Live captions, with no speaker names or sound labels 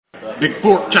Big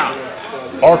Pork Chop.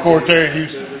 Hardcore Terry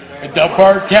Houston. And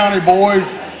Delaware County boys,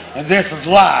 and this is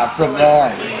live from the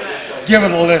Army. Give it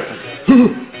a listen.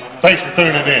 Thanks for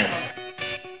tuning in.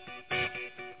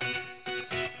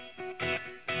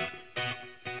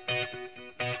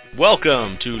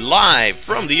 Welcome to Live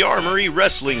from the Armory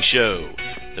Wrestling Show,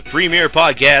 the premier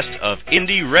podcast of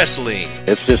indie wrestling.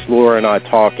 It's just Laura and I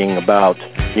talking about,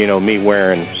 me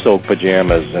wearing silk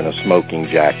pajamas and a smoking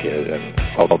jacket and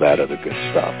all that other good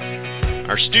stuff.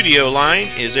 Our studio line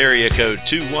is area code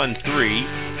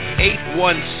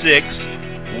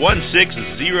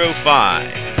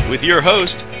 213-816-1605 with your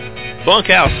host,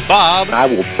 Bunkhouse Bob. I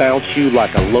will bounce you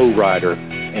like a lowrider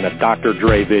in a Dr.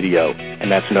 Dre video,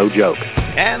 and that's no joke.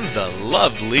 And the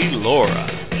lovely Laura.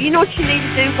 You know what you need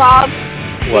to do, Bob?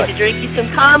 What? You need to drink you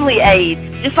some Conley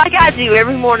Aids, just like I do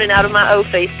every morning out of my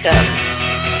O-Face cup.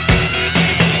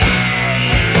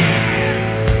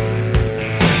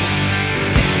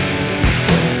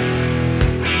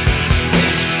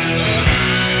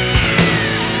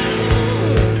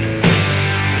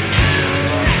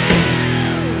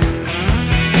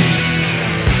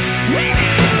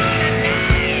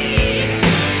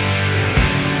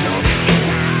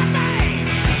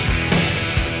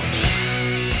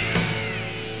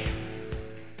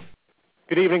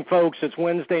 Good evening, folks. It's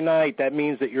Wednesday night. That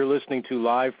means that you're listening to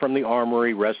Live from the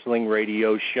Armory Wrestling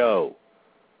Radio Show.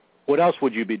 What else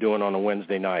would you be doing on a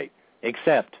Wednesday night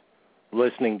except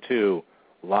listening to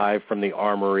Live from the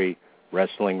Armory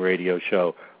Wrestling Radio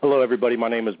Show? Hello, everybody. My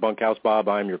name is Bunkhouse Bob.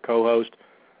 I'm your co-host.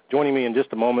 Joining me in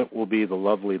just a moment will be the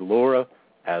lovely Laura,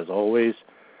 as always.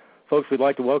 Folks, we'd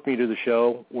like to welcome you to the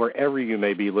show wherever you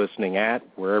may be listening at,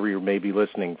 wherever you may be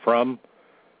listening from,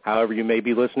 however you may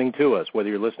be listening to us, whether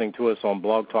you're listening to us on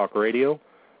Blog Talk Radio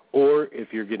or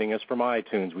if you're getting us from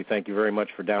iTunes. We thank you very much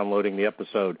for downloading the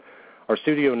episode. Our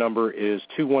studio number is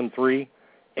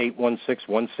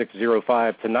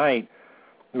 213-816-1605. Tonight,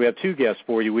 we have two guests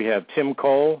for you. We have Tim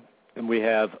Cole and we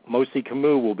have Mosi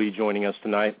Kamau will be joining us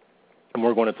tonight, and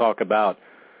we're going to talk about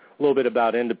a little bit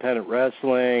about independent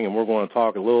wrestling, and we're going to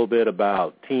talk a little bit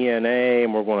about TNA,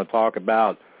 and we're going to talk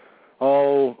about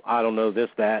I don't know, this,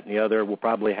 that, and the other. We'll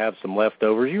probably have some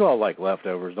leftovers. You all like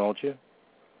leftovers, don't you?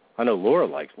 I know Laura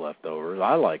likes leftovers.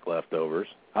 I like leftovers.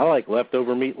 I like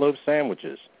leftover meatloaf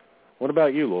sandwiches. What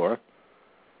about you, Laura?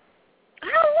 I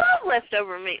love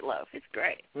leftover meatloaf. It's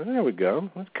great. Well, there we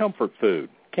go. It's comfort food.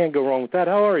 Can't go wrong with that.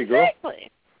 How are you, girl? Exactly.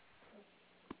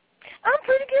 I'm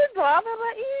pretty good, Bob. How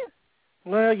about you?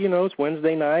 Well, it's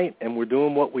Wednesday night, and we're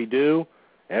doing what we do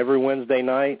every Wednesday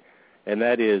night, and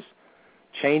that is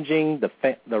changing the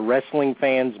wrestling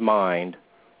fan's mind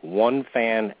one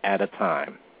fan at a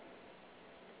time.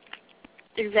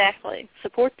 Exactly.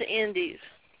 Support the indies.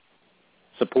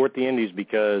 Support the indies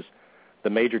because the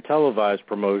major televised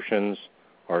promotions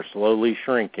are slowly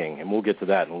shrinking, and we'll get to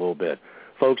that in a little bit.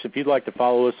 Folks, if you'd like to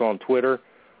follow us on Twitter,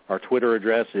 our Twitter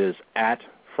address is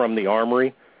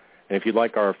 @FromTheArmory. And if you'd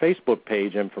like our Facebook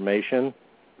page information,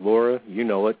 Laura, you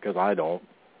know it because I don't.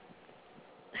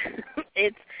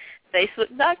 It's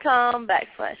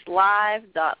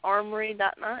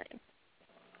facebook.com/live.armory.9.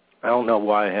 I don't know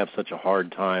why I have such a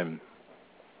hard time.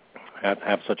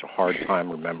 Have such a hard time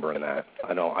remembering that.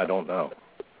 I don't know.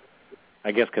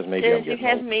 I guess because maybe I'm getting you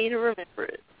have old. me to remember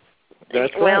it.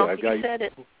 That's well, right. You said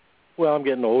it. Well, I'm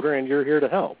getting older, and you're here to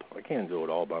help. I can't do it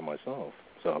all by myself.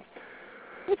 So,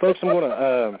 folks, I'm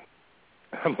gonna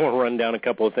run down a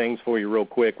couple of things for you real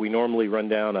quick. We normally run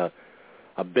down a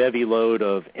bevy load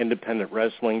of independent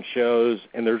wrestling shows,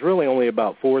 and there's really only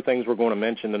about 4 things we're going to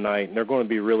mention tonight, and they're going to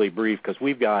be really brief because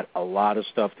we've got a lot of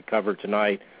stuff to cover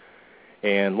tonight.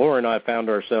 And Laura and I found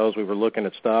ourselves, we were looking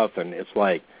at stuff, and it's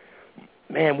like,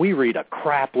 man, we read a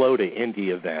crap load of indie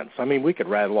events. I mean, we could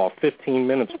rattle off 15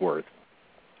 minutes worth,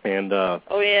 and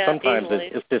sometimes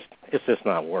it's just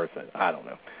not worth it. I don't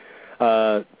know.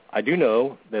 I do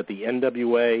know that the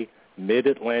NWA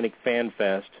Mid-Atlantic Fan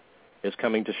Fest is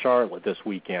coming to Charlotte this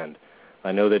weekend.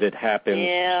 I know that it happens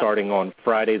starting on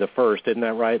Friday the 1st. Isn't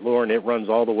that right, Lauren? It runs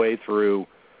all the way through,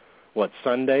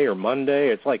 Sunday or Monday?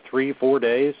 It's like 3-4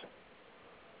 days?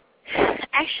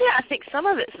 Actually, I think some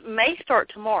of it may start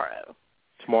tomorrow.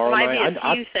 Tomorrow night? Might be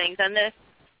a few things. I know.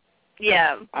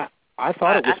 Yeah. I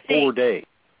thought it was 4 days.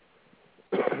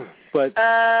 But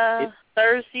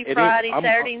Thursday, Friday,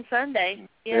 Saturday, and Sunday.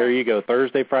 Yeah. There you go,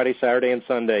 Thursday, Friday, Saturday, and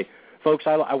Sunday. Folks,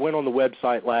 I went on the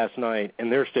website last night,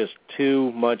 and there's just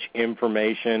too much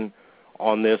information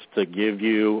on this to give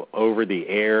you over the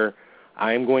air.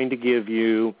 I'm going to give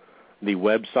you the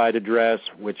website address,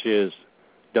 which is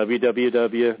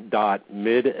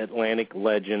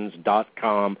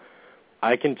www.midatlanticlegends.com.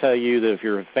 I can tell you that if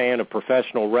you're a fan of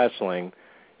professional wrestling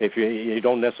if you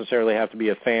don't necessarily have to be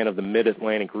a fan of the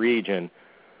Mid-Atlantic region,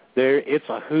 it's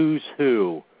a who's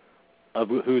who of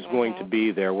who's going to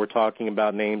be there. We're talking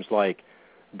about names like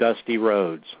Dusty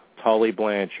Rhodes, Tully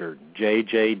Blanchard,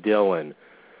 J.J. Dillon.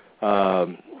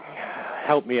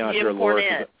 Help me out here,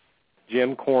 Laura.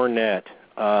 Jim Cornette.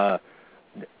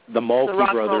 The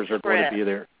Mulkey brothers are going to be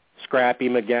there. Scrappy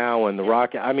McGowan, the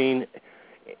Rock. I mean,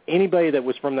 anybody that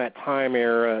was from that time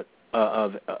era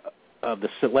of the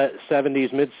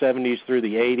 70s, mid-70s through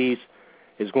the 80s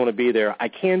is going to be there. I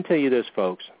can tell you this,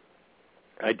 folks.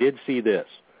 I did see this.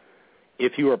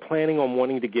 If you are planning on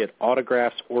wanting to get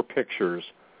autographs or pictures,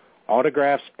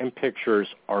 autographs and pictures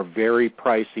are very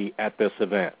pricey at this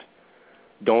event.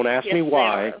 Don't ask me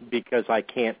why, because I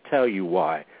can't tell you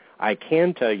why. I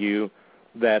can tell you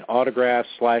that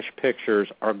autographs/pictures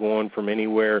are going from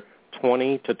anywhere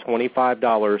 $20 to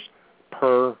 $25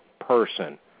 per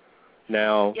person.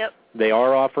 Now, they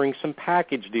are offering some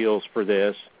package deals for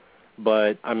this,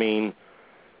 but, I mean,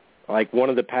 like one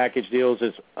of the package deals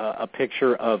is a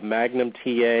picture of Magnum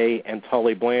TA and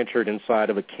Tully Blanchard inside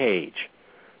of a cage.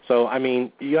 So, I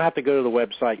mean, you have to go to the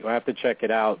website. You'll have to check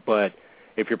it out. But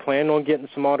if you're planning on getting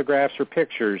some autographs or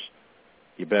pictures,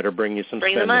 you better bring you some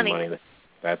spending money.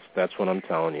 That's what I'm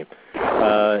telling you.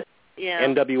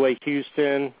 NWA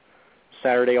Houston,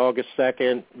 Saturday, August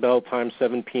 2nd, bell time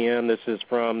 7 p.m. This is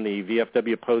from the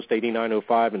VFW Post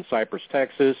 8905 in Cypress,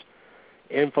 Texas.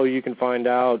 Info you can find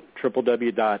out,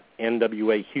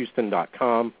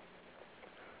 www.nwahouston.com.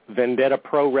 Vendetta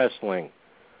Pro Wrestling.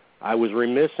 I was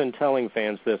remiss in telling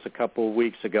fans this a couple of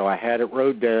weeks ago. I had it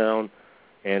wrote down,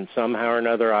 and somehow or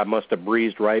another I must have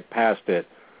breezed right past it.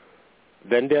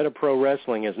 Vendetta Pro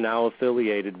Wrestling is now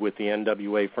affiliated with the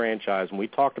NWA franchise, and we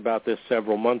talked about this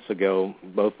several months ago,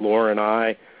 both Laura and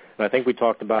I think we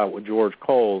talked about it with George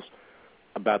Coles,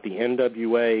 about the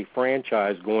NWA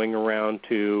franchise going around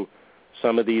to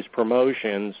some of these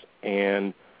promotions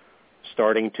and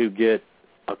starting to get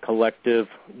a collective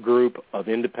group of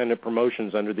independent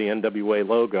promotions under the NWA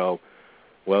logo.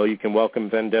 Well, you can welcome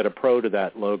Vendetta Pro to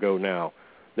that logo now.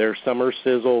 Their Summer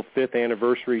Sizzle 5th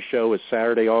anniversary show is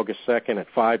Saturday, August 2nd at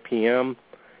 5 p.m.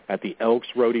 at the Elks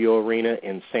Rodeo Arena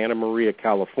in Santa Maria,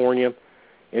 California.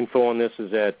 Info on this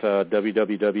is at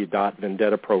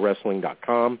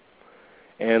www.vendettaprowrestling.com.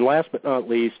 And last but not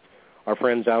least, our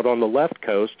friends out on the left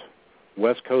coast,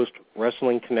 West Coast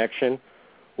Wrestling Connection,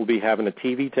 will be having a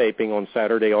TV taping on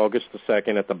Saturday, August the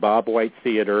 2nd at the Bob White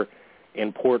Theater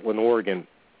in Portland, Oregon.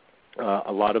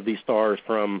 A lot of these stars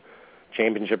from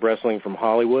Championship Wrestling from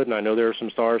Hollywood, and I know there are some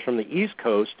stars from the East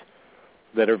Coast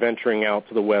that are venturing out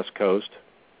to the West Coast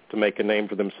to make a name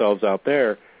for themselves out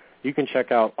there. You can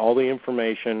check out all the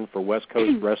information for West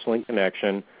Coast Wrestling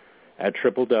Connection at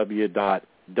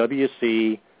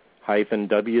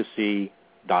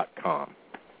www.wc-wc.com.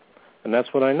 And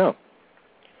that's what I know.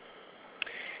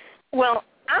 Well,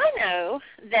 I know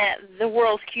that the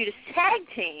world's cutest tag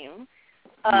team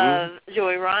of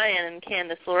Joey Ryan and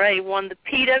Candice LeRae won the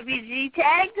PWG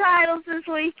tag titles this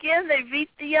weekend. They beat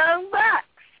the Young Bucks.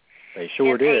 They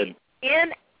sure did.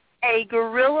 In a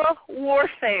guerrilla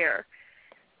warfare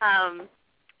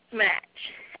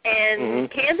match. And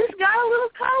Candice got a little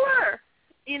color,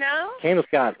 you know? I'm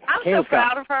so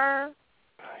proud of her.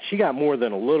 She got more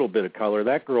than a little bit of color.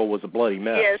 That girl was a bloody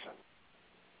mess. Yes,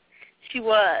 she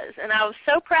was. And I was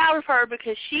so proud of her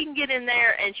because she can get in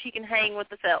there and she can hang with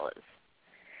the fellas.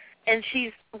 And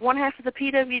she's one half of the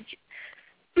PWG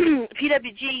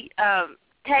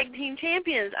tag team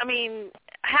champions. I mean,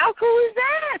 how cool is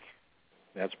that?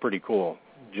 That's pretty cool.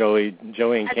 Joey and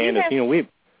Candice, you know,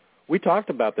 we talked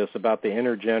about this, about the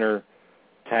intergender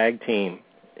tag team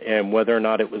and whether or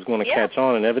not it was going to catch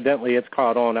on, and evidently it's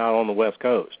caught on out on the West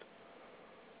Coast.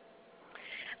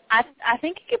 I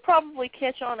think it could probably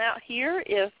catch on out here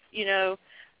if, you know,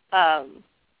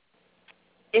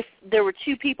 if there were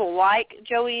two people like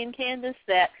Joey and Candice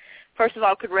that, first of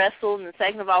all, could wrestle, and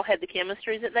second of all, had the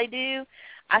chemistry that they do.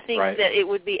 I think that it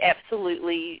would be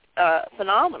absolutely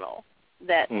phenomenal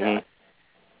that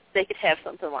they could have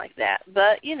something like that.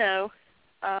 But, you know,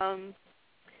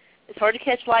 it's hard to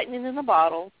catch lightning in a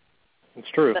bottle. It's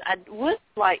true. But I would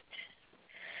like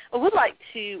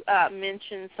to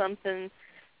mention something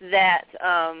that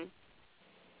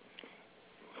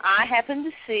I happened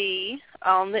to see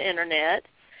on the Internet,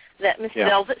 that Miss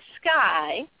Velvet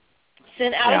Sky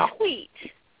sent out a tweet.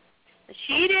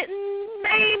 She didn't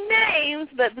name names,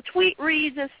 but the tweet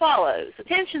reads as follows.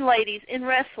 Attention, ladies in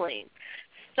wrestling.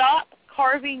 Stop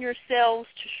carving yourselves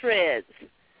to shreds.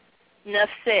 Enough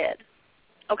said.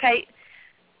 Okay,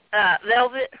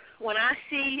 Velvet, when I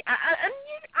see,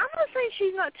 I'm not saying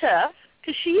she's not tough,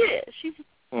 because she is. She's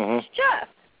tough.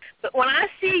 when I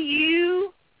see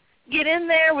you get in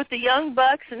there with the Young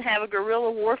Bucks and have a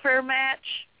guerrilla warfare match,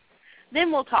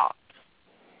 then we'll talk.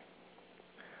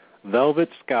 Velvet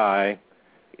Sky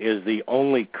is the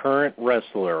only current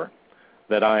wrestler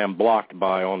that I am blocked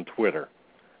by on Twitter.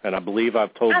 And I believe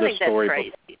I've told this story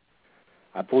before.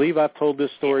 I believe I've told this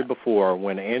story before.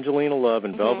 When Angelina Love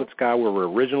and Velvet Sky were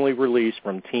originally released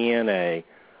from TNA,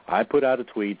 I put out a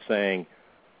tweet saying,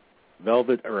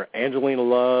 Angelina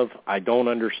Love, I don't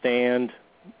understand.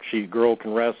 Girl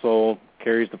can wrestle,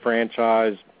 carries the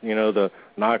franchise, the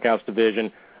Knockouts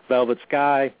division. Velvet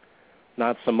Sky,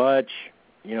 not so much.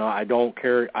 I don't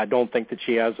care. I don't think that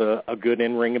she has a good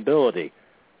in-ring ability.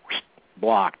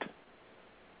 Blocked.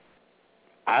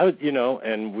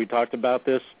 And we talked about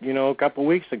this, a couple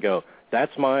weeks ago. That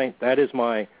is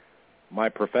my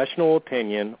professional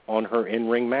opinion on her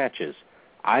in-ring matches.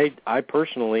 I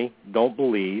personally don't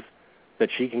believe that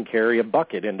she can carry a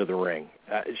bucket into the ring.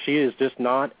 She is just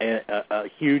not a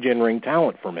huge in-ring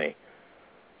talent for me.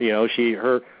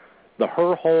 Her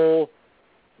whole,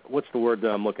 what's the word that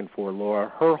I'm looking for,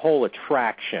 Laura? Her whole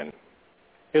attraction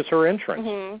is her entrance.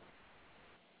 Mm-hmm.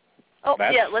 Oh,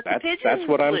 let the pigeons that's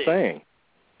what I'm loose. saying.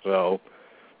 So,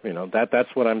 that's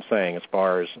what I'm saying as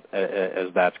far as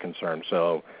that's concerned.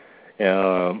 So,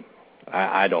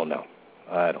 I don't know.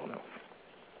 And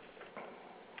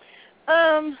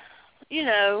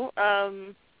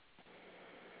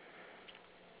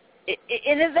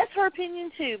that's her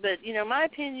opinion too, but, my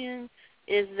opinion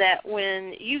is that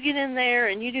when you get in there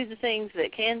and you do the things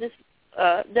that Candace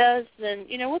does, then,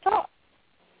 we'll talk.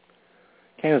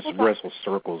 Candace wrestles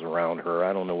circles around her.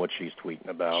 I don't know what she's tweeting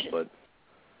about, but...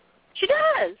 She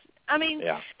does. I mean,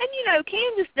 yeah. And,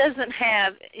 Candace doesn't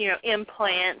have,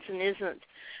 implants and isn't,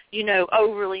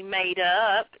 overly made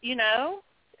up,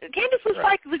 Candace looks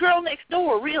like the girl next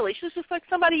door, really. She looks like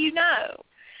somebody you know.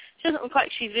 She doesn't look like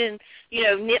she's been,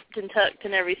 nipped and tucked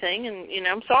and everything. And,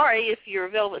 I'm sorry if you're a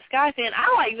Velvet Sky fan.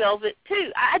 I like Velvet,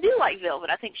 too. I do like Velvet.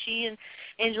 I think she and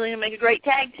Angelina make a great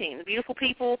tag team. The Beautiful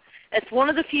People, that's one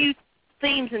of the few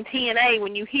themes in TNA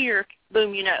when you hear,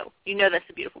 boom, you know that's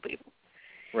the Beautiful People.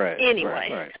 Right. Anyway,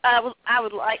 right. I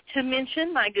would like to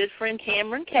mention my good friend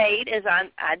Cameron Cade, as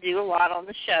I do a lot on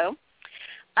the show.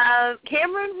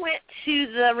 Cameron went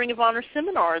to the Ring of Honor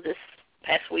seminar this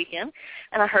past weekend,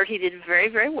 and I heard he did very,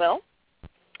 very well.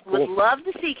 Cool. Would love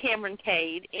to see Cameron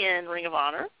Cade in Ring of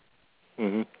Honor.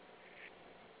 Mm-hmm.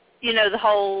 The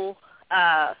whole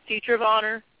Future of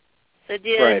Honor they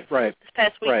did right. this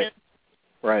past weekend.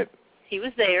 Right. He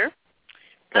was there.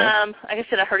 Okay. Like I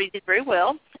said, I heard he did very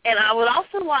well. And I would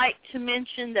also like to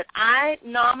mention that I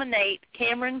nominate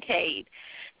Cameron Cade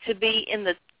to be in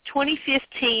the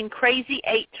 2015 Crazy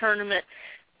 8 tournament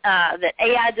that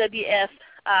AIWF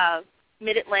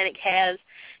Mid-Atlantic has,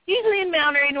 usually in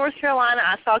Mount Airy, North Carolina.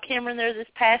 I saw Cameron there this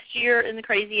past year in the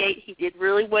Crazy 8. He did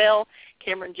really well.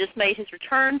 Cameron just made his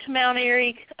return to Mount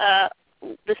Airy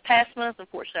this past month.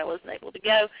 Unfortunately, I wasn't able to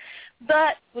go.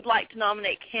 But would like to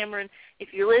nominate Cameron.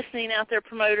 If you're listening out there,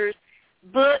 promoters,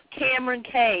 book Cameron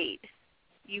Cade.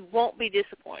 You won't be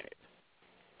disappointed.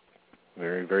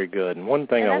 Very, very good. And one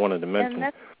thing I wanted to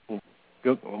mention.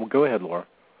 Go ahead, Laura.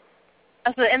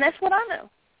 And that's what I know.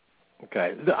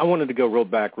 Okay. I wanted to go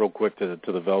back real quick to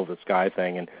the Velvet Sky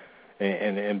thing,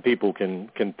 and people can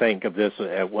think of this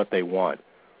at what they want.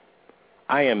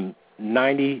 I am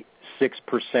 96%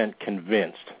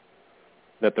 convinced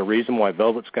that the reason why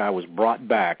Velvet Sky was brought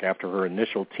back after her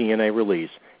initial TNA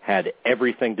release had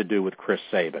everything to do with Chris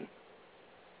Sabin.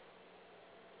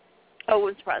 Oh, it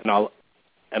wouldn't surprise me.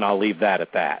 And I'll leave that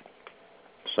at that.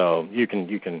 So you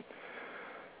can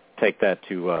take that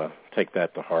to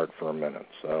heart for a minute.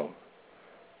 So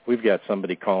we've got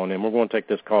somebody calling in. We're going to take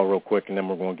this call real quick, and then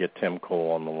we're going to get Tim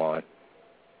Cole on the line.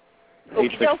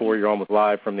 864, you're on with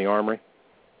Live from the Armory.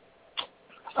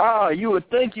 You would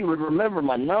think you would remember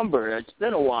my number. It's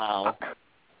been a while.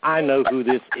 I know who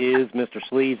this is, Mr.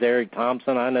 Sleeves, Eric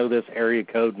Thompson. I know this area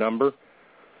code number.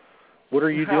 What are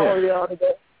you doing? How are you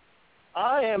today?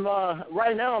 I am,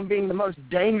 right now I'm being the most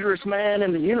dangerous man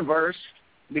in the universe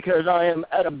because I am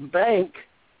at a bank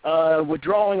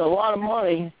withdrawing a lot of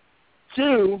money.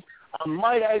 2, I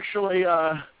might actually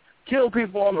kill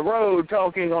people on the road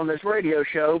talking on this radio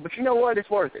show, but you know what? It's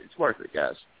worth it. It's worth it,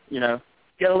 guys. Got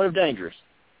to live dangerous.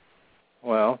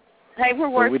 Well, hey, we're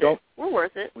worth it. We're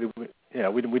worth it.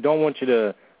 We don't want you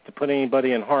to put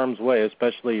anybody in harm's way,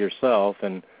 especially yourself.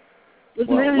 And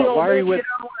why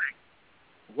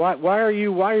are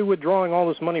you withdrawing all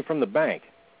this money from the bank?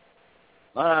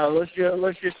 Let's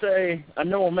just say I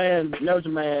know a man that knows a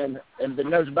man and that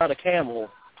knows about a camel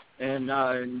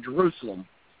in Jerusalem.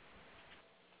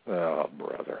 Oh,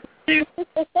 brother.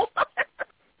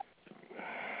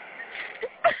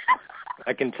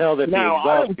 I can tell that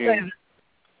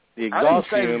the exhaust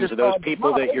fumes of those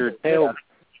people that you're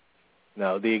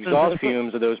the exhaust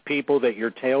fumes of those people that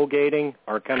you're tailgating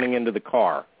are coming into the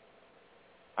car.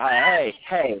 Hey,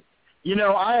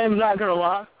 I am not going to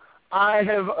lie. I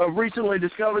have recently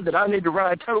discovered that I need to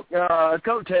ride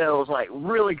coattails, like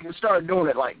really start doing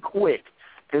it like quick,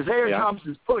 because Aaron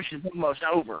Thompson's push is almost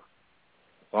over.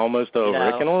 Almost over. You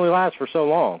know? It can only last for so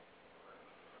long.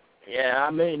 Yeah,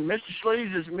 I mean, Mr.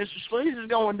 Sleaze is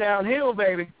going downhill,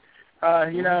 baby.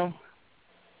 The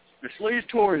Sleaze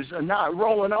tours are not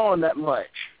rolling on that much.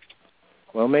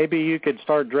 Well, maybe you could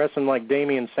start dressing like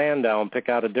Damien Sandow and pick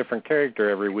out a different character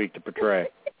every week to portray.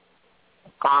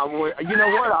 You know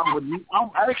what?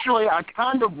 I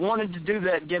kind of wanted to do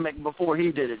that gimmick before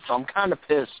he did it, so I'm kind of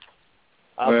pissed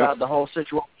about the whole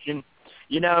situation.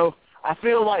 I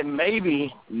feel like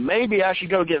maybe I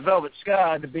should go get Velvet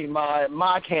Sky to be my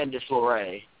Candice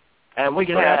LeRae, and we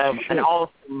could have an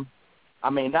awesome.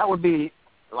 I mean, that would be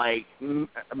like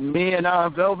me and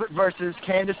Velvet versus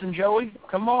Candice and Joey.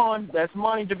 Come on, that's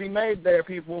money to be made there,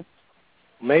 people.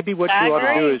 Maybe what you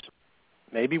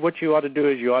ought to do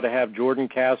is you ought to have Jordan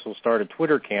Castle start a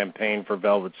Twitter campaign for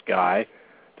Velvet Sky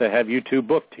to have you two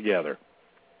booked together.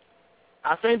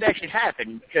 I think that should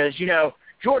happen because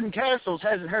Jordan Castles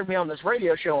hasn't heard me on this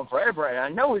radio show in forever, and I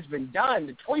know he's been dying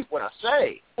to tweet what I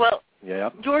say. Well,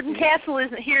 Jordan Castle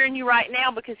isn't hearing you right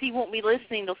now because he won't be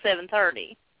listening till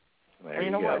 7:30. There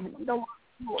you go.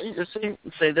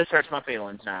 See, this hurts my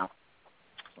feelings now.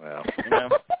 Well,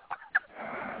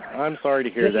 I'm sorry to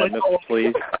hear that, Mr.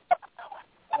 Sleaze.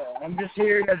 I'm just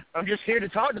here to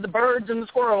talk to the birds and the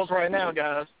squirrels right now,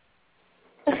 guys.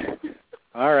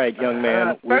 All right, young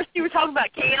man. First you were talking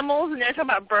about camels, and now you're talking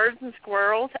about birds and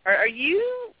squirrels. Are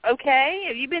you okay?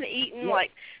 Have you been eating,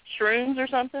 like, shrooms or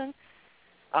something?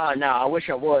 No, I wish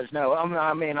I was. No,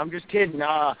 I'm just kidding.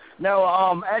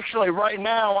 Actually, right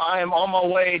now I am on my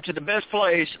way to the best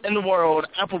place in the world,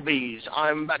 Applebee's.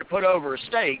 I'm about to put over a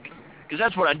steak, because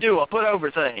that's what I do. I put over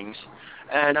things.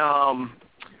 And I'm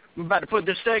about to put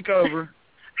this steak over.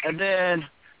 And then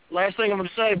last thing I'm going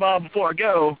to say, Bob, before I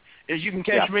go, is you can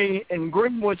catch me in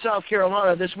Greenwood, South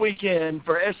Carolina this weekend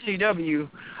for SCW,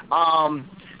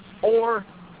 or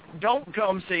don't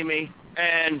come see me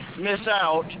and miss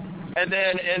out. And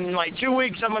then in like 2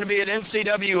 weeks, I'm going to be at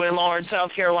NCW in Lawrence,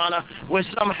 South Carolina with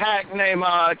some hack named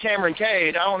Cameron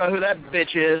Cade. I don't know who that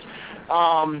bitch is.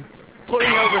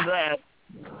 Putting over that.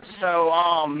 So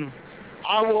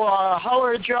I will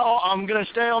holler at y'all. I'm going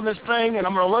to stay on this thing, and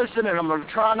I'm going to listen, and I'm going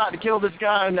to try not to kill this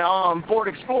guy in the Ford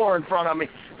Explorer in front of me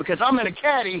because I'm in a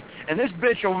caddy, and this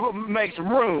bitch will make some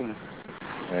room.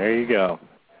 There you go.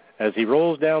 As he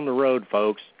rolls down the road,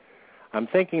 folks, I'm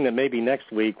thinking that maybe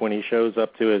next week when he shows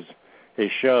up to his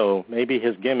show, maybe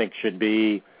his gimmick should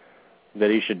be that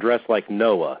he should dress like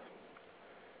Noah,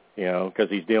 because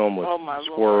he's dealing with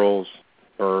squirrels,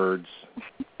 birds.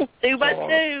 2 by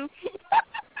 2.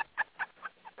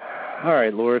 All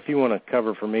right, Laura, if you want to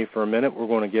cover for me for a minute, we're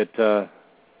going to get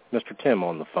Mr. Tim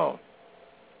on the phone.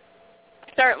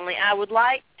 Certainly. I would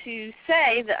like to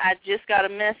say that I just got a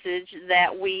message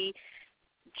that we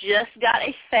just got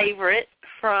a favorite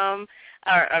from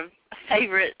our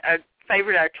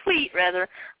tweet,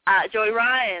 Joey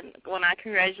Ryan, when I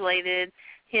congratulated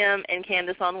him and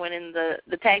Candice on winning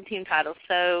the tag team title.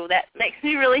 So that makes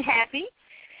me really happy.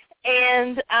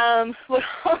 And would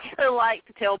also like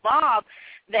to tell Bob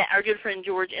that our good friend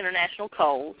George International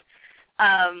Coles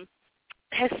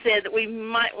has said that we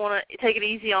might want to take it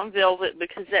easy on Velvet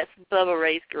because that's Bubba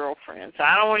Ray's girlfriend. So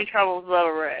I don't want any trouble with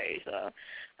Bubba Ray. So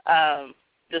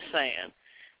just saying.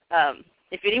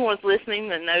 If anyone's listening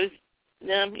that knows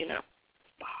them, Bob.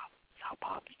 That's how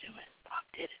Bob's doing. Bob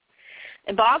did it.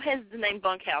 And Bob has the name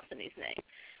Bunkhouse in his name.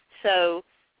 So,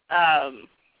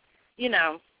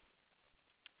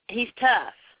 he's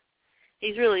tough.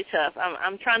 He's really tough.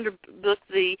 I'm trying to book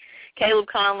the Caleb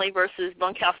Conley versus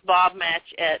Bunkhouse Bob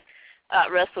match at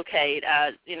WrestleCade.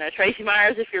 Tracy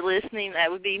Myers, if you're listening, that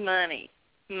would be money.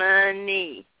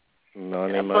 Money.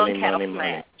 Money, a money, bunkhouse money,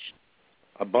 match.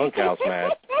 A bunkhouse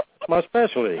match. My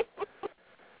specialty.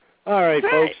 All right,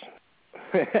 folks.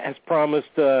 As promised,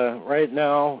 right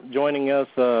now, joining us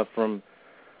from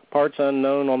parts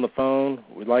unknown on the phone,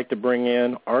 we'd like to bring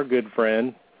in our good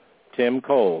friend, Tim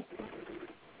Cole.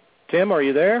 Tim, are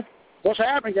you there? What's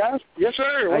happening, guys? Yes,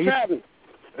 sir. What's happening?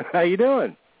 How you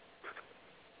doing?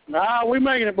 Nah, we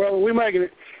making it, brother. We making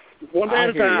it. One day at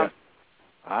a time.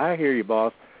 I hear you,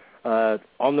 boss.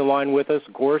 On the line with us,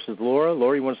 of course, is Laura.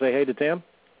 Laura, you want to say hey to Tim?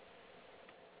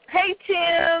 Hey,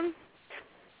 Tim.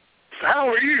 How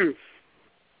are you?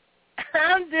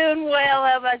 I'm doing well.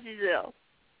 How about yourself?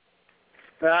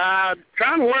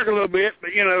 Trying to work a little bit,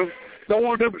 but, don't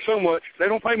want to do it so much. They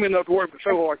don't pay me enough to work it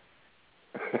so hard.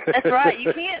 That's right.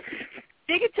 You can't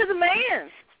stick it to the man.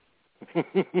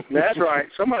 That's right.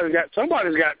 Somebody's got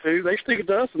to. They stick it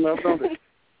to us enough, don't they?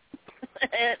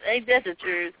 Ain't that the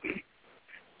truth?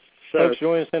 So, folks,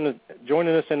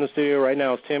 joining us in the studio right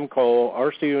now is Tim Cole.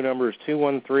 Our studio number is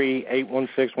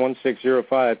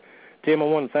 213-816-1605. Tim, I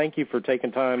want to thank you for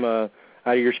taking time out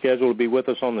of your schedule to be with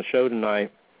us on the show tonight.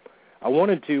 I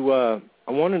wanted to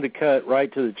cut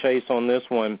right to the chase on this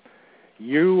one.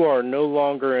 You are no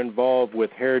longer involved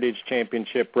with Heritage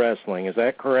Championship Wrestling. Is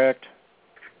that correct?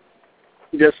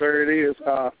 Yes, sir, it is.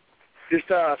 Just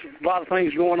a lot of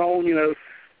things going on,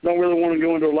 Don't really want to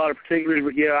go into a lot of particulars,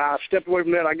 but, yeah, I stepped away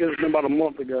from that, I guess, about a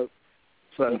month ago.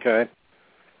 So. Okay.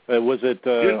 Was it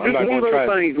just one of those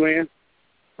things, man.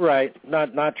 Right.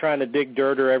 Not trying to dig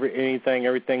dirt or anything.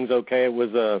 Everything's okay. It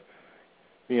was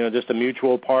just a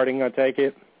mutual parting, I take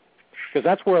it? Because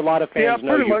that's where a lot of fans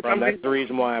know you from. That's the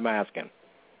reason why I'm asking.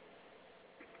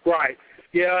 Right.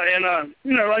 Yeah, and,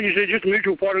 like you said, just a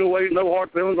mutual parting away, no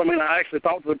hard feelings. I mean, I actually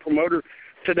talked to the promoter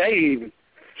today even.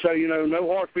 So, no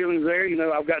hard feelings there.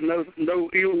 I've got no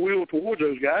ill will towards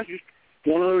those guys. Just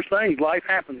one of those things. Life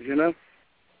happens,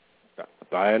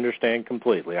 I understand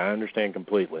completely.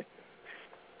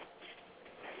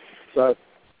 So,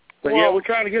 but, yeah, we're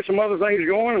trying to get some other things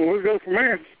going, and we'll go from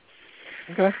there.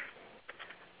 Okay.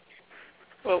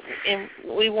 Well, and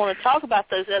we want to talk about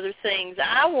those other things.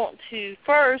 I want to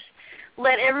first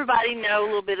let everybody know a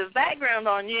little bit of background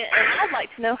on you, and I'd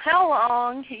like to know how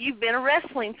long you've been a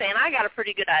wrestling fan. I got a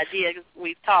pretty good idea because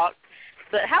we've talked,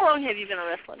 but how long have you been a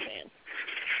wrestling fan?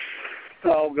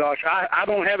 Oh, gosh, I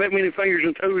don't have that many fingers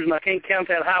and toes, and I can't count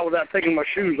that high without taking my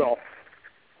shoes off.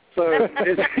 So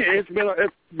it's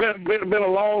been a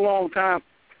long, long time.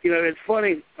 It's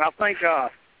funny. I think a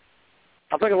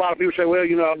lot of people say, well,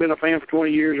 I've been a fan for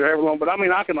 20 years or however long, but I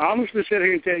mean, I can honestly sit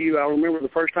here and tell you I remember the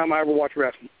first time I ever watched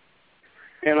wrestling.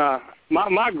 And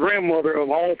my grandmother,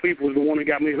 of all people, is the one that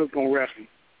got me hooked on wrestling.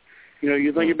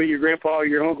 You think it'd be your grandpa or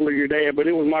your uncle or your dad, but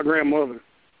it was my grandmother.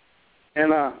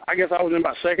 And I guess I was in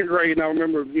about second grade, and I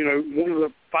remember, one of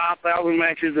the 5,000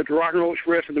 matches that the Rock and Roll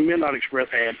Express and the Midnight Express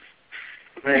had.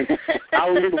 And I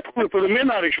remember pulling for the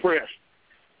Midnight Express.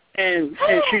 And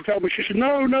she told me, she said,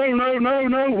 no, we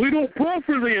don't pull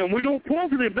for them. We don't pull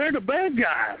for them. They're the bad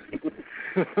guys.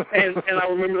 and I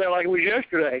remember that like it was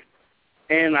yesterday.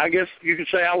 And I guess you could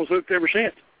say I was hooked ever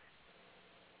since.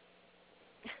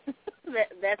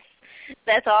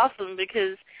 That's awesome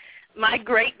because my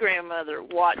great-grandmother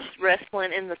watched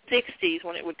wrestling in the 60s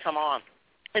when it would come on.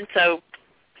 And so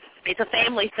it's a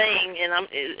family thing, and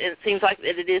it seems like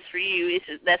that it is for you.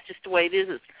 That's just the way it is.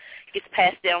 It gets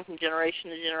passed down from generation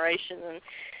to generation.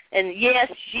 And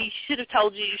yes, she should have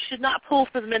told you should not pull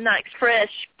for the Midnight Express,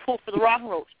 pull for the Rock and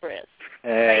Roll Express.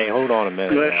 Hey, hold on a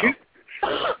minute now.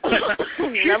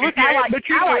 Now, look, I like to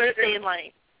stay in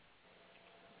lane.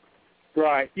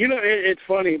 Right. It's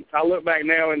funny. I look back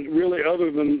now, and really other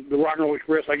than the Rock and Roll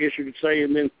Express, I guess you could say,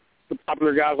 and then the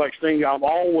popular guys like Sting, I've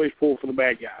always pulled for the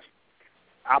bad guys.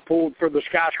 I pulled for the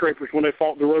Skyscrapers when they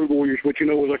fought the Road Warriors, which,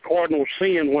 was a cardinal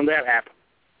sin when that happened.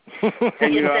 And,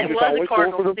 it was a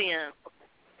cardinal sin.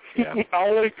 Yeah. I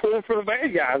always pulled for the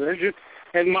bad guys.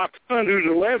 And my son, who's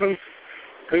 11,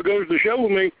 who goes to the show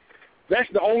with me, that's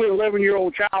the only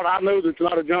 11-year-old child I know that's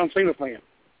not a John Cena fan.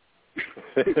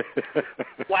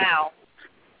 Wow.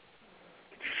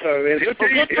 So and he'll tell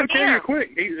you quick.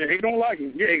 He don't like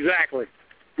him. Yeah, exactly.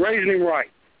 Raising him right.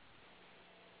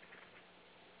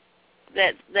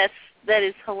 That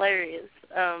is hilarious.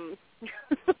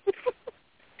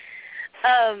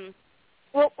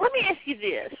 Well, let me ask you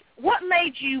this: what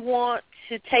made you want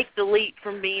to take the leap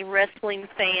from being a wrestling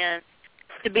fan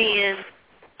to being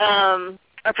a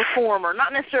performer?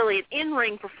 Not necessarily an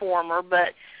in-ring performer,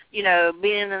 but being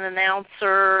an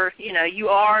announcer. You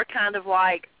are kind of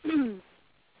like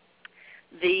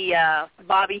the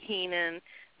Bobby Heenan,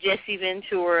 Jesse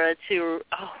Ventura to,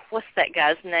 what's that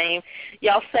guy's name?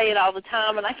 Y'all say it all the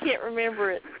time, and I can't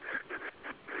remember it.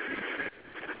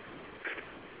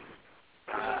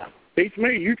 Beats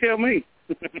me. You tell me.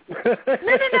 No.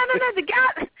 The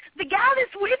guy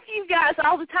that's with you guys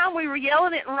all the time. We were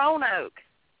yelling at in Roanoke.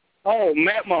 Oh,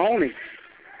 Matt Mahoney.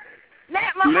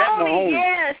 Matt Mahoney,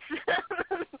 yes.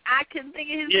 I couldn't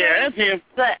think of his name. Yeah, that's him.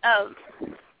 But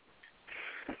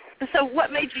so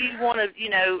what made you want to,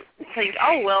 think,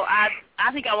 oh, well, I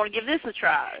think I want to give this a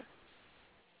try?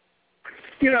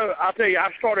 I'll tell you, I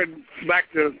started back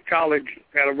to college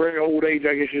at a very old age,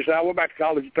 I guess you say. I went back to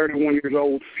college at 31 years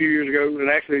old a few years ago, and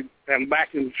actually I'm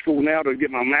back in school now to get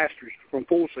my master's from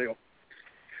Full Sail.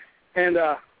 And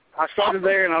I started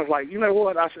there, and I was like, you know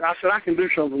what? I said I can do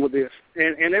something with this.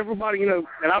 And everybody, you know,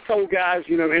 and I told guys,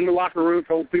 you know, in the locker room,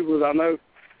 told people that I know,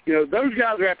 you know, those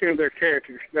guys are out there, they're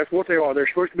characters. That's what they are. They're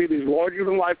supposed to be these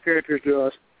larger-than-life characters to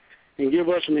us and give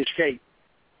us an escape.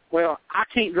 Well, I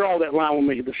can't draw that line with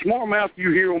me. The smart mouth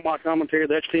you hear on my commentary,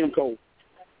 that's Tim Cole.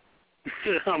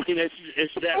 I mean,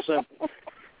 it's that simple.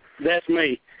 That's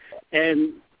me.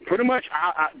 And pretty much,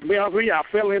 to be honest with you, I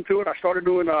fell into it. I started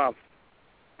doing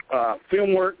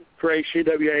film work for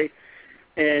HCWA,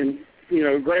 and, you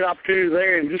know, great opportunity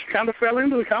there, and just kind of fell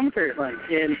into the commentary thing.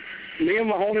 And me and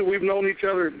Mahoney, we've known each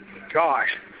other, gosh,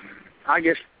 I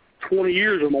guess 20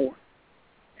 years or more.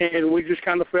 And we just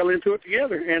kind of fell into it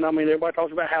together. And, I mean, everybody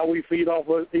talks about how we feed off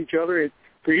of each other. And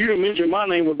for you to mention my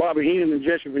name with Bobby Heenan and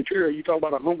Jesse Ventura, you talk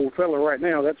about a humble fella right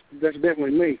now, that's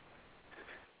definitely me.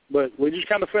 But we just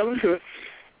kind of fell into it.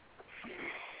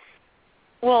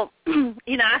 Well,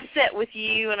 you know, I sat with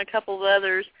you and a couple of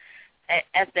others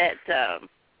at that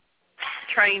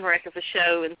train wreck of a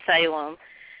show in Salem,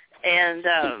 and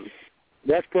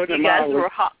that's putting you guys were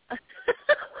hot.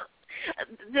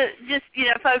 Just, you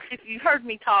know, folks, if you've heard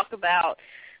me talk about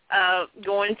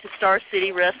going to Star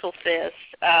City Wrestle Fest,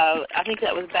 I think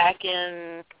that was back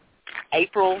in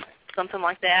April, something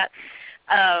like that.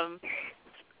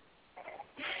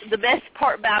 The best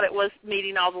part about it was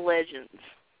meeting all the legends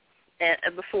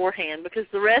beforehand, because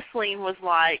the wrestling was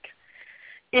like,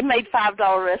 it made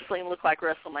 $5 wrestling look like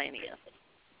WrestleMania.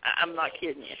 I'm not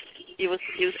kidding you. It was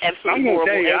absolutely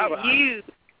horrible.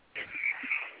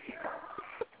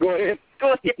 Go ahead.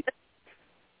 Go ahead.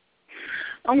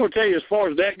 I'm going to tell you, as far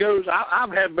as that goes,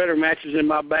 I've had better matches in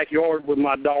my backyard with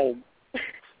my dog.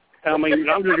 I mean,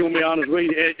 I'm just going to be honest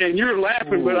with you. And you're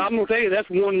laughing, but I'm going to tell you, that's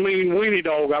one mean weenie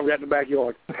dog I've got in the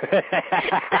backyard.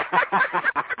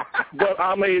 But,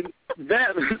 I mean,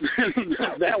 that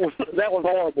was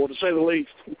horrible, to say the least.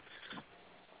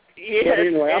 Yes, but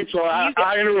anyway, I'm sorry.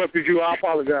 I interrupted you. I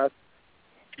apologize.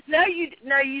 No, you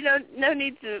don't. No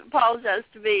need to apologize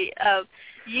to me.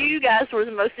 You guys were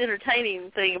the most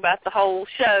entertaining thing about the whole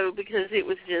show, because it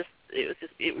was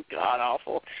god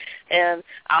awful, and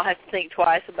I'll have to think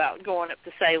twice about going up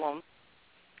to Salem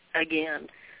again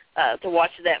to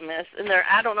watch that mess. And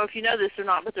I don't know if you know this or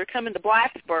not, but they're coming to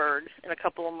Blacksburg in a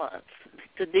couple of months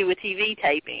to do a TV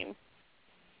taping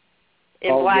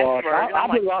in Blacksburg.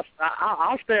 Gosh.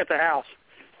 I'll stay at the house.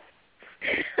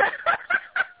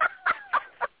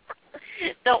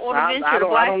 Don't want to venture to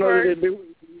Blacksburg. I don't know that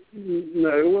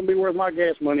it wouldn't be worth my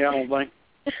gas money, I don't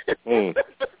think.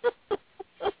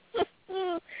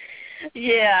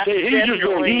 Yeah, see, he's just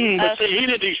going, but see, he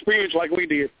didn't experience like we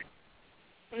did.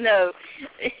 No.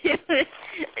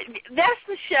 That's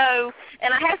the show,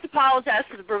 and I have to apologize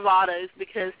for the bravados,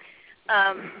 because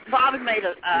Bob had made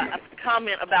a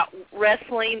comment about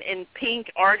wrestling in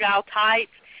pink Argyle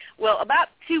tights. Well, about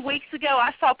 2 weeks ago,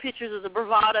 I saw pictures of the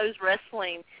bravados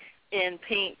wrestling in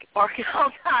pink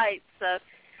Argyle tights. So,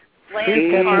 Lance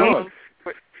and Harlem,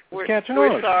 we're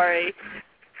sorry.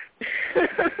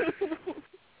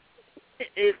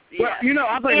 Well, you know,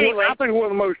 I think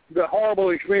one of the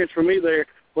horrible experience for me there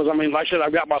was, I mean, like I said,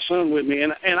 I've got my son with me,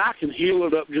 and I can heal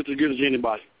it up just as good as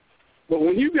anybody. But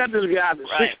when you've got this guy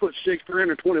that's 6'6",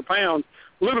 320 pounds,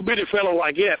 little bitty fellow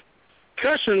like that,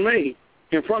 cussing me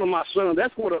in front of my son,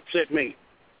 that's what upset me.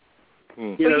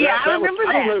 You know, I remember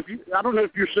that. I don't know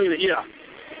if you've seen it. Yeah,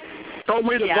 told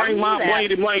me to bring my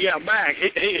blade and blank out back.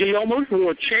 He almost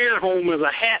wore a chair home as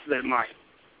a hat that night.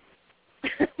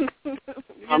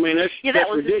 I mean, that's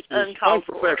ridiculous.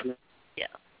 Unprofessional.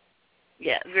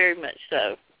 Yeah, very much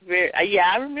so.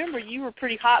 I remember you were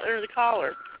pretty hot under the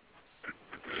collar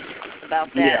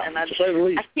about that, yeah, and I say the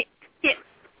least.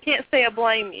 can't say I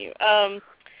blame you.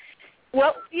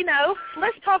 Well, you know,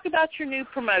 let's talk about your new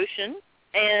promotion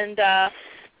and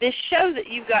this show that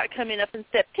you've got coming up in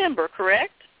September,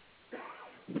 correct?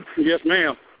 Yes,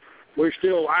 ma'am. We're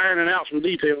still ironing out some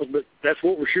details, but that's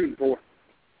what we're shooting for.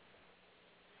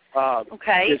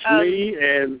 Okay. It's me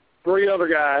and 3 other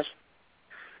guys.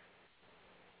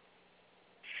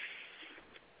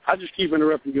 I just keep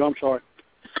interrupting you. I'm sorry.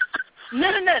 No.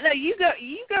 You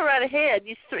go right ahead.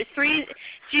 You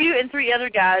and 3 other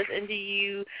guys. And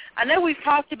I know we've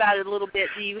talked about it a little bit.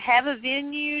 Do you have a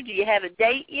venue? Do you have a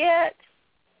date yet?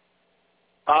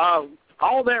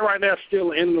 All that right now is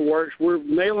still in the works. We're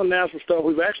nailing down some stuff.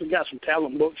 We've actually got some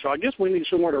talent booked, so I guess we need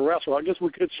somewhere to wrestle. I guess we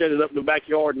could set it up in the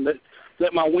backyard and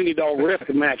let my weenie dog ref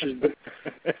the matches. But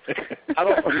I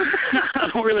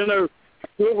don't really know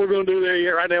what we're going to do there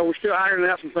yet right now. We're still ironing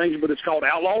out some things, but it's called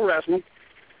Outlaw Wrestling.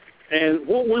 And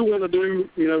what we want to do,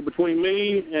 you know, between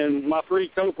me and my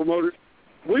 3 co-promoters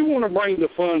we want to bring the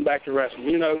fun back to wrestling.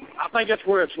 You know, I think that's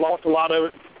where it's lost a lot of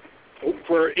it,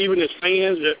 for even as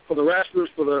fans, for the wrestlers,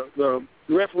 for the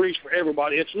referees, for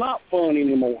everybody. It's not fun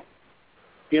anymore.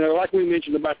 You know, like we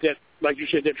mentioned about that, like you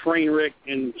said, that train wreck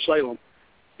in Salem.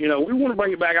 You know, we want to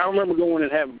bring it back. I remember going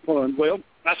and having fun. Well,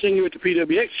 I seen you at the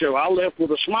PWX show. I left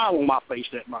with a smile on my face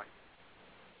that night.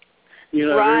 You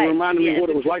know, right. It reminded me what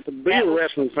it was like to be a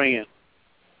wrestling fan.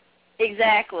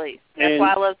 Exactly. That's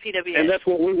why I love PWX. And that's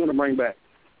what we want to bring back.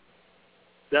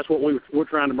 That's what we're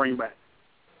trying to bring back.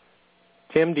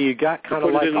 Tim, do you got kind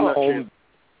of like a home?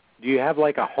 Do you have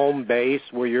like a home base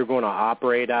where you're going to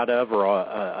operate out of, or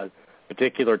a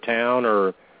particular town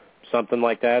or something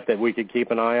like that we could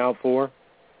keep an eye out for?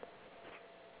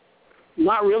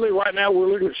 Not really. Right now, we're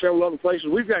looking at several other places.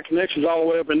 We've got connections all the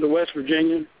way up into West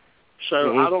Virginia,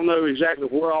 so I don't know exactly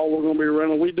where all we're going to be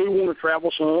running. We do want to travel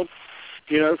some,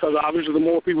 you know, because obviously the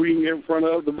more people you can get in front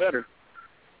of, the better.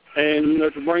 And, you know,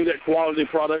 to bring that quality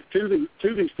product to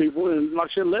these people, and like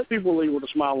I said, let people leave with a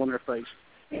smile on their face.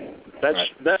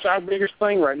 That's our biggest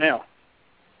thing right now.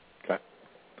 Okay.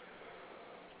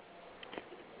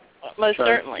 Most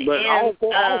certainly. But all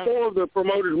four of the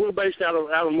promoters, we're based out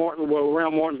of Martinsville,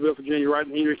 around Martinsville, Virginia, right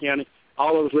in Henry County.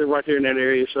 All of us live right there in that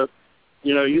area. So,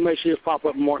 you know, you may see us pop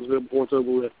up in Martinsville before it's over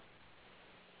with.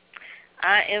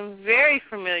 I am very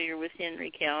familiar with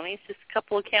Henry County. It's just a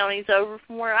couple of counties over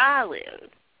from where I live.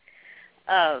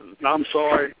 I'm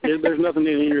sorry. There's nothing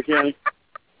in Henry County.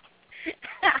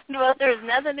 Well, there's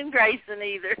nothing in Grayson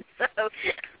either, so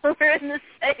we're in the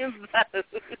same boat.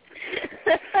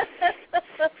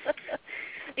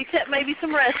 Except maybe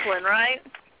some wrestling, right?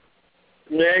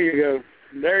 There you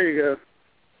go.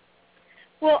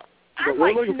 Well, I'd we're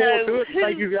like looking to know forward to it.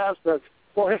 Thank you guys.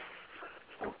 Go ahead.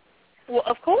 Well,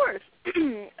 of course.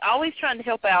 Always trying to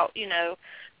help out, you know,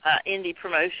 indie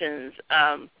promotions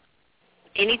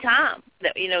anytime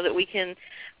that, you know, that we can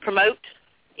promote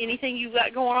anything you've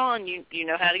got going on. You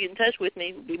know how to get in touch with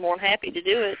me. We'd be more than happy to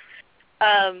do it.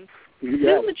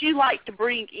 Who would you like to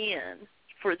bring in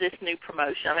for this new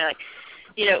promotion? I mean, like,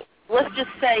 you know, let's just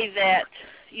say that,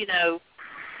 you know,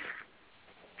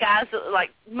 guys, like,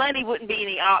 money wouldn't be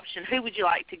any option. Who would you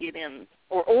like to get in?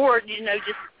 Or you know,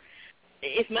 just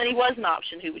if money was an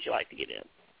option, who would you like to get in?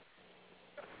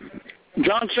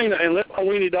 John Cena, and let my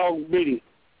weenie dog beat him.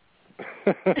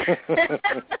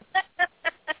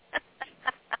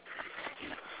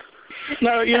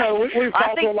 No, you know, we've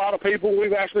talked to a lot of people.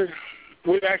 We've actually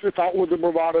talked with the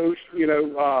Bravados. You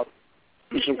know,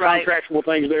 some contractual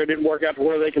things there didn't work out to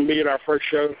where they can be at our first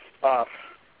show.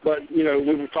 But you know,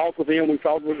 we've talked with them. We've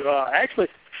talked with actually,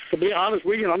 to be honest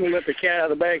with you, I'm going to let the cat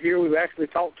out of the bag here. We've actually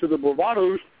talked to the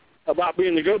Bravados about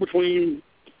being the go-between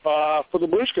for the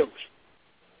Briscoes.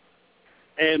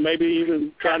 And maybe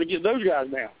even trying to get those guys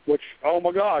down, which, oh,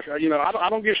 my gosh, you know, I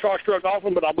don't get starstruck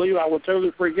often, but I believe I would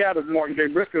totally freak out if Martin J.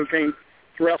 Briscoe came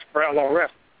to wrestle for Outlaw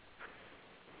Wrestling.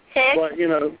 Heck, but, you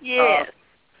know. Yes.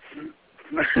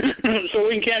 So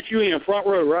we can catch you in front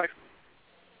row, right?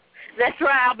 That's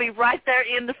right. I'll be right there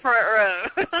in the front row.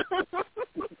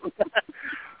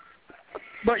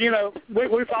 But, you know,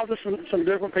 we've talked to some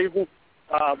different people.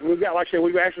 We've got, like I said,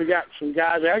 we've actually got some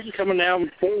guys actually coming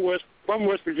down from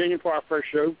West Virginia for our first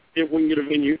show, if we can get a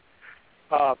venue.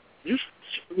 Just,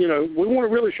 you know, we want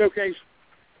to really showcase,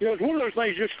 you know, it's one of those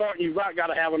things just starting, you've got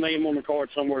to have a name on the card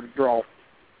somewhere to draw.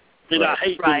 And I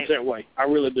hate things that way. I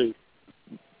really do.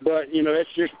 But, you know,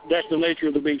 that's the nature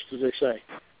of the beast, as they say.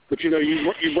 But, you know,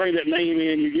 you bring that name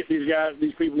in, you get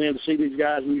these people in to see these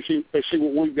guys, and they see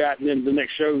what we've got, and then the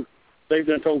next show, they've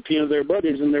done told 10 of their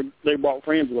buddies, and they brought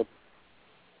friends with them.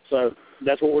 So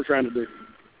that's what we're trying to do.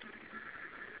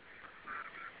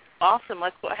 Awesome.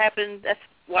 That's what happened. That's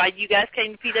why you guys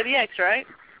came to PWX, right?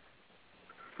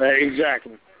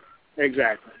 Exactly.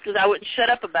 Because I wouldn't shut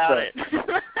up about it.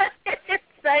 It's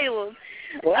Salem.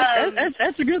 Well,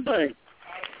 that's a good thing.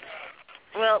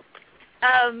 Well,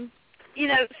 you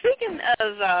know, speaking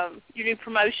of your new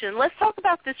promotion, let's talk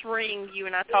about this ring you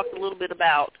and I talked a little bit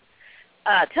about.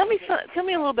 Tell me a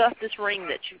little bit about this ring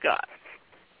that you've got.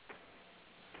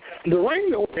 The ring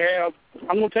that we have,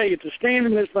 I'm going to tell you, to stand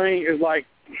in this thing is like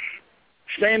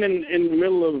standing in the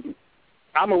middle of,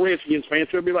 I'm a Redskins fan,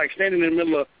 so it'd be like standing in the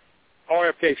middle of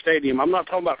RFK Stadium. I'm not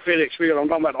talking about FedEx Field. I'm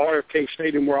talking about RFK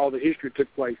Stadium where all the history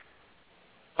took place.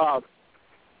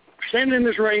 Standing in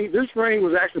this ring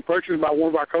was actually purchased by one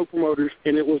of our co-promoters,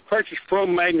 and it was purchased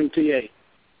from Magnum TA.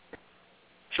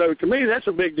 So to me, that's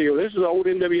a big deal. This is an old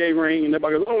NWA ring, and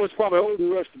everybody goes, oh, it's probably old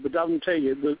and rusty, but I'm going to tell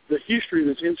you, the history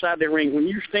that's inside that ring, when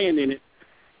you stand in it,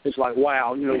 it's like,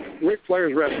 wow. You know, Ric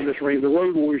Flair's wrestled this ring. The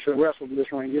Road Warriors have wrestled this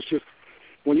ring. It's just,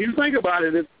 when you think about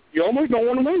it, you almost don't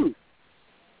want to move.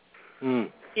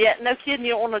 Yeah, no kidding.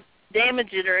 You don't want to damage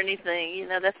it or anything. You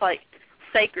know, that's like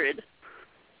sacred.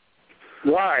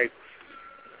 Right.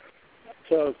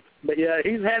 So, but yeah,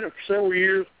 he's had it for several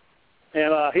years,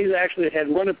 and he's actually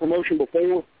had running promotion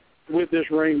before with this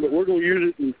ring, but we're going to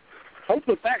use it and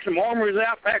hopefully pack some armories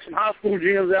out, pack some high school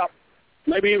gyms out,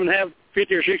 maybe even have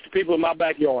 50 or 60 people in my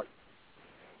backyard.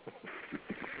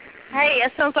 Hey,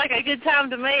 that sounds like a good time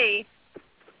to me.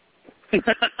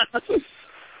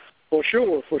 For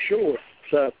sure.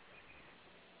 So,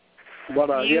 but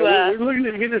we're looking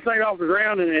to get this thing off the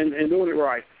ground and doing it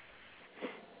right.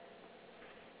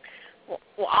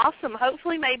 Well, awesome.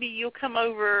 Hopefully maybe you'll come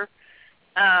over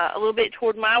a little bit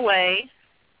toward my way,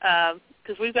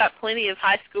 because we've got plenty of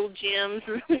high school gyms,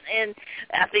 and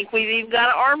I think we've even got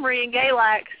an armory in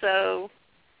Galax, so,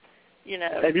 you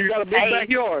know. Have you got a big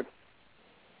backyard?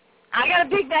 I got a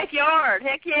big backyard.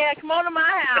 Heck yeah, come on to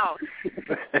my house.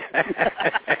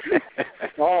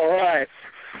 All right.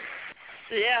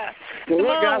 Yeah. Well,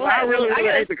 look, guys, I really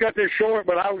hate to cut this short,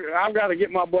 but I've got to get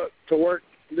my butt to work.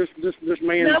 This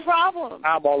man's no problem.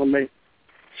 eyeballing me.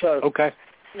 So okay.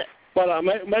 But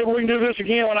maybe we can do this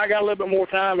again when I got a little bit more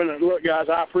time. And look, guys,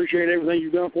 I appreciate everything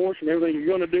you've done for us and everything you're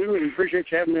going to do, and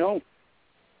appreciate you having me on.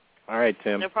 All right,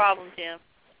 Tim. No problem, Tim.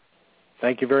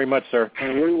 Thank you very much, sir.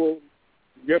 And we will.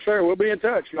 Yes, sir. We'll be in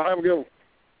touch. Y'all have a good one.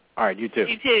 All right, you too.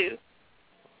 You too.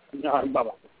 All right, bye-bye.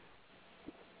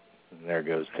 And there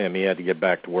goes Tim. He had to get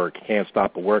back to work. He can't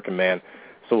stop the working, man.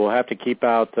 So we'll have to keep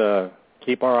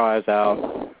our eyes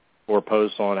out for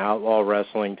posts on Outlaw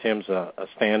Wrestling. Tim's a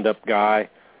stand-up guy,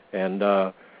 and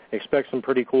expect some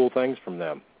pretty cool things from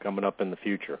them coming up in the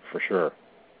future, for sure.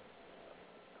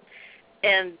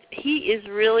 And he is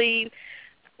really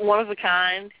one of a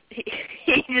kind.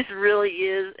 He just really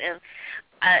is. And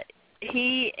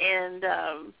he and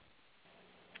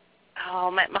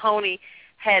Matt Mahoney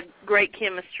had great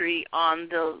chemistry on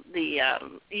the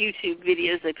YouTube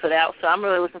videos they put out. So I'm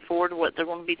really looking forward to what they're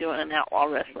going to be doing in Outlaw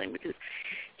Wrestling, because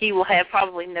he will have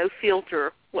probably no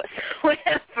filter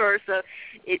whatsoever. So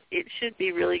it should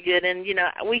be really good. And, you know,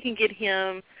 we can get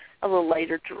him a little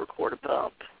later to record a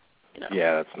bump. You know.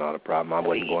 Yeah, that's not a problem. I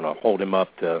wasn't going to hold him up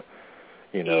to,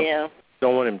 you know. Yeah.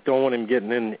 Don't want him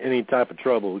getting in any type of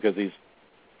trouble, because he's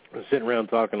sitting around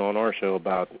talking on our show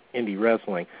about indie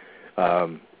wrestling.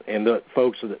 And the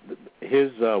folks,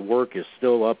 his work is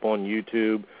still up on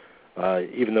YouTube,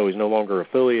 even though he's no longer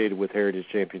affiliated with Heritage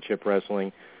Championship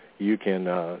Wrestling. You can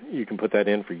put that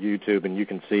in for YouTube, and you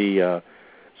can see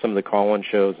some of the call-in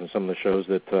shows and some of the shows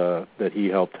that he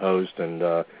helped host.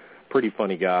 And pretty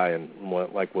funny guy, and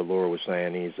like what Laura was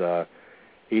saying,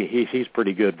 he's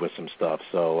pretty good with some stuff.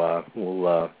 So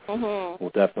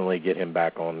we'll definitely get him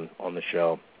back on the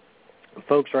show.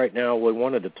 Folks, right now we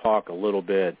wanted to talk a little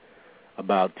bit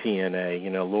about TNA. You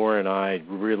know, Laura and I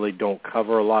really don't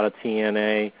cover a lot of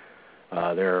TNA.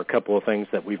 There are a couple of things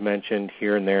that we've mentioned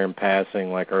here and there in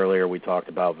passing. Like earlier, we talked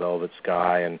about Velvet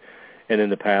Sky, and in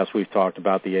the past we've talked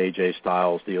about the AJ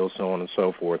Styles deal, so on and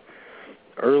so forth.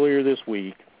 Earlier this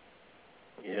week,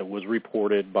 it was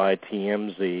reported by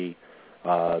TMZ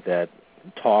that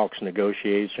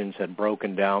negotiations had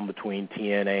broken down between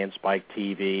TNA and Spike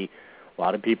TV. A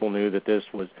lot of people knew that this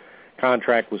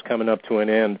contract was coming up to an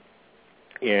end.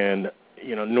 And,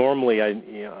 you know, normally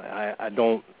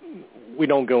we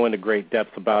don't go into great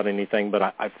depth about anything, but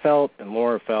I felt, and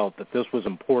Laura felt, that this was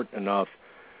important enough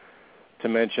to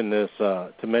mention this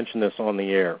on the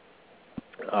air.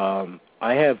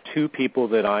 I have two people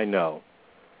that I know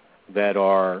that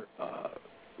are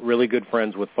really good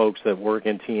friends with folks that work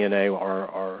in TNA,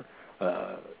 are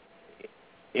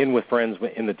in with friends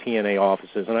in the TNA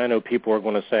offices. And I know people are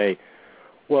going to say,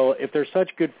 well, if they're such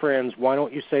good friends, why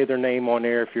don't you say their name on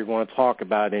air if you're going to talk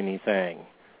about anything?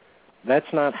 That's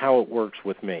not how it works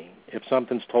with me. If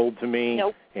something's told to me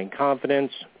in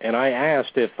confidence, and I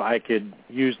asked if I could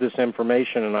use this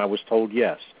information, and I was told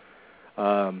yes,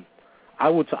 I'm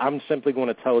simply going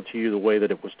to tell it to you the way that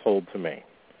it was told to me.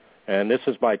 And this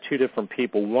is by two different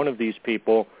people. One of these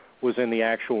people was in the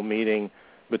actual meeting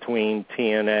between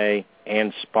TNA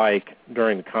and Spike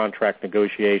during the contract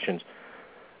negotiations.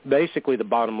 Basically, the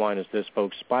bottom line is this,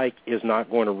 folks. Spike is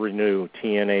not going to renew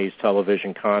TNA's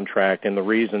television contract, and the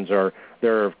reasons there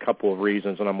are a couple of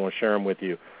reasons, and I'm going to share them with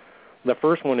you. The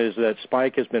first one is that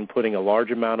Spike has been putting a large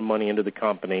amount of money into the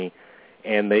company,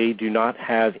 and they do not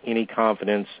have any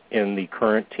confidence in the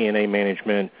current TNA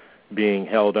management being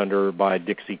held under by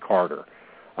Dixie Carter.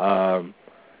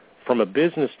 From a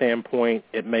business standpoint,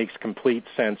 it makes complete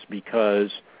sense because,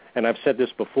 and I've said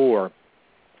this before,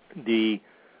 the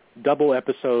double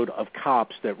episode of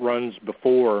Cops that runs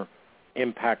before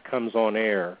Impact comes on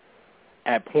air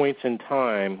at points in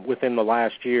time within the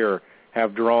last year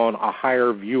have drawn a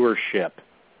higher viewership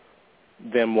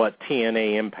than what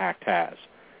TNA Impact has.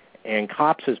 And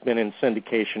Cops has been in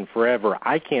syndication forever.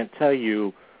 I can't tell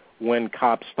you when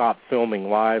Cops stopped filming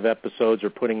live episodes or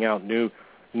putting out new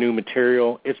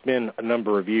material. It's been a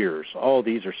number of years. All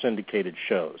these are syndicated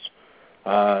shows.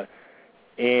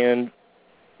 And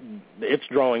it's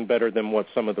drawing better than what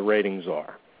some of the ratings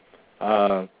are.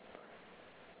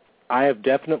 I have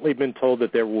definitely been told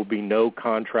that there will be no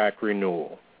contract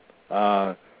renewal.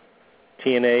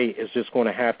 TNA is just going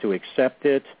to have to accept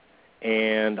it,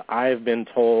 and I have been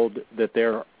told that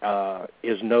there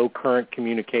is no current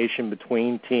communication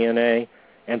between TNA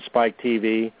and Spike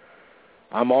TV.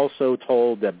 I'm also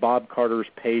told that Bob Carter's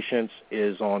patience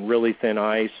is on really thin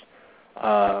ice,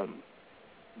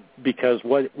 because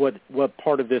what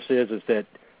part of this is that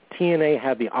TNA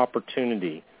had the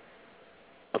opportunity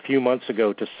a few months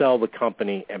ago to sell the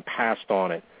company and passed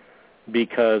on it,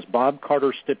 because Bob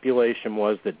Carter's stipulation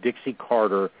was that Dixie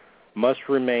Carter must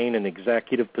remain in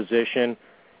executive position,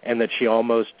 and that she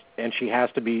has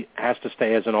to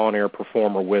stay as an on-air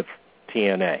performer with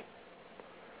TNA,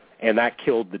 and that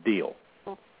killed the deal.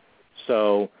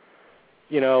 So,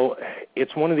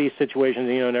 it's one of these situations,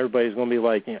 and everybody's going to be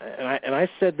like, and I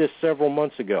said this several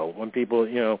months ago when people,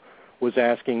 was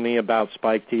asking me about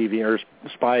Spike TV or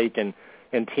Spike and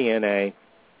TNA,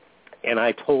 and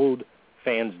I told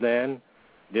fans then,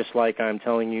 just like I'm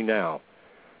telling you now,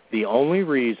 the only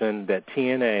reason that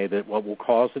what will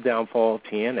cause the downfall of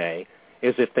TNA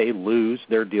is if they lose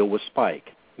their deal with Spike.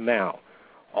 Now,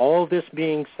 all this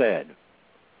being said,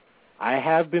 I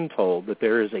have been told that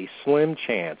there is a slim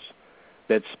chance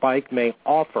that Spike may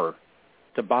offer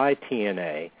to buy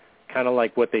TNA, kind of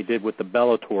like what they did with the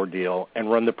Bellator deal,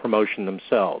 and run the promotion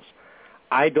themselves.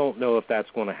 I don't know if that's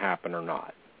going to happen or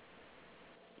not.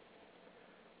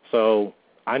 So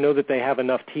I know that they have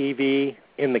enough TV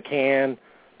in the can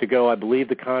to go. I believe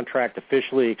the contract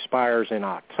officially expires in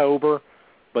October,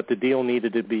 but the deal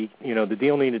needed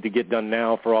to get done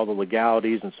now for all the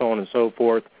legalities and so on and so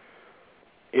forth.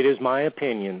 It is my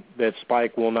opinion that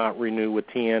Spike will not renew with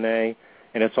TNA,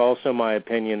 and it's also my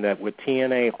opinion that with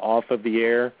TNA off of the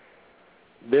air,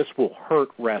 this will hurt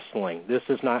wrestling. This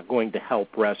is not going to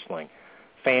help wrestling.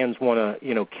 Fans want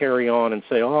to, carry on and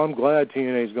say, oh, I'm glad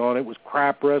TNA's gone. It was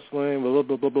crap wrestling, blah,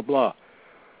 blah, blah, blah, blah.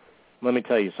 Let me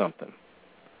tell you something.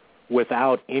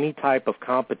 Without any type of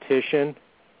competition,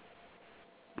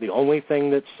 the only thing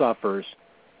that suffers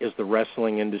is the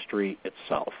wrestling industry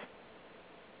itself.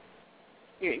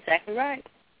 You're exactly right.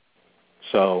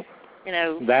 So,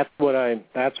 that's what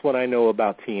I know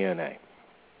about TNA.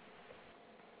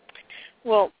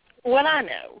 Well, what I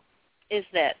know is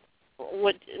that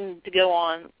to go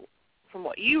on from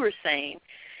what you were saying,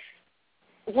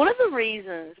 one of the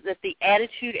reasons that the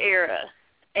Attitude Era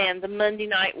and the Monday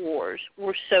Night Wars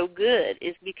were so good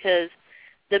is because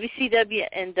WCW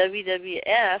and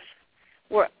WWF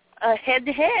were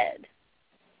head-to-head.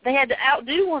 They had to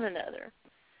outdo one another.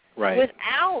 Right.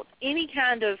 Without any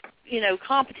kind of,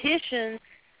 competition,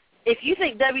 if you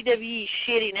think WWE's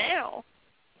shitty now,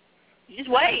 you just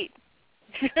wait.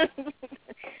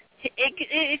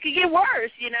 It could get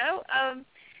worse,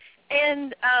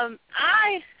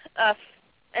 I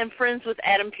am friends with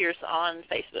Adam Pearce on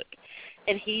Facebook,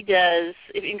 and he does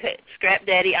Scrap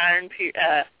Daddy Adam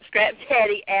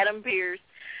Pearce,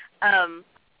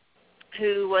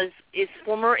 who is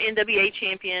former NWA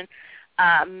champion,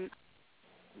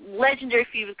 legendary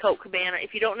feud with Colt Cabana.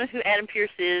 If you don't know who Adam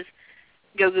Pearce is,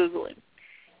 go Google him.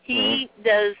 He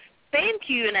does fan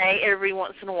Q&A every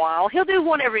once in a while. He'll do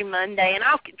one every Monday, and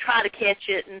I'll try to catch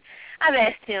it. And I've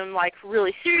asked him,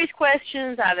 really serious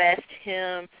questions. I've asked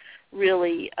him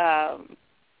really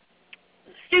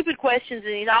stupid questions,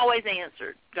 and he's always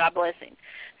answered. God bless him.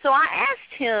 So I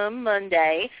asked him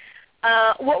Monday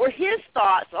what were his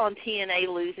thoughts on TNA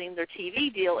losing their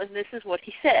TV deal, and this is what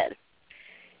he said.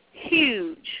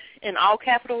 Huge, in all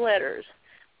capital letters,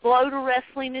 blow to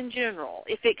wrestling in general,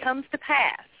 if it comes to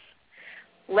pass.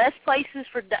 Less places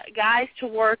for guys to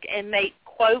work and make,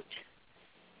 quote,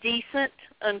 decent,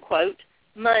 unquote,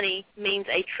 money means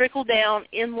a trickle down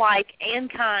in like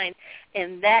and kind,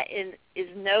 and that is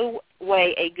no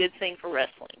way a good thing for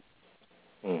wrestling.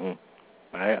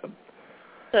 Mm-hmm.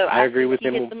 I agree with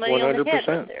him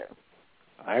 100%.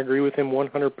 I agree with him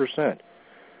 100%.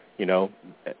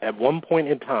 At one point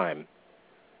in time,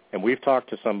 and we've talked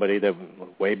to somebody that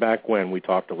way back when we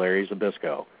talked to Larry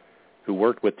Zbyszko, who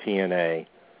worked with TNA,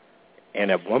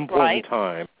 and at one point in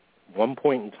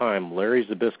time, Larry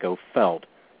Zbyszko felt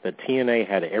that TNA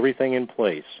had everything in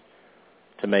place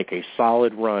to make a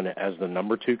solid run as the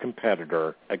number 2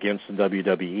 competitor against the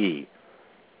WWE.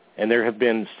 And there have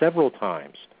been several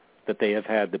times that they have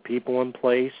had the people in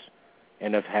place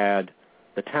and have had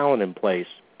the talent in place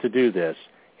to do this,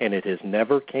 and it has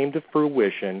never came to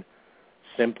fruition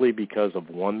simply because of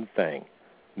one thing: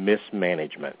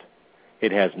 mismanagement.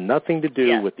 It has nothing to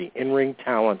do with the in-ring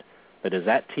talent that is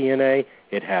at TNA.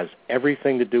 It has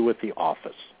everything to do with the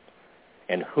office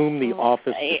and whom the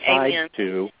office decides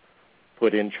to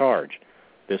put in charge.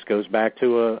 This goes back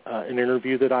to an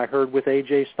interview that I heard with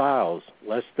AJ Styles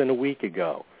less than a week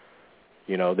ago.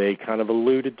 You know, they kind of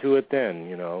alluded to it then,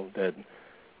 you know,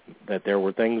 that there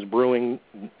were things brewing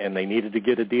and they needed to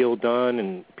get a deal done,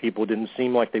 and people didn't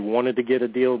seem like they wanted to get a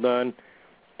deal done.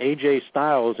 AJ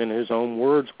Styles, in his own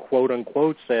words, quote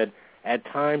unquote, said, "At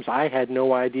times I had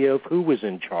no idea of who was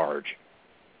in charge."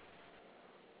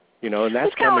 You know, and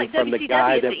that's coming from the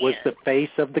guy that was the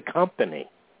face of the company.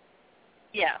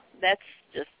 Yeah, that's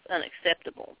just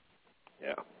unacceptable.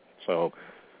 Yeah, so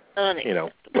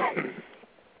unacceptable. You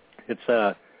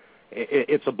know,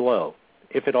 it's a blow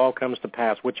if it all comes to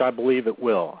pass, which I believe it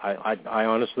will. I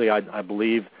honestly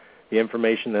believe the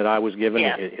information that I was given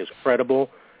is credible,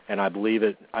 and I believe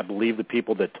it. I believe the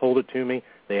people that told it to me.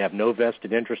 They have no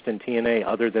vested interest in TNA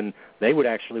other than they would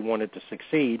actually want it to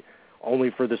succeed,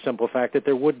 only for the simple fact that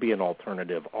there would be an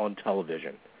alternative on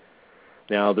television.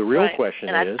 Now, the real question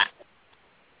is,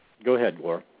 go ahead,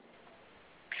 Laura.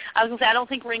 I was going to say, I don't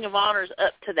think Ring of Honor is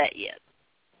up to that yet.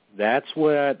 That's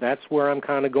where I'm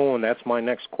kind of going. That's my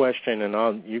next question,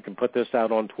 and you can put this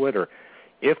out on Twitter.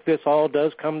 If this all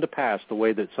does come to pass the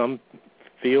way that some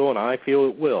feel and I feel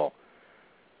it will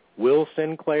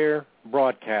Sinclair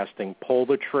Broadcasting pull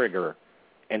the trigger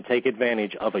and take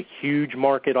advantage of a huge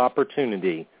market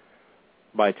opportunity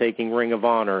by taking Ring of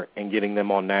Honor and getting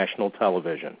them on national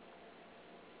television?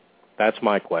 That's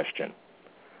my question.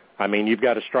 I mean, you've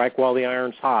got to strike while the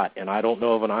iron's hot, and I don't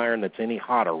know of an iron that's any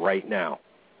hotter right now.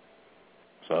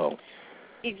 So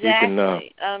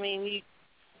exactly. I mean,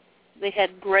 they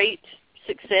had great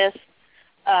success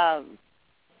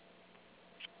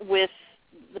with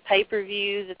the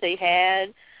pay-per-view that they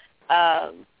had.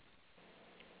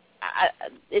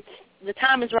 The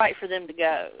time is right for them to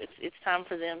go. It's time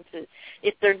for them to,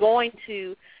 if they're going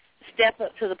to step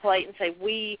up to the plate and say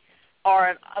we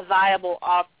are a viable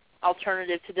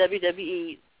alternative to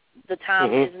WWE, the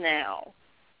time is now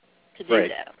to do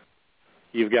that.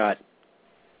 You've got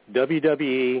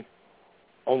WWE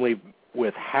only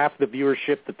with half the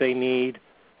viewership that they need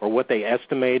or what they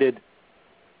estimated.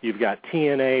 You've got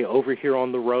TNA over here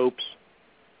on the ropes,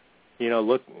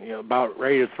 about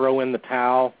ready to throw in the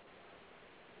towel.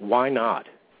 Why not?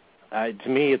 To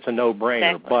me, it's a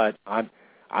no-brainer. Exactly. But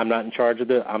I'm not in charge of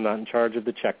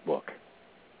the checkbook.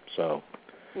 So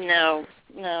no,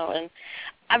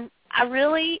 and I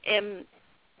really am.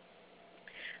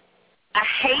 I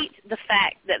hate the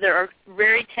fact that there are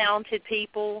very talented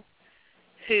people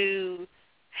who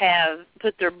have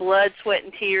put their blood, sweat,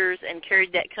 and tears and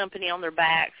carried that company on their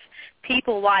backs.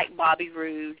 People like Bobby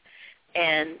Roode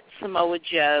and Samoa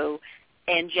Joe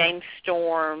and James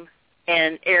Storm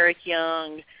and Eric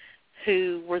Young,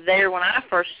 who were there when I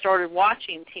first started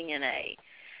watching TNA.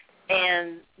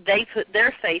 And they put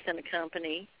their faith in the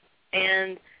company.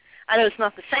 And I know it's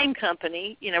not the same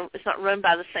company, it's not run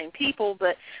by the same people,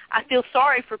 but I feel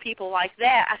sorry for people like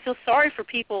that. I feel sorry for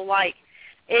people like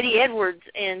Eddie Edwards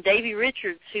and Davey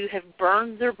Richards who have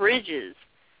burned their bridges.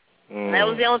 And that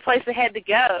was the only place they had to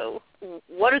go.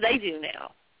 What do they do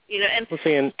now?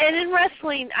 And in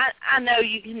wrestling, I know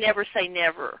you can never say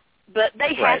never, but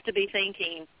they have to be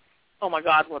thinking, oh, my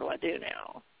God, what do I do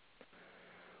now?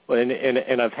 Well,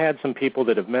 and I've had some people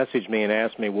that have messaged me and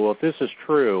asked me, well, if this is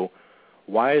true,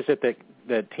 why is it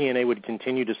that TNA would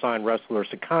continue to sign wrestlers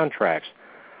to contracts?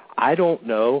 I don't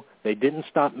know. They didn't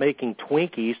stop making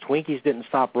Twinkies. Twinkies didn't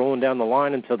stop rolling down the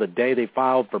line until the day they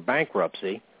filed for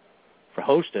bankruptcy, for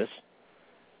Hostess.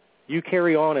 You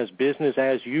carry on as business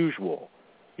as usual.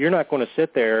 You're not going to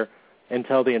sit there and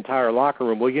tell the entire locker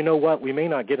room, well, you know what, we may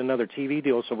not get another TV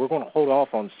deal, so we're going to hold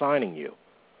off on signing you.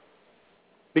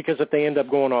 Because if they end up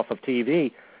going off of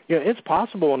TV, it's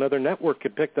possible another network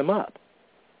could pick them up.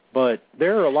 But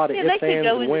there are a lot of ifs, ands,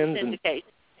 and wins.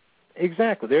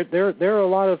 Exactly. There are a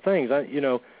lot of things.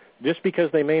 Just because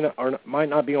they might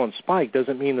not be on Spike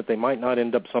doesn't mean that they might not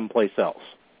end up someplace else.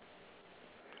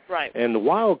 Right. And the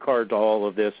wild card to all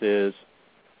of this is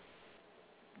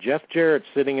Jeff Jarrett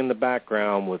sitting in the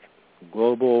background with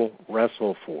Global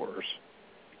Wrestle Force.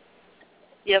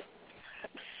 Yep.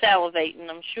 Salivating,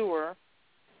 I'm sure.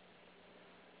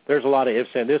 There's a lot of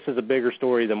ifs, and this is a bigger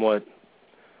story than what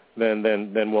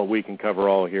than what we can cover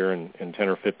all here in 10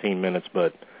 or 15 minutes.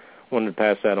 But I wanted to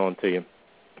pass that on to you.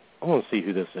 I want to see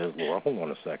who this is, Laura. Hold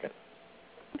on a second.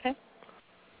 Okay.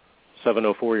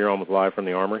 704, you're on with Live from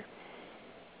the Armory.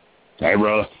 Hey,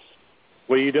 brother.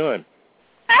 What are you doing?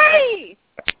 Hey!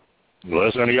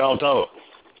 Listen to y'all talk.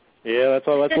 Yeah, that's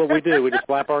what we do. We just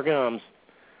flap our gums.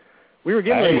 We were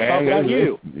getting ready to talk about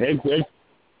you.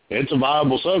 It's a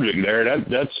viable subject there.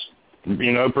 That's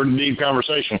pretty deep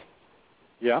conversation.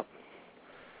 Yeah.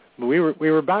 But we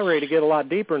were about ready to get a lot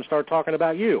deeper and start talking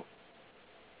about you.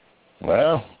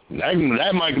 Well,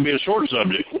 that might be a short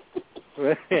subject.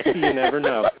 You never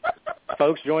know.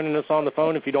 Folks joining us on the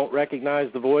phone, if you don't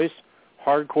recognize the voice,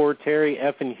 Hardcore Terry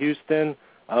effing Houston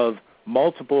of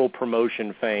multiple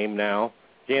promotion fame now.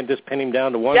 Can't just pin him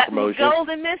down to one promotion. Got gold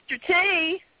in Mr.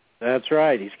 T. That's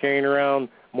right. He's carrying around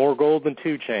more gold than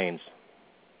 2 chains.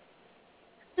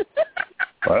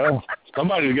 Well,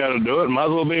 somebody's got to do it. Might as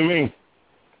well be me.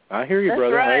 I hear you, That's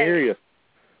brother. right. I hear you.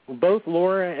 Both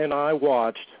Laura and I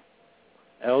watched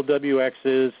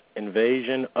LWX's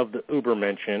Invasion of the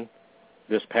Ubermenschen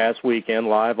this past weekend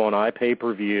live on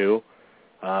iPay-per-view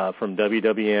from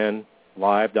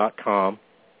WWNlive.com.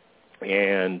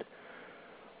 And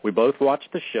we both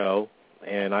watched the show,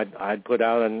 and I'd put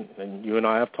out, and you and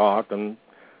I have talked, and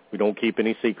we don't keep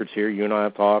any secrets here. You and I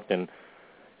have talked, and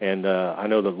I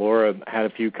know that Laura had a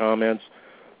few comments.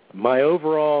 My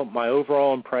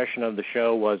overall impression of the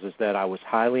show is that I was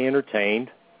highly entertained.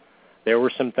 There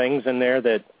were some things in there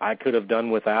that I could have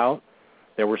done without.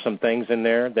 There were some things in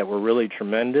there that were really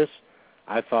tremendous.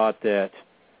 I thought that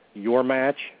your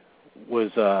match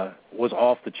was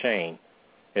off the chain.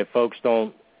 If folks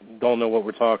don't know what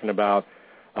we're talking about,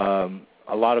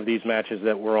 a lot of these matches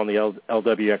that were on the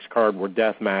LWX card were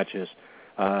death matches,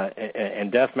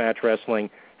 and death match wrestling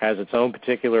has its own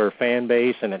particular fan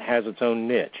base and it has its own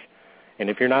niche. And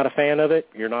if you're not a fan of it,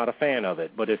 you're not a fan of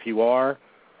it. But if you are,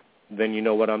 then you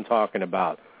know what I'm talking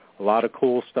about. A lot of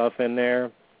cool stuff in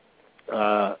there.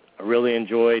 I really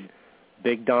enjoyed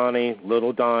Big Donnie,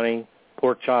 Little Donnie,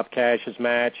 Pork Chop Cash's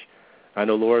match. I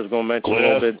know Laura's going to mention a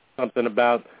little bit something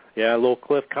about, a little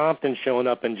Cliff Compton showing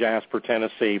up in Jasper,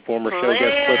 Tennessee. Former show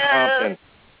guest Cliff Compton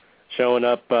showing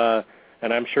up,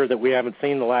 and I'm sure that we haven't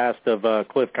seen the last of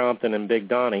Cliff Compton and Big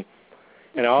Donnie.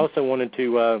 And I also wanted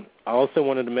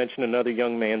to mention another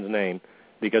young man's name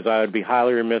because I would be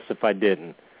highly remiss if I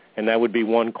didn't, and that would be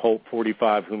one Colt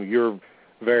 45, whom you're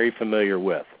very familiar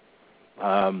with.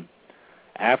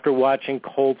 After watching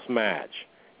Colt's match,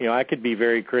 I could be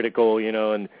very critical,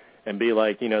 and be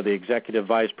like, the executive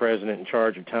vice president in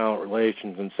charge of talent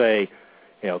relations and say,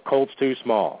 Colt's too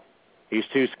small. He's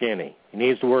too skinny. He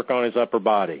needs to work on his upper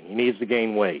body. He needs to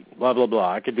gain weight, blah, blah,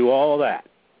 blah. I could do all of that.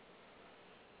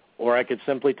 Or I could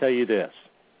simply tell you this.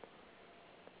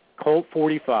 Colt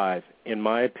 45, in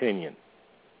my opinion,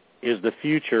 is the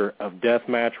future of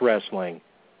deathmatch wrestling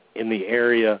in the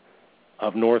area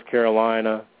of North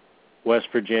Carolina, West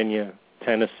Virginia,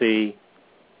 Tennessee,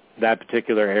 that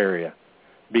particular area.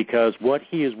 Because what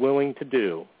he is willing to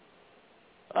do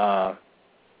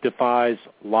defies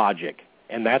logic.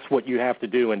 And that's what you have to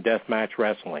do in deathmatch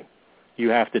wrestling. You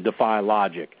have to defy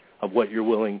logic of what you're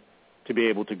willing to be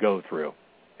able to go through.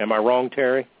 Am I wrong,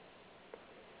 Terry?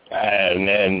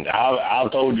 And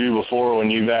I've told you before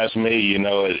when you've asked me,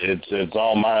 it's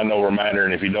all mind over matter,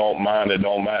 and if you don't mind, it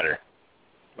don't matter.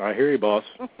 I hear you, boss.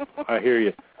 I hear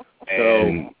you.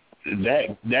 And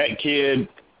that kid,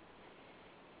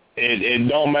 it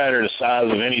don't matter the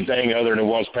size of anything other than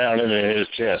what's pounding in his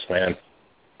chest, man.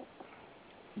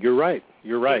 You're right.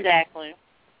 Exactly.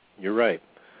 You're right.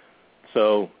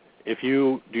 So if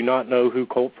you do not know who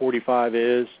Colt 45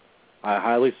 is, I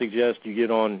highly suggest you get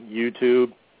on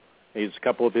YouTube. A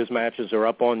couple of his matches are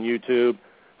up on YouTube.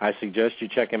 I suggest you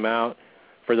check him out.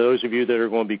 For those of you that are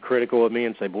going to be critical of me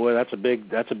and say, boy, that's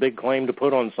a big claim to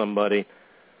put on somebody,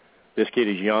 this kid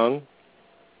is young.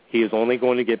 He is only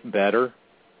going to get better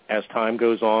as time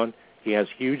goes on. He has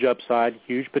huge upside,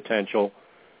 huge potential.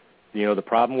 The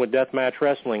problem with deathmatch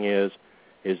wrestling is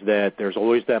that there's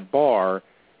always that bar,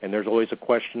 and there's always a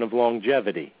question of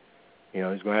longevity. He's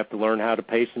going to have to learn how to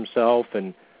pace himself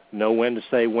and know when to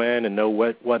say when and know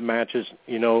what matches,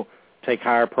 take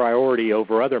higher priority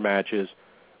over other matches.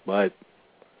 But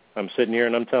I'm sitting here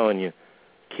and I'm telling you,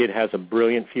 kid has a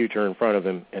brilliant future in front of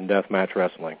him in deathmatch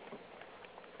wrestling.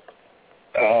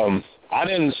 I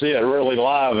didn't see it really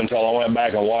live until I went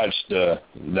back and watched the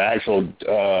actual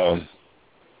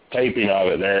taping of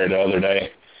it there the other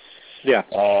day. Yeah.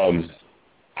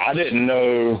 I didn't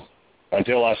know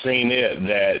until I seen it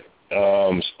that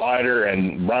Spider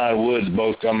and Brian Woods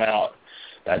both come out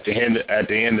at the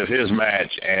end of his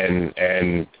match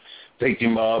and picked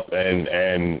him up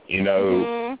and you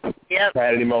know,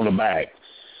 patted him on the back.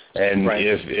 And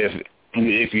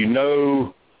if you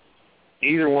know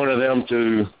either one of them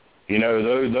two, you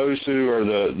know, those two are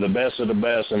the best of the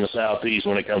best in the Southeast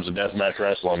when it comes to deathmatch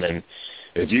wrestling. And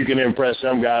if you can impress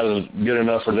some guys good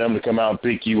enough for them to come out and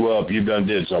pick you up, you've done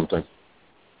did something.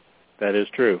 That is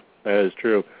true. That is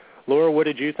true. Laura, what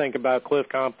did you think about Cliff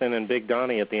Compton and Big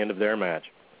Donnie at the end of their match?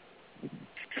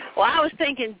 Well, I was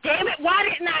thinking, damn it, why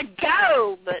didn't I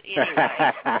go? But anyway,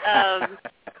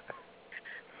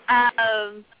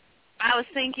 I was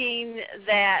thinking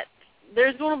that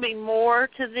there's going to be more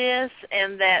to this,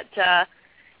 and that,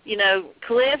 you know,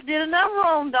 Cliff did a number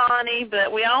on Donnie,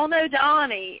 but we all know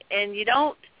Donnie, and you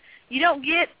don't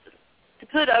get to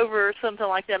put over something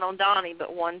like that on Donnie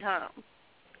but one time.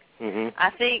 Mm-hmm. I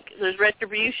think there's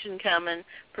retribution coming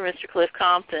for Mr. Cliff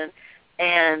Compton,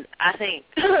 and I think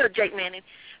Jake Manning,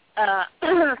 $5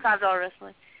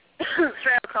 Wrestling,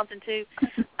 Strap Compton too.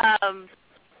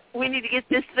 We need to get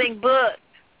this thing booked.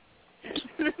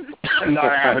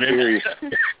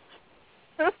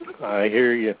 I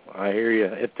hear you. I hear you.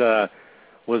 It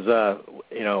was,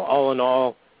 you know, all in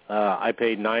all, I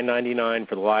paid $9.99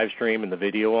 for the live stream and the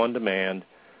video on demand.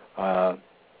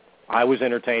 I was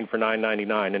entertained for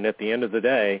 $9.99, and at the end of the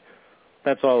day,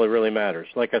 that's all that really matters.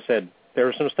 Like I said, there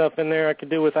was some stuff in there I could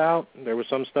do without. There was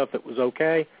some stuff that was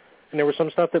okay, and there was some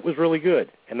stuff that was really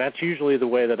good. And that's usually the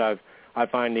way that I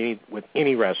find with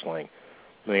any wrestling.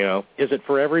 You know, is it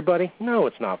for everybody? No,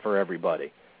 it's not for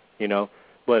everybody. You know,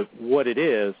 but what it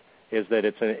is that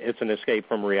it's an escape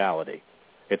from reality.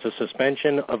 It's a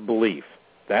suspension of belief.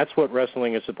 That's what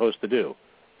wrestling is supposed to do,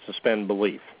 suspend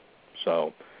belief.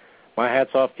 So, my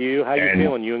hat's off to you. How you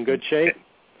feeling? You in good shape?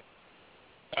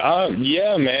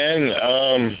 Yeah, man.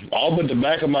 All but the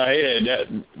back of my head.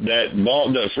 That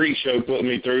ball, the freak show put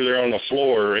me through there on the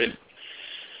floor. It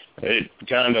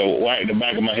kind of whacked the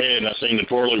back of my head, and I seen the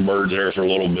twirly birds there for a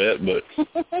little bit. But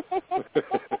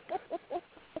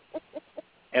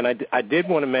and I did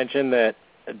want to mention that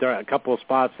there are a couple of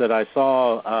spots that I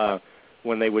saw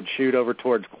when they would shoot over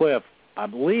towards Cliff. I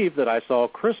believe that I saw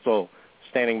Crystal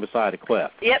standing beside a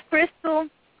Cliff. Yep, Crystal.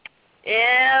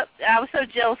 Yep, I was so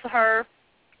jealous of her.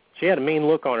 She had a mean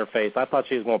look on her face. I thought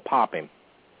she was going to pop him.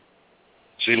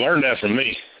 She learned that from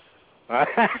me. Of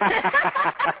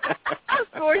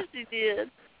course she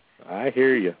did. I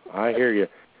hear you.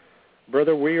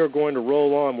 Brother, we are going to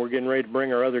roll on. We're getting ready to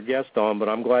bring our other guest on, but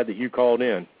I'm glad that you called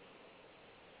in.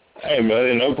 Hey,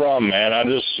 buddy, no problem, man. I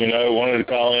just, you know, wanted to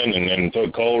call in and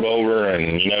put Cold over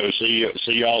and, you know, see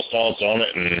y'all's thoughts on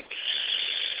it and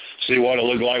see what it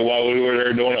looked like while we were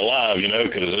there doing it live, you know,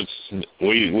 because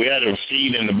we had a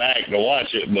feed in the back to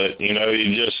watch it, but, you know,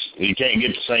 you can't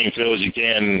get the same feel as you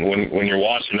can when you're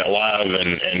watching it live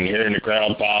and hearing the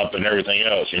crowd pop and everything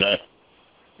else, you know.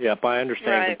 Yep, I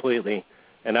understand completely.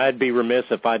 And I'd be remiss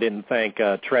if I didn't thank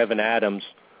Trevin Adams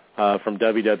from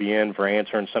WWN for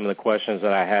answering some of the questions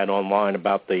that I had online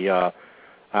about the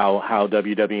how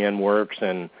WWN works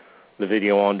and the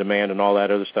video on demand and all that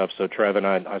other stuff. So, Trevin,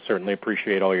 I certainly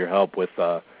appreciate all your help with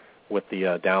the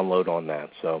download on that.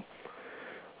 So,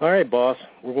 all right, boss,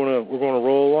 we're gonna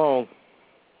roll along.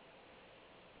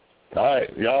 All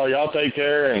right, y'all take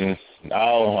care, and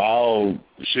I'll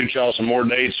shoot y'all some more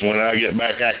dates when I get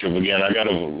back active again. I got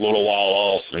a little while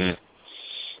off, and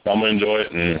I'm gonna enjoy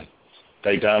it and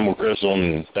take time with Crystal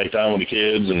and take time with the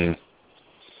kids and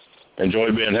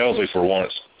enjoy being healthy for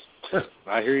once.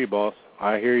 I hear you, boss.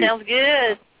 I hear you. Sounds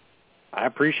good. I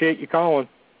appreciate you calling.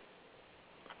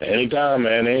 Anytime,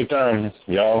 man. Anytime.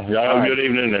 Y'all have a good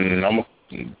evening, and I'm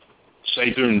gonna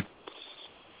stay tuned.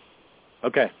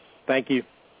 Okay. Thank you.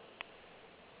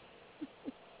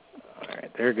 All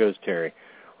right. There goes Terry.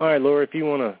 All right, Laura, if you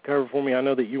want to cover for me, I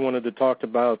know that you wanted to talk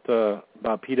about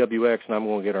PWX, and I'm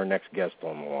going to get our next guest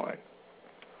on the line.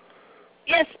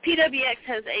 Yes, PWX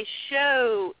has a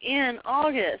show in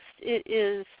August. It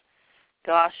is,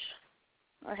 gosh,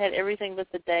 I had everything but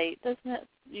the date. Doesn't it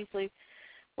usually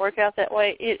work out that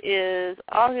way? It is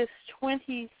August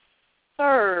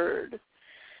 23rd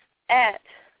at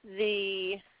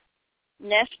the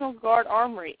National Guard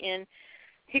Armory in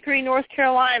Hickory, North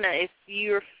Carolina. If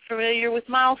you're familiar with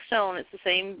Milestone, it's the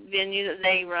same venue that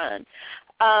they run.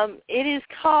 It is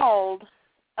called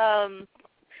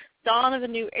Dawn of a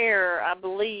New Era, I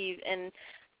believe, and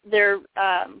they're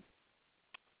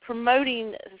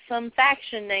promoting some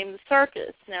faction named the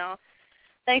Circus. Now,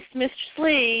 thanks to Mr.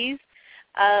 Sleaze,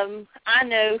 I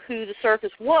know who the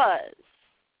Circus was.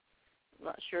 I'm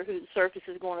not sure who the Circus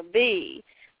is going to be.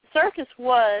 The Circus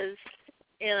was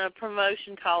in a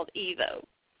promotion called Evo.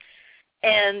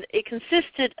 And it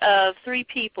consisted of 3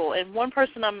 people, and one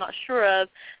person I'm not sure of.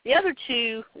 The other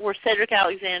 2 were Cedric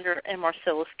Alexander and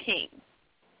Marcellus King.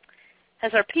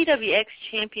 Has our PWX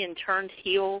champion turned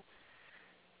heel?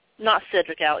 Not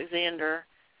Cedric Alexander,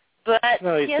 but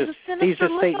no, he has a sinister he's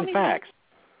just look stating on his facts.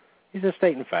 He's just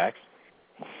stating facts.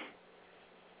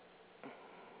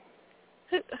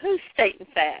 Who's stating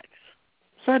facts?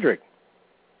 Cedric.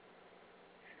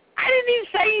 I didn't even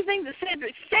say anything that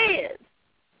Cedric said.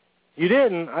 You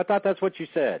didn't? I thought that's what you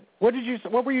said. What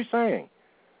were you saying?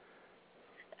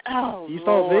 Oh, you Lord.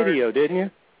 saw a video, didn't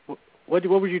you? What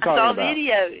were you talking about? I saw a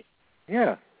video.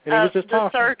 Yeah, and he was just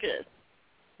talking. The circus.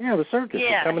 Yeah, the circus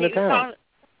is coming to town.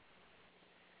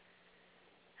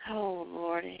 Oh,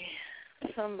 Lordy.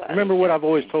 Somebody. Remember what I've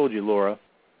always told you, Laura.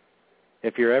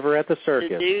 If you're ever at the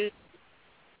circus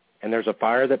and there's a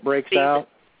fire that breaks out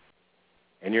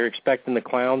and you're expecting the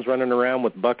clowns running around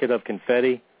with a bucket of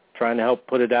confetti trying to help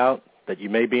put it out, that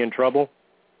you may be in trouble.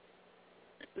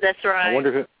 That's right.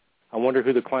 I wonder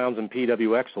who the clowns in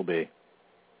PWX will be.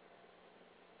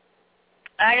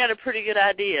 I got a pretty good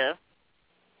idea.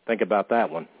 Think about that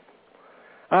one.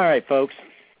 All right, folks.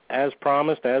 As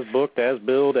promised, as booked, as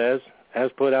billed, as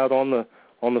put out on the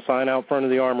sign out front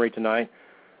of the Armory tonight,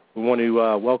 we want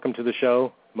to welcome to the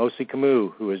show Mosi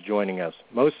Kamau, who is joining us.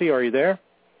 Mosi, are you there?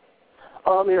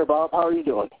 I'm here, Bob. How are you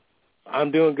doing?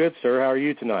 I'm doing good, sir. How are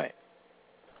you tonight?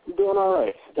 I'm doing all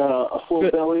right. Got a full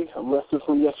belly. I'm rested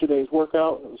from yesterday's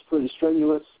workout. It was pretty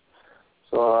strenuous,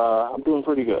 so I'm doing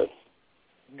pretty good.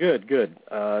 Good.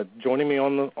 Joining me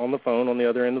on the phone on the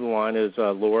other end of the line is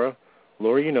Laura.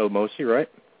 Laura, you know Mosi, right?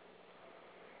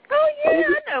 Oh, yeah, I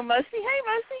know Mosi. Hey,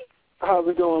 Mosi. How's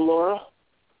it going, Laura?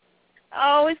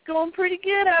 Oh, it's going pretty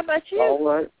good. How about you? All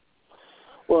right.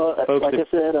 Well, folks, like I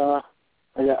said, I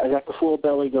got the full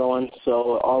belly going,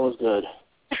 so all is good.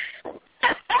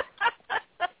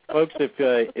 Folks,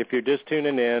 if you're just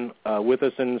tuning in, with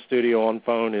us in the studio on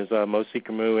phone is Mosi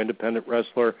Kamau, independent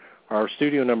wrestler. Our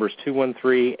studio number is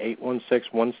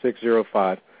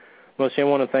 213-816-1605. Mosi, I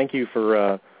want to thank you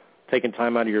for taking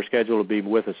time out of your schedule to be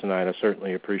with us tonight. I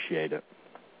certainly appreciate it.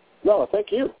 No,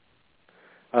 thank you.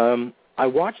 I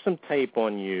watched some tape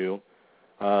on you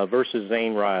versus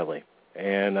Zane Riley,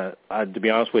 and to be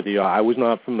honest with you, I was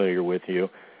not familiar with you.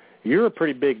 You're a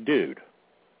pretty big dude.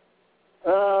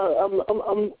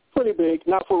 I'm pretty big,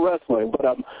 not for wrestling, but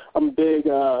I'm big.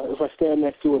 If I stand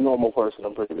next to a normal person,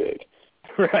 I'm pretty big.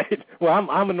 Right. Well,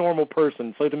 I'm a normal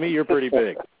person, so to me, you're pretty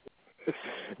big.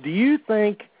 Do you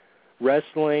think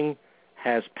wrestling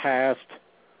has passed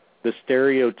the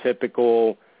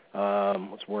stereotypical,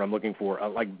 what's the word I'm looking for,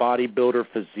 like bodybuilder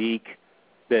physique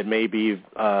that maybe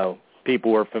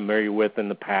people were familiar with in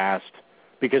the past?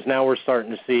 Because now we're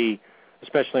starting to see,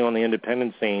 especially on the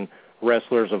independent scene,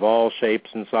 wrestlers of all shapes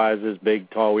and sizes, big,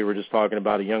 tall. We were just talking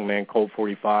about a young man, Colt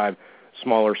 45,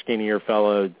 smaller, skinnier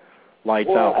fellow,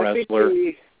 lights-out wrestler.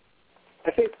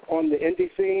 I think on the indie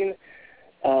scene,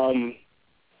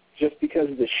 just because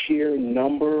of the sheer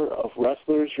number of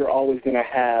wrestlers, you're always going to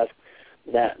have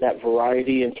that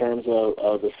variety in terms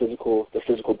of the physical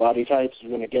body types.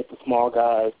 You're going to get the small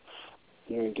guys,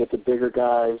 you're going to get the bigger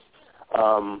guys.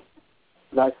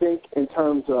 But I think in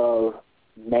terms of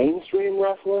mainstream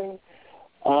wrestling,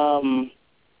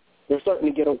 they're starting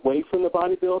to get away from the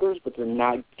bodybuilders, but they're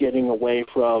not getting away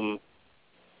from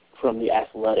the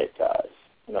athletic guys.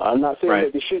 You know, I'm not saying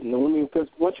that they shouldn't. I mean, because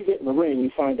once you get in the ring, you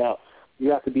find out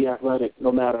you have to be athletic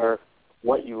no matter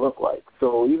what you look like.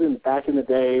 So even back in the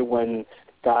day when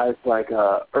guys like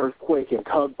Earthquake and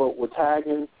Tugboat were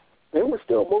tagging, they were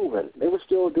still moving. They were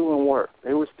still doing work.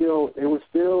 They were still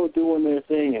doing their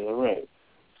thing in the ring.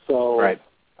 So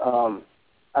I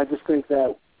just think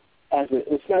that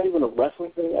it's not even a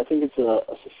wrestling thing. I think it's a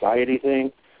society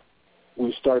thing.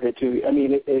 We started to, I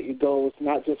mean, it goes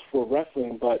not just for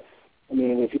wrestling, but, I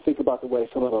mean, if you think about the way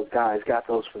some of those guys got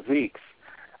those physiques,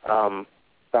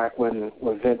 back when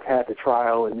Vince had the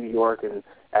trial in New York and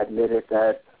admitted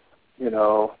that, you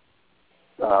know,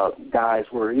 guys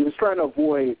he was trying to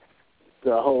avoid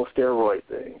the whole steroid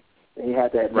thing, and he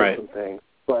had to admit some things.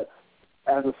 But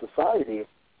as a society,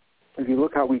 if you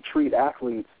look how we treat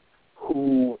athletes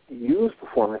who use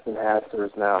performance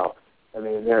enhancers now, I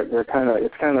mean,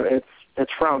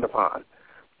 it's frowned upon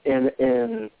in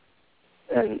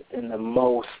the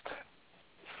most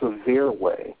severe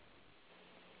way.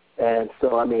 And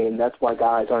so, I mean, that's why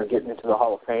guys aren't getting into the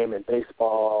Hall of Fame in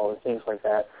baseball and things like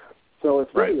that. So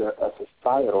it's really a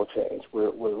societal change.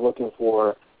 We're looking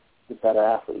for the better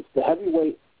athletes. The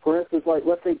heavyweight, for instance, like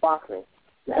let's say boxing,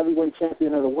 the heavyweight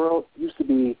champion of the world used to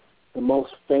be the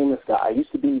most famous guy.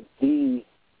 Used to be the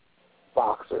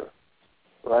boxer,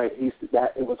 right?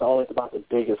 It was always about the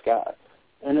biggest guy,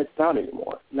 and it's not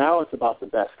anymore. Now it's about the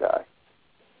best guy.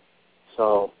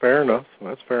 So fair enough.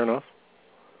 That's fair enough.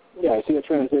 Yeah, I see a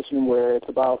transition where it's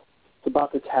about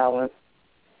the talent.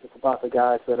 It's about the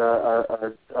guys that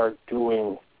are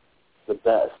doing the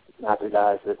best, not the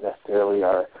guys that necessarily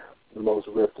are the most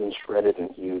ripped and shredded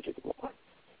and huge anymore.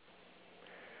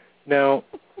 Now,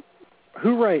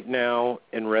 who right now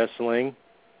in wrestling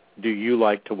do you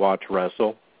like to watch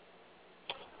wrestle?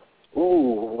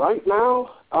 Ooh, right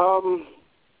now,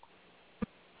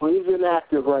 well, he's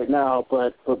inactive right now,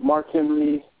 but Mark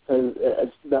Henry has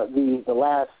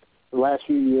the last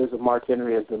few years of Mark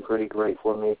Henry has been pretty great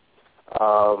for me.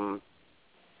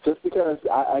 Just because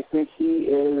I think he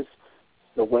is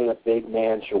the way a big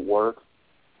man should work.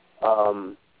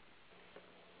 And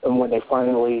when the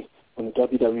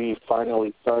WWE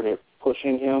finally started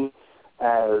pushing him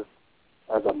as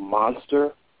a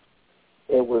monster,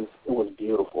 it was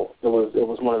beautiful. It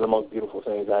was one of the most beautiful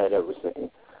things I had ever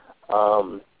seen.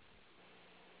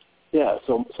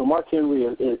 So Mark Henry,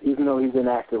 even though he's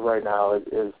inactive right now,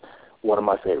 is one of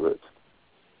my favorites.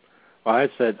 Well,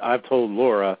 I've told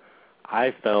Laura,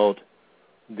 I felt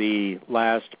the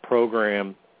last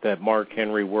program that Mark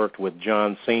Henry worked with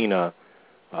John Cena,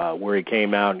 where he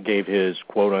came out and gave his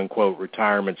quote-unquote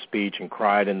retirement speech and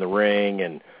cried in the ring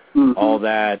and all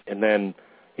that, and then,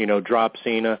 dropped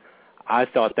Cena, I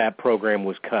thought that program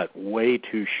was cut way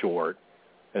too short,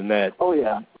 and that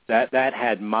that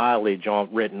had mileage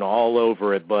written all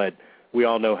over it, but we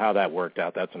all know how that worked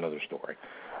out. That's another story.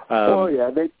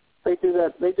 They do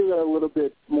that. They do that a little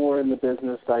bit more in the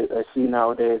business. I see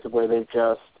nowadays where they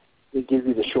give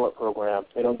you the short program.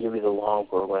 They don't give you the long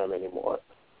program anymore.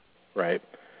 Right.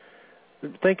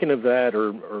 Thinking of that,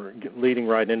 or leading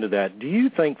right into that, do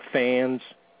you think fans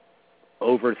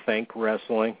overthink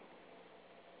wrestling?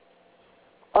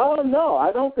 No,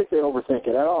 I don't think they overthink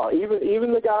it at all.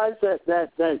 Even the guys that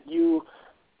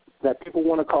people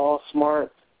want to call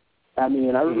smart. I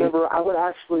mean, I remember I would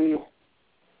actually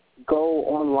go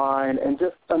online and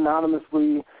just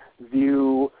anonymously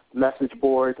view message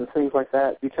boards and things like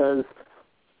that, because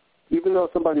even though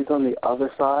somebody's on the other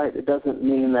side, it doesn't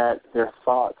mean that their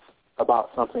thoughts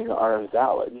about something are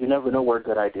invalid. You never know where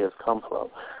good ideas come from.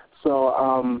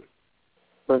 So,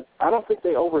 but I don't think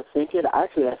they overthink it.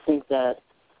 Actually, I think that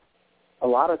a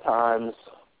lot of times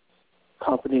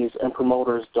companies and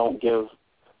promoters don't give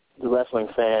the wrestling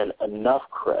fan enough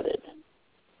credit.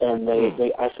 And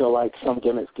I feel like some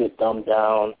gimmicks get dumbed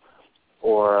down,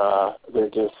 or they're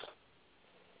just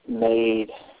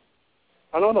made.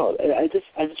 I don't know. I just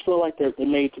feel like they're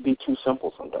made to be too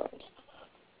simple sometimes.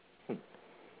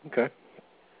 Okay.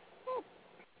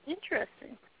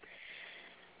 Interesting.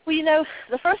 Well,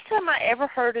 the first time I ever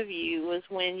heard of you was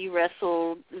when you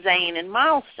wrestled Zane in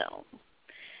Milestone.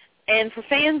 And for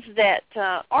fans that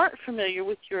aren't familiar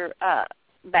with your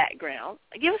background,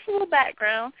 give us a little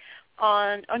background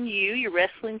on you, your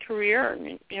wrestling career,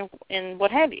 and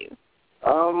what have you.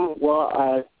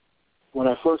 Well, when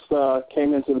I first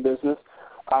came into the business,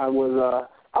 I was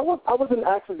an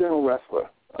accidental wrestler.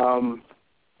 I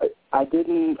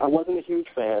wasn't a huge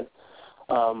fan.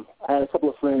 I had a couple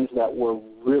of friends that were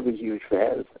really huge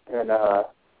fans, and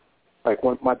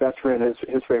my best friend,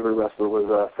 his favorite wrestler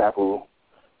was Sabu,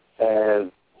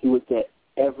 and he would get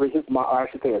his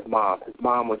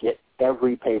mom would get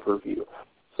every pay-per-view.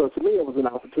 So to me, it was an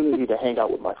opportunity to hang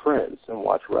out with my friends and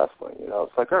watch wrestling.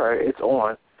 It's like, all right, it's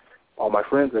on. All my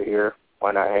friends are here.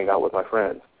 Why not hang out with my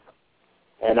friends?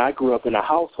 And I grew up in a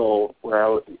household where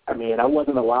I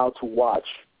wasn't allowed to watch.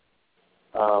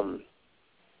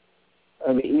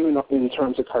 Even in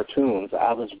terms of cartoons,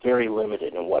 I was very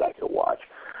limited in what I could watch.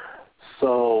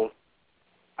 So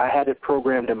I had it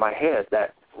programmed in my head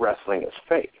that wrestling is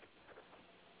fake.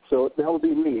 So that would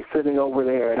be me sitting over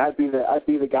there, and I'd be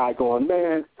the guy going,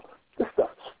 man, this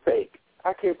stuff is fake.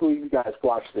 I can't believe you guys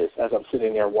watch this, as I'm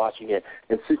sitting there watching it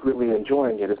and secretly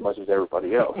enjoying it as much as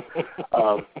everybody else.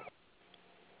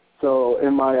 So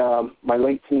in my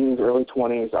late teens, early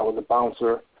 20s, I was a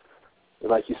bouncer.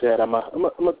 Like you said, I'm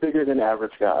a bigger than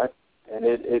average guy, and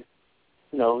it's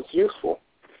useful.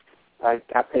 I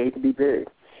got paid to be big.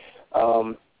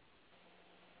 And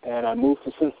I moved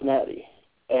to Cincinnati,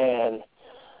 and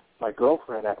my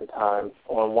girlfriend at the time,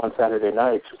 on one Saturday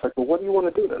night, she was like, well, what do you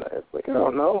want to do tonight? I was like, I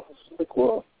don't know. She's like,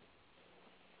 well,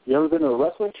 you ever been to a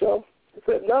wrestling show? I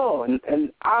said, no,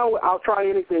 and I'll try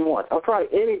anything once. I'll try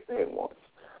anything once.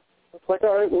 It's like,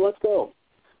 all right, well, let's go.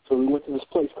 So we went to this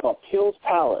place called Pill's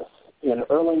Palace in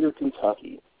Erlanger,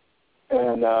 Kentucky,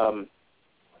 and the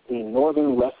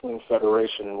Northern Wrestling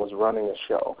Federation was running a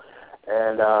show.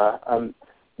 And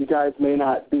you guys may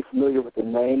not be familiar with the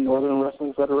name Northern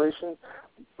Wrestling Federation,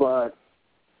 but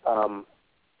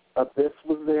Abyss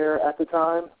was there at the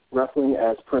time, wrestling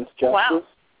as Prince Justice. Wow.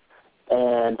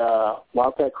 And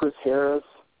Wildcat Chris Harris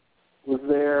was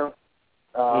there.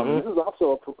 This is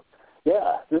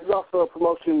also a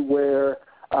promotion where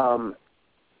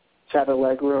Chad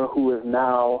Allegra, who is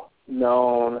now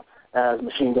known as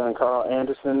Machine Gun Carl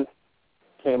Anderson,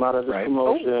 came out of this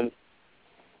promotion.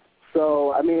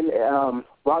 So, I mean,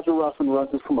 Roger Ruffin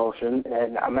runs this promotion,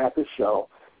 and I'm at this show,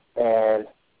 and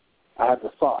I have the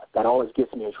thought that always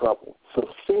gets me in trouble. So,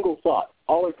 single thought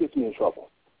always gets me in trouble.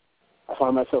 I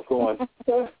find myself going,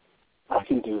 I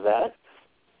can do that.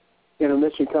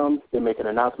 Intermission comes, they make an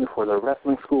announcement for the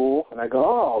wrestling school, and I go,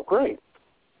 oh, great,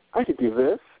 I could do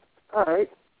this. All right.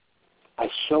 I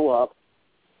show up,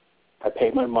 I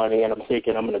pay my money, and I'm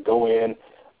thinking I'm going to go in,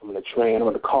 I'm going to train, I'm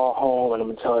going to call home, and I'm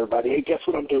going to tell everybody, hey, guess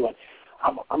what I'm doing?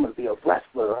 I'm going to be a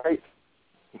wrestler, right?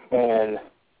 And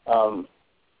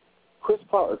Chris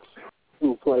Parks,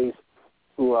 who played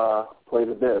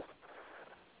Abyss,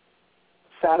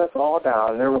 sat us all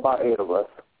down, and there were about 8 of us,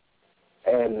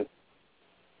 and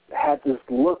had this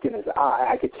look in his eye.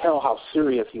 I could tell how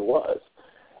serious he was.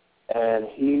 And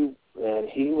he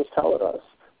was telling us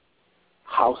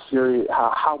how serious,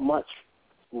 how much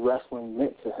wrestling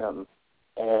meant to him,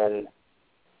 and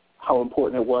how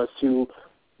important it was to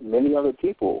many other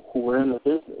people who were in the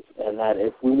business, and that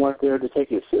if we weren't there to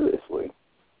take it seriously,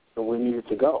 then we needed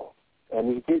to go.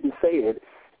 And he didn't say it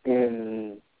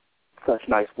in such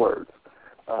nice words.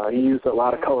 He used a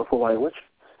lot of colorful language,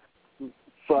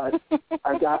 but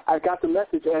I got the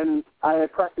message, and I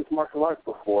had practiced martial arts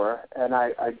before, and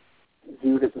I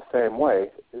viewed it the same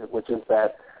way, which is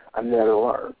that I'm there to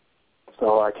learn.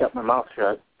 So I kept my mouth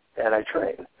shut, and I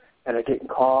trained. And I didn't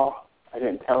call. I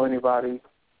didn't tell anybody.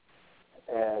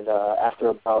 And after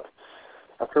about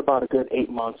a good 8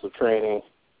 months of training,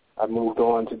 I moved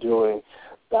on to doing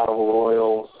battle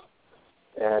royals,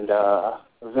 and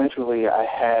eventually I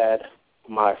had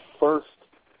my first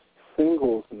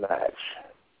singles match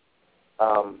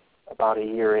about a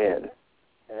year in.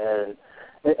 And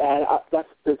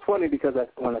it's funny because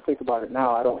when I think about it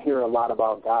now, I don't hear a lot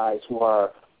about guys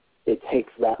it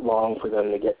takes that long for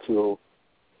them to get to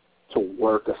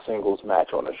work a singles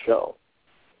match on a show.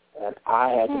 And I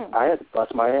had to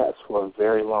bust my ass for a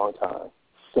very long time.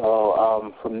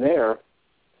 So from there,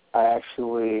 I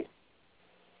actually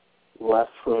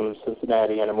left from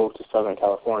Cincinnati and I moved to Southern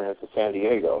California, to San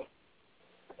Diego.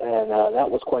 And that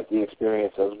was quite the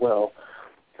experience as well,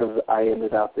 because I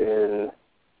ended up in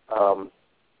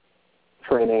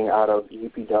training out of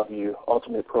UPW,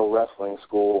 Ultimate Pro Wrestling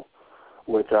School,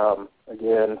 which,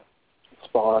 again,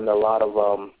 spawned a lot of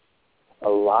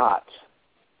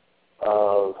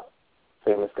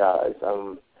famous guys.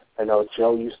 I know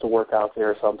Joe used to work out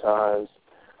there sometimes.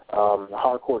 The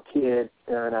Hardcore Kid,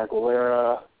 Aaron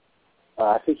Aguilera.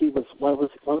 I think he was, what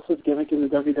was his gimmick in the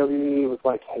WWE? It was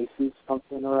like Jesus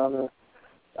something around there.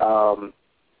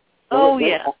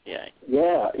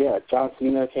 Yeah. John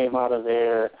Cena came out of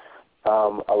there.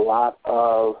 A lot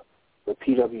of the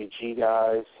PWG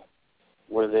guys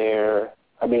were there.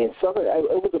 I mean, it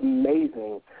was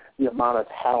amazing the amount of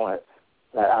talent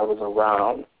that I was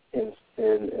around in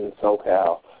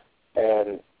SoCal,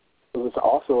 and it was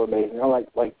also amazing.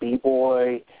 Like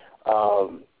B-Boy.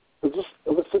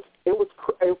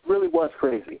 It really was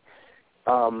crazy.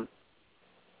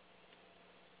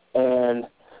 And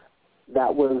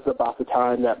that was about the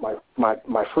time that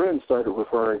my friends started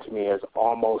referring to me as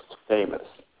almost famous,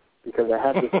 because I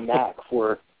had this knack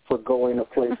for going to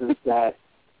places that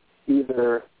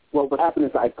what happened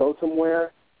is I'd go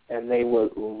somewhere and they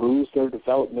would lose their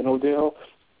developmental deal,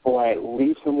 or I'd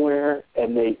leave somewhere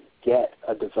and they get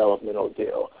a developmental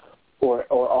deal, or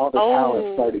all the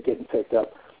talent started getting picked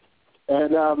up.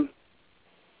 And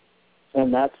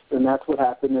that's what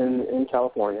happened in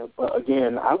California. But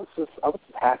again, I was just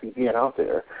happy being out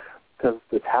there, because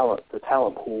the talent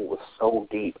pool was so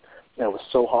deep and it was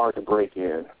so hard to break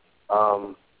in.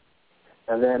 And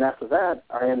then after that,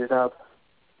 I ended up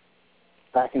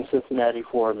back in Cincinnati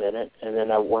for a minute, and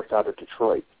then I worked out of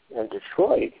Detroit. And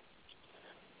Detroit,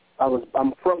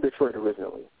 I'm from Detroit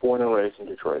originally, born and raised in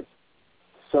Detroit.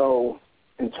 So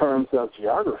in terms of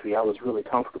geography, I was really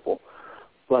comfortable.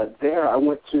 But there I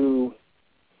went to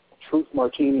Truth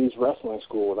Martini's wrestling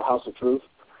school, the House of Truth,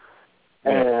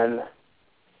 and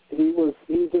it was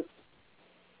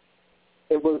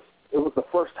the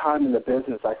first time in the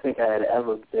business I think I had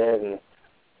ever been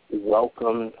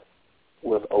welcomed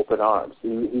with open arms.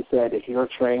 He said, if you're a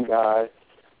trained guy,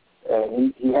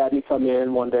 and he had me come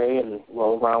in one day and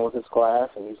roll around with his class,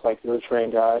 and he's like, you're a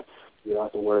trained guy, You don't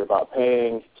have to worry about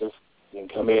paying. Just you can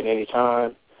come in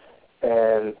anytime.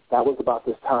 And that was about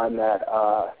this time that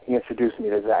he introduced me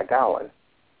to Zach Gowen.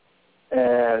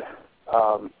 And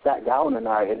Zach Gowen and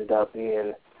I ended up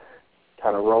being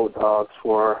kind of road dogs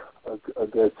for a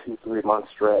good 2-3 month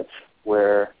stretch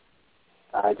where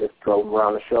I just drove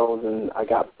around the shows and I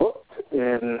got booked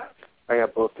in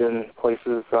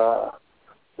places that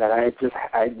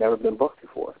I'd never been booked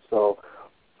before. So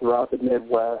throughout the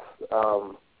Midwest,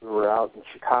 we were out in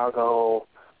Chicago,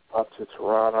 up to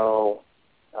Toronto.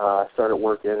 I started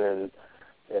working in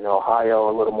Ohio,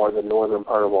 a little more the northern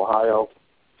part of Ohio.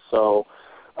 So,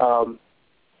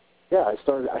 I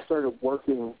started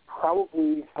working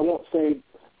probably, I won't say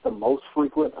the most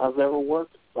frequent I've ever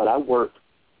worked, but I worked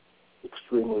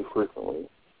extremely frequently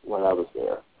when I was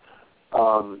there.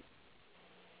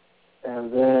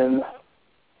 And then,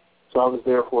 so I was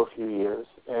there for a few years,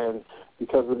 and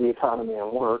because of the economy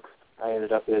and work, I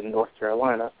ended up in North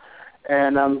Carolina,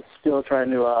 and I'm still trying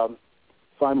to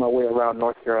find my way around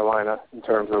North Carolina in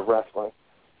terms of wrestling.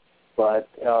 But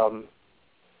I'm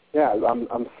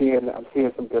seeing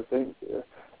some good things here.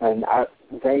 And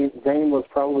Zane was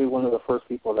probably one of the first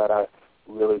people that I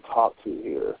really talked to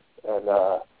here, and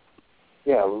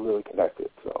we really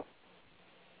connected. So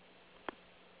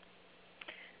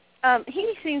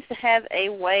he seems to have a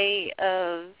way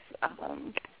of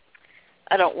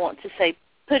I don't want to say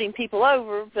putting people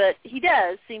over, but he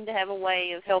does seem to have a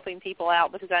way of helping people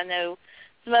out, because I know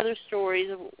some other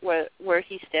stories where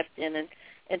he stepped in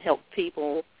and helped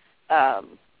people,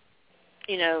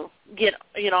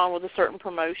 get on with a certain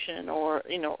promotion, or,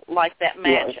 like that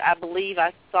match I believe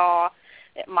I saw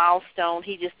at Milestone.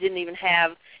 He just didn't even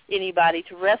have anybody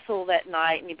to wrestle that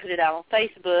night, and he put it out on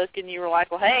Facebook, and you were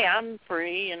like, well, hey, I'm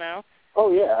free,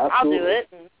 Oh, yeah, absolutely. I'll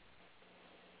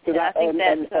do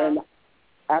it. And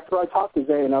after I talked to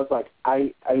Zane, I was like,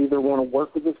 I either want to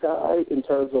work with this guy in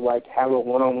terms of, like, have a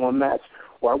one-on-one match,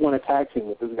 or I want to tag team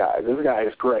with this guy. This guy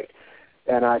is great.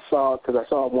 And I saw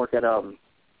him work at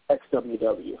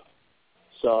XWW.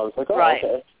 So I was like,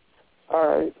 okay. All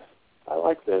right. I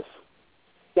like this.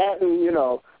 That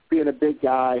and, being a big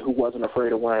guy who wasn't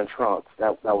afraid of wearing trunks,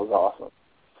 that was awesome.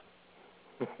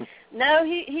 No,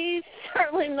 he's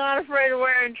certainly not afraid of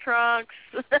wearing trunks.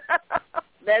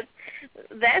 That's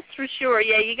for sure.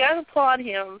 Yeah, you got to applaud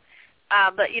him.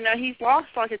 But, he's lost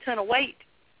like a ton of weight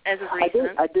as of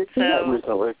recent. I did see that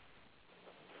recently.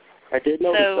 I did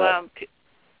notice that.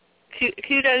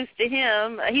 Kudos to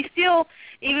him. He still,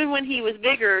 even when he was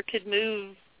bigger, could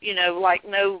move, like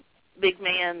no big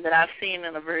man that I've seen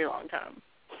in a very long time.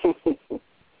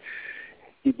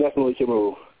 He definitely can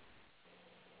move.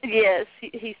 Yes,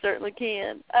 he certainly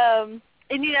can. And,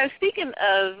 speaking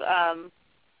of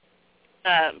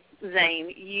Zane,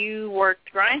 you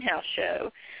worked Grindhouse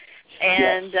show,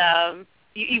 and yes.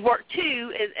 You worked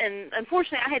two, and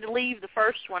unfortunately I had to leave the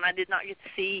first one. I did not get to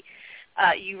see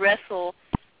you wrestle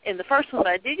in the first one,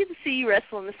 but I did get to see you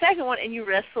wrestle in the second one, and you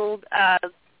wrestled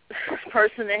the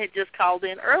person that had just called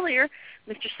in earlier,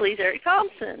 Mr. Sleaze Eric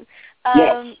Thompson.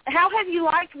 Yes. How have you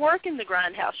liked working the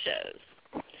Grindhouse shows?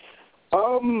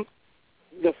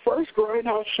 The first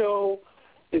Grindhouse show,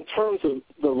 in terms of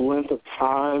the length of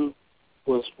time,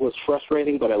 was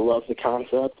frustrating, but I love the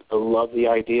concept. I love the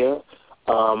idea.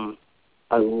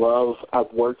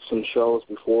 I've worked some shows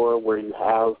before where you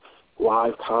have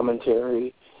live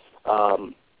commentary. I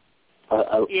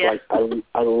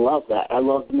love that. I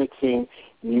love mixing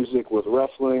music with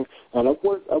wrestling, and I've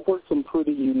worked some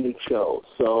pretty unique shows.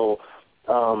 So,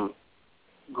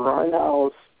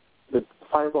 Grindhouse, the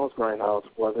Fireball's Grindhouse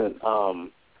wasn't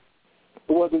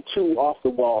too off the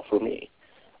wall for me.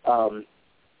 But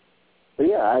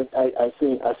yeah, I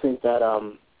think that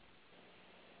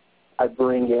I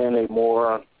bring in a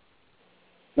more,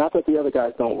 not that the other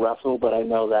guys don't wrestle, but I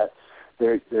know that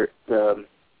the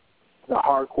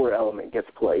hardcore element gets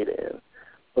played in.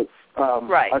 But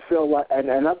right. I feel like,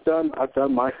 and I've done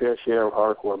my fair share of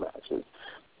hardcore matches,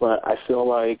 but I feel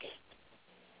like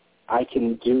I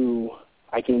can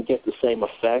get the same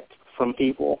effect from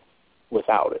people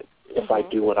without it if I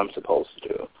do what I'm supposed to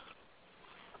do.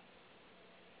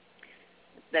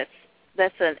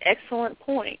 That's an excellent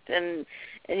point. And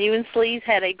you and Sleaze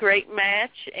had a great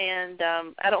match, and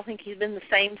I don't think he's been the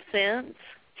same since.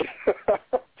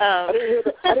 I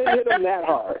didn't hit him that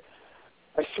hard.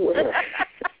 I swear.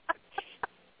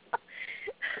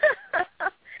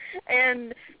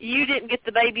 And you didn't get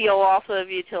the baby off of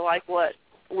you till like what,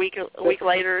 a week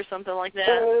later or something like that?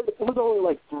 It was only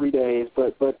like 3 days,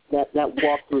 but that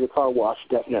walk through the car wash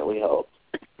definitely helped.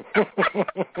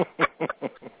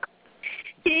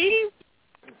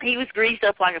 he was greased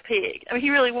up like a pig. I mean, he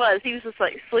really was. He was just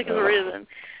like slick as a ribbon.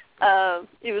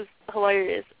 It was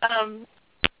hilarious.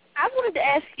 I wanted to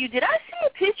ask you, did I see a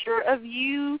picture of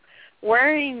you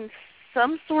wearing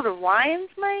some sort of lion's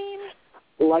mane?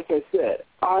 Like I said,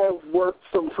 I have worked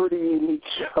some pretty unique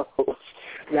shows.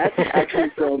 That's actually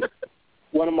from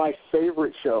one of my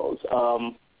favorite shows.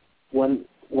 When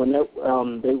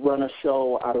they run a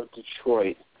show out of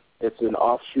Detroit, it's an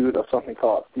offshoot of something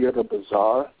called Theater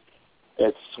Bazaar.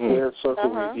 It's Square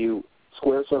Circle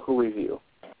Review.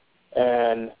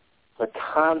 And the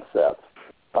concept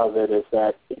of it is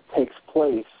that it takes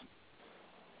place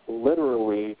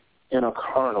literally in a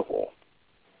carnival.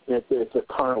 It's a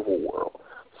carnival world.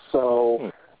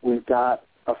 So we've got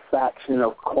a faction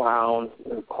of clowns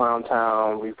in Clown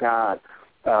Town. We've got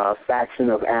a faction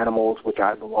of animals, which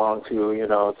I belong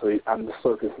to, so I'm the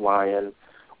circus lion.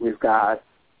 We've got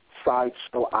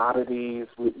sideshow oddities.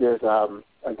 There's a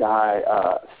guy,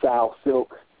 Sal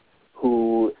Silk,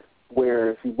 who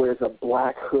wears a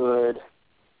black hood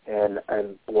and a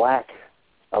black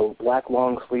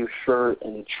long sleeve shirt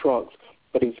and trunks,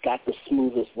 but he's got the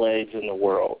smoothest legs in the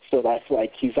world. So that's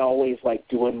like he's always like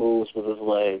doing moves with his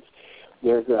legs.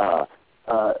 There's a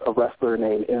wrestler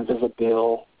named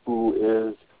Invisible, who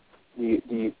is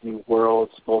the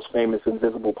world's most famous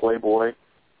invisible playboy.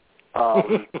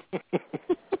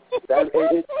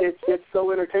 It's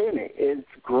so entertaining. It's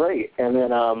great. And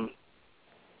then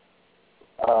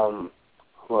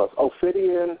who else?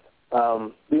 Ophidian. As a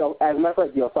matter of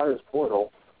fact, the Osiris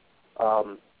Portal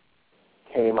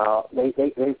came out.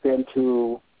 They've been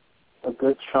to a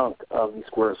good chunk of the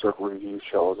Square Circle Review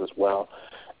shows as well.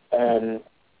 And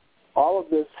all of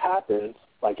this happens,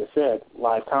 like I said,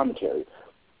 live commentary.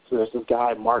 So there's this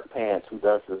guy, Mark Pants, who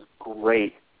does this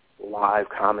great live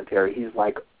commentary. He's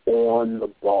like on the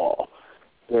ball.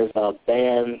 There's a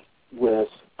band with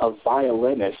a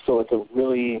violinist, so it's a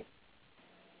really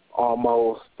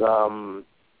almost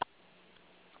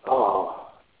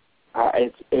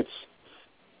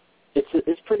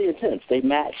it's pretty intense. They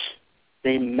match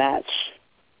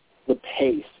the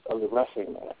pace of the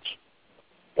wrestling match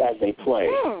as they play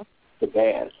the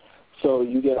band. So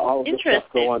you get all of this stuff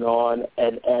going on,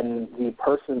 and the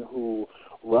person who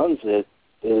runs it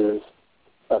is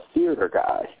a theater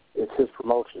guy. It's his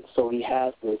promotion. So he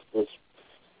has this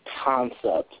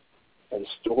concept and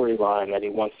storyline that he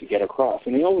wants to get across.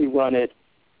 And they only run it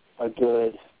a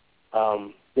good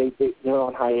they're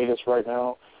on hiatus right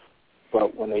now,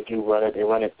 but when they do run it, they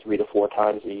run it 3 to 4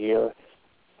 times a year.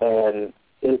 And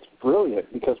it's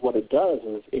brilliant because what it does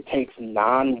is it takes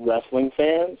non-wrestling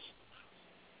fans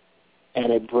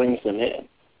and it brings them in.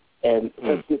 And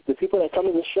the people that come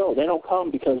to the show, they don't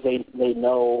come because they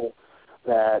know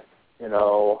that,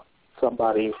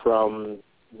 somebody from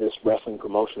this wrestling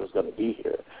promotion is going to be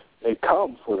here. They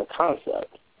come for the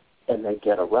concept and they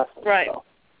get a wrestling show.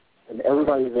 And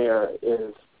everybody there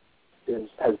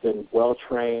has been well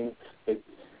trained.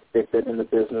 They've been in the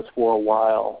business for a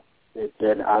while.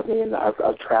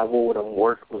 I've traveled and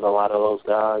worked with a lot of those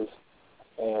guys,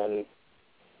 and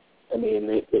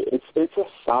it's a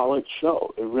solid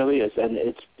show. It really is, and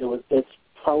it's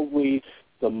probably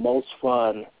the most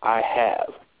fun I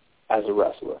have as a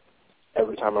wrestler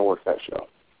every time I work that show.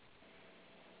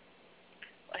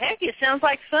 Well, heck, it sounds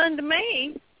like fun to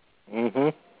me.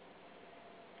 Mhm.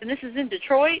 And this is in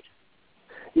Detroit?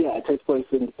 Yeah, it takes place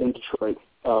in Detroit.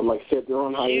 Like I said, they're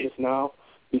on hiatus now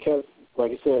because,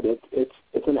 like I said,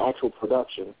 it's an actual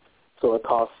production, so it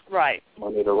costs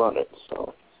money to run it.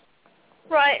 So.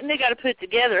 Right, and they got to put it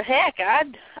together. Heck,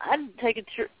 I'd take a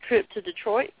trip to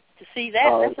Detroit to see that.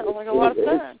 That sounds like a lot of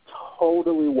fun. It's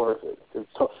totally worth it.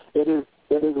 It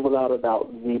is without a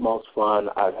doubt the most fun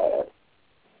I've had.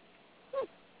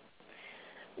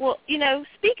 Well,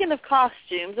 speaking of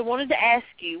costumes, I wanted to ask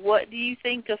you, what do you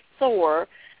think of Thor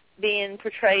being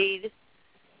portrayed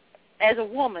as a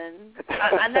woman?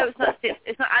 I know it's not.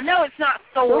 I know it's not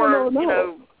Thor,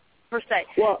 no. Per se.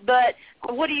 Well, but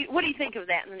what do you think of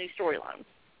that in the new storyline?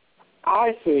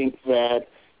 I think that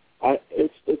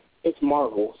it's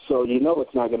Marvel, so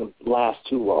it's not going to last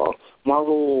too long.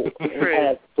 Marvel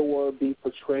had Thor be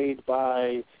portrayed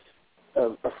by a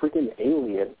freaking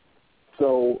alien,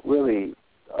 so really.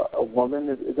 A woman,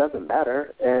 it doesn't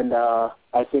matter, and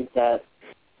I think that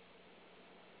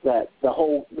the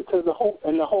whole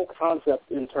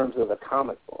concept in terms of the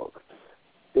comic book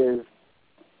is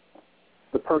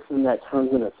the person that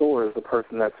turns into Thor is the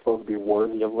person that's supposed to be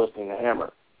worthy of lifting the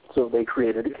hammer. So they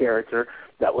created a character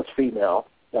that was female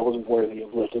that was worthy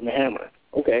of lifting the hammer.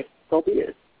 Okay, so be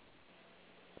it.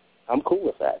 I'm cool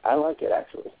with that. I like it,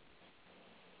 actually.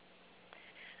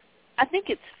 I think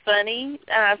it's funny.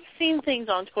 I've seen things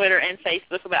on Twitter and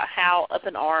Facebook about how up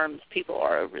in arms people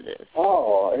are over this.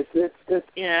 Oh, it's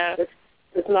you know,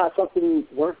 it's not something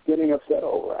worth getting upset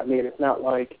over. I mean, it's not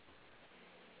like,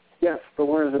 yes,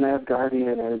 Thor is an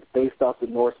Asgardian and it's based off the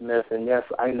Norse myth, and yes,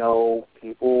 I know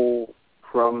people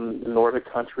from the Nordic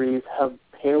countries have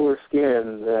paler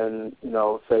skin than,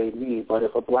 say me, but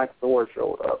if a black Thor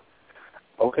showed up,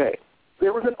 okay.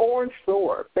 There was an orange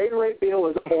Thor. Beta Ray Bill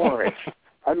is orange.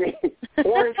 I mean,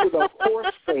 orange with a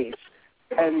horse face,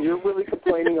 and you're really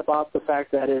complaining about the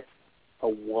fact that it's a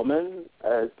woman?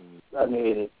 I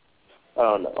mean, I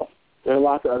don't know. There are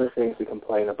lots of other things to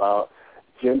complain about.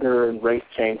 Gender and race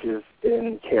changes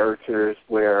in characters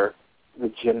where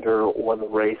the gender or the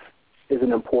race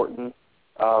isn't important.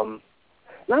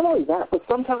 Not only that, but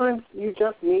sometimes you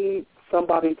just need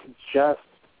somebody to just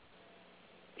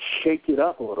shake it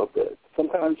up a little bit.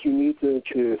 Sometimes you need to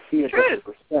see a different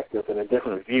perspective and a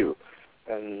different view.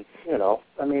 And,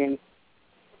 I mean,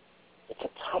 it's a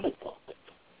comic book.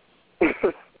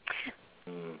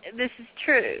 This is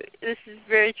true. This is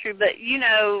very true. But, you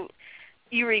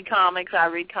read comics, I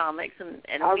read comics, and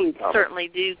we certainly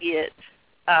do get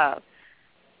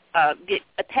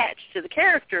attached to the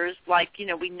characters like,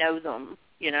 we know them,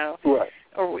 Right.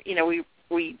 Or,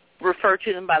 we refer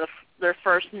to them by their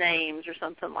first names or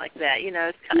something like that.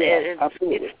 It's kind of,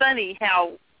 it's funny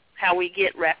how we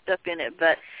get wrapped up in it.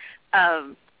 But,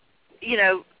 you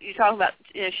talk about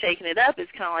shaking it up.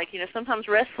 It's kind of like, sometimes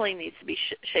wrestling needs to be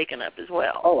shaken up as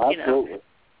well. Oh, absolutely.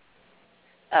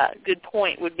 Good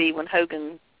point would be when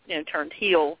Hogan, turned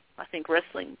heel. I think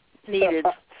wrestling needed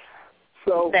that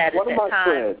at that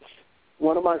time.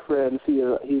 One of my friends, he's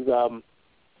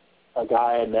a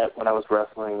guy I met when I was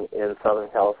wrestling in Southern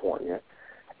California,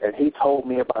 and he told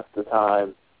me about the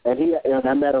time, and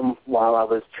I met him while I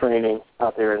was training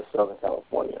out there in Southern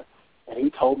California, and he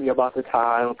told me about the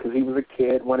time because he was a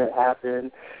kid when it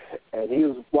happened, and he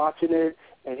was watching it,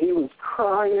 and he was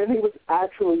crying. He was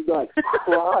actually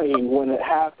crying when it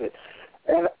happened,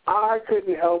 and I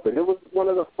couldn't help it. It was one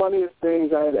of the funniest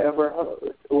things I had ever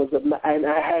heard. And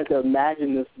I had to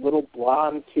imagine this little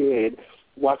blonde kid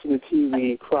watching the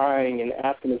TV, crying, and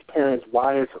asking his parents,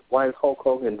 why is Hulk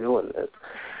Hogan doing this?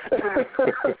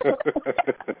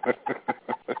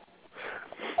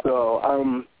 So,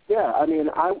 yeah, I mean,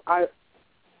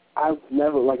 I've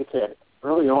never, like I said,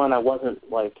 early on I wasn't,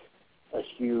 a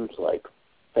huge,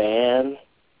 fan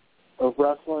of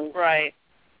wrestling. Right.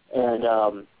 And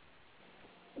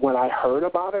when I heard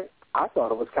about it, I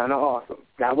thought it was kind of awesome.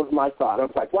 That was my thought. I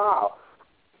was like, wow,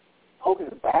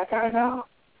 Hogan's a bad guy now?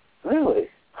 Really?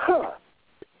 Huh.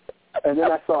 And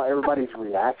then I saw everybody's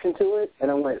reaction to it,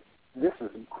 and I went, this is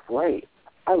great.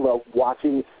 I love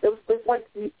watching. It's like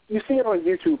you see it on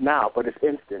YouTube now, but it's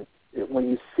instant. When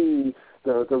you see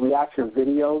the reaction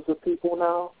videos of people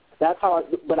now, that's how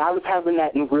but I was having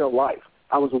that in real life.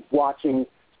 I was watching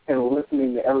and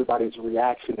listening to everybody's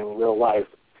reaction in real life,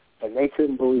 and they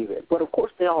couldn't believe it. But, of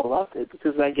course, they all loved it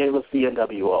because they gave us the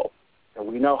NWO, and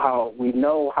we know how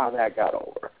that got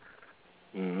over.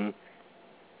 Mm-hmm.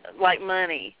 Like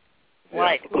money.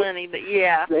 Like money, but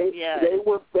yeah.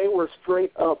 They were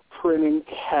straight up printing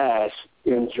cash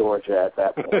in Georgia at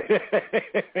that point.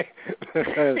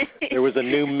 There was a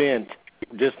new mint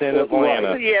just in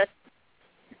Atlanta. Yes.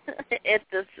 At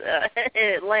this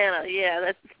Atlanta,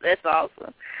 yeah, that's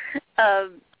awesome.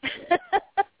 At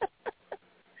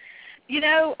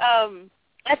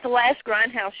the last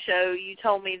Grindhouse show, you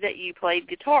told me that you played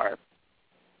guitar.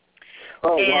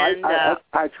 Oh, and,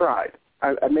 I tried.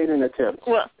 I made an attempt.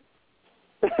 Well,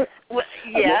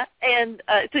 yeah, and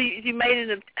so you made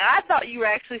an attempt. I thought you were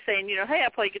actually saying, hey, I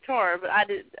play guitar, but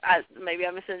maybe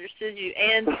I misunderstood you.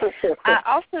 And I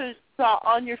also saw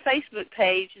on your Facebook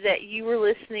page that you were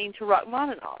listening to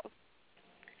Rachmaninoff.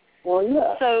 Well,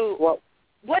 yeah. So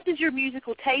what does your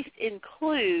musical taste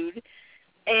include?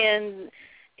 And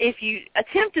if you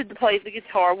attempted to play the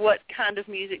guitar, what kind of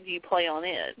music do you play on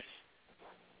it?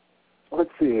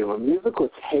 Let's see. My musical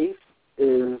taste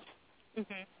is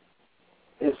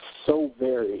so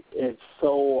varied. It's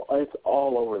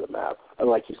all over the map.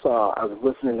 Like you saw, I was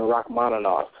listening to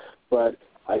Rachmaninoff, but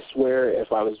I swear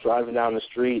if I was driving down the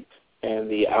street and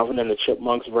the Alvin and the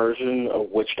Chipmunks version of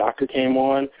Witch Doctor came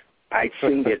on, I'd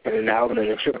sing it in an Alvin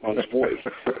and the Chipmunks voice.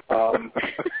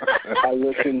 I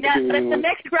listened now, to... But the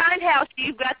next Grindhouse,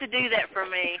 you've got to do that for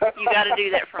me. You got to do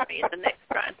that for me at the next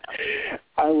Grindhouse.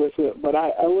 I listen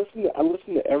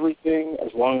to everything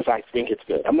as long as I think it's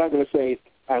good. I'm not going to say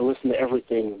I listen to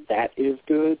everything that is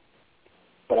good,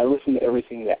 but I listen to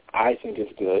everything that I think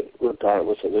is good,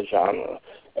 regardless of the genre.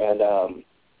 And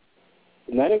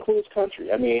that includes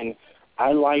country. I mean,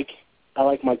 I like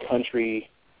my country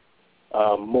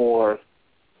more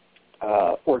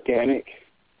organic,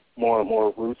 more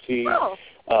rootsy,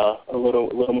 a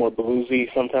little more bluesy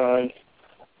sometimes.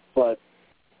 But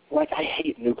like, I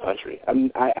hate new country.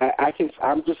 I'm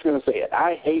just gonna say it.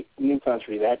 I hate new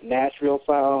country. That Nashville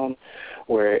sound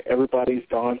where everybody's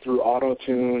gone through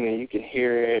auto-tune and you can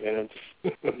hear it, and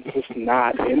I'm just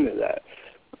not into that.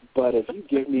 But if you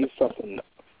give me something,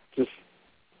 just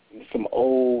some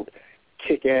old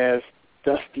kick-ass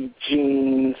dusty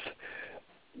jeans,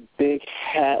 big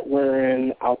hat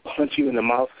wearing, I'll punch you in the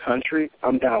mouth country,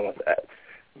 I'm down with that.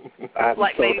 I'm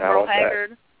like so maybe down Merle with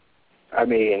Haggard? that. I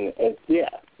mean, yeah,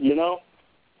 you know?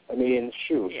 I mean,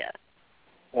 shoot. Yeah.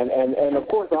 And of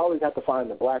course, I always have to find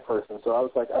the black person, so I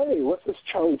was like, hey, what's this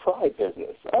Charlie Pride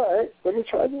business? All right, let me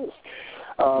try this.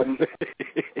 And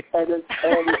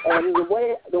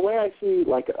the way I see,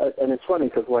 like, and it's funny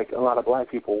because, like, a lot of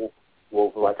black people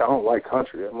will be like, I don't like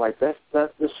country. I'm like, that's a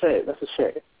shame. That's a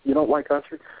shame. You don't like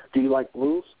country? Do you like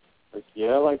blues? Like,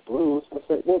 yeah, I like blues. I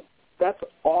said, well, that's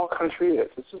all country is.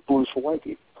 It's just blues for white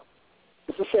people.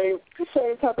 It's the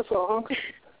same type of song.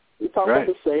 We talk about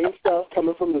the same stuff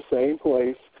coming from the same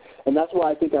place, and that's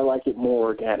why I think I like it more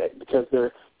organic, because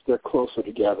they're closer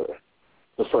together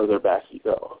the further back you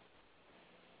go.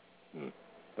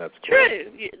 That's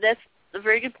true. That's a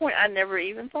very good point. I never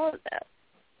even thought of that.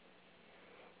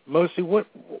 Mosi,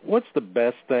 what's the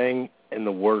best thing and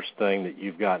the worst thing that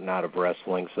you've gotten out of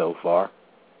wrestling so far?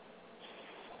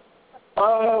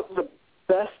 The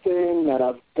best thing that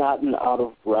I've gotten out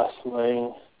of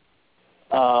wrestling,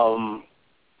 the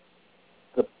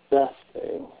best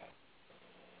thing,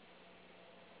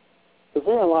 because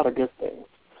there are a lot of good things.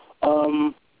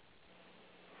 I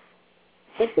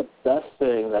think the best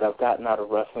thing that I've gotten out of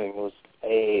wrestling was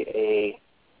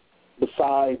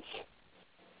besides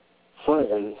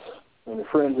friends, and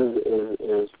friends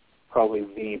is probably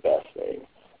the best thing,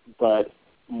 but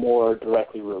more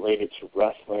directly related to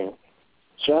wrestling,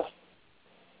 just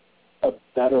a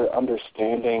better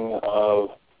understanding of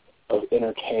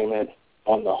entertainment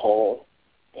on the whole,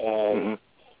 and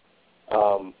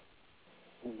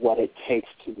what it takes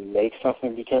to make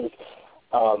something, because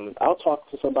I'll talk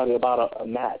to somebody about a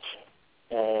match,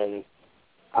 and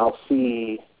I'll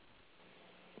see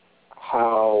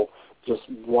how just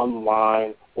one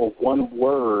line or one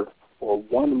word or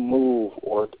one move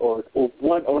or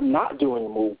not doing a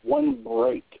move, one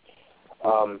break,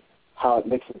 how it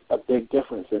makes a big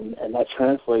difference, and that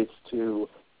translates to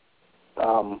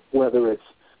whether it's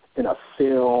in a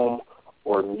film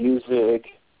or music,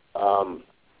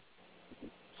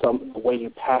 the way you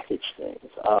package things.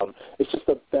 It's just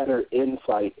a better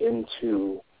insight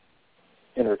into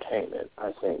entertainment,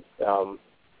 I think,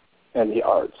 and the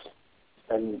arts.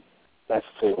 And that's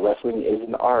the thing. Wrestling is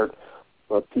an art,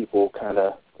 but people kind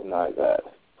of deny that.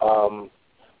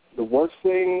 The worst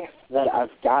thing that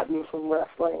I've gotten from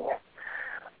wrestling,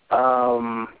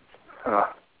 the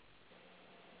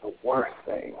worst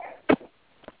thing.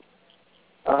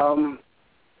 I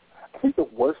think the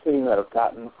worst thing that I've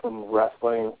gotten from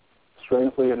wrestling,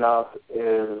 strangely enough,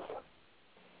 is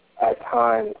at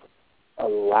times a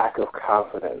lack of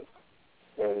confidence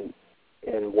in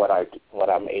what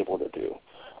I'm able to do.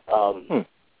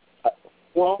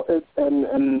 Well,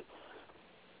 and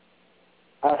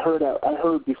I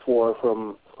heard before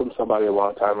from somebody a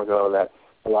long time ago that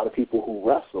a lot of people who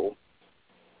wrestle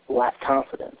lack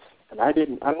confidence, and I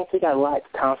don't think I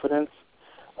lacked confidence.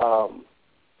 I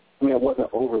mean, I wasn't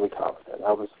overly confident.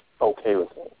 I was okay with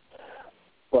it.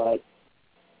 But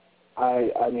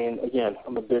I mean, again,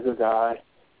 I'm a bigger guy,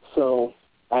 so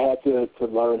I had to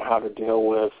learn how to deal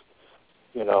with,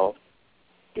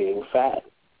 being fat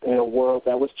in a world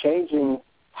that was changing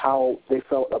how they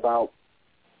felt about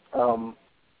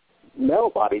male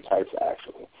body types,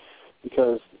 actually.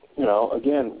 Because,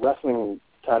 again, wrestling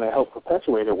kind of helped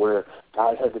perpetuate it, where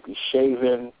guys had to be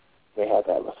shaven, they had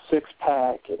to have a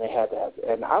six-pack, and they had to have,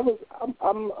 and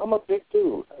I'm a big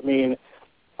dude. I mean,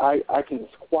 I can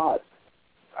squat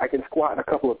in a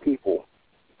couple of people,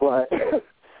 but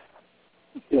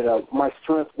my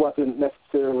strength wasn't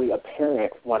necessarily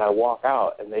apparent when I walk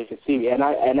out and they could see me. And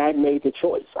I made the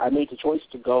choice. I made the choice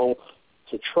to go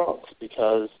to trunks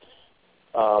because,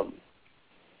 and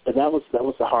that was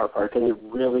the hard part, because it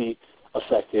really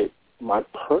affected my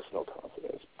personal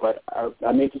confidence. But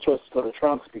I made the choice to go to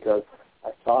trunks because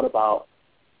I thought about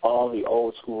all the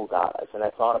old school guys, and I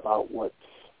thought about what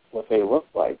they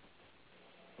looked like,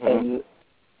 and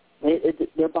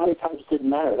their body types didn't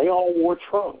matter. They all wore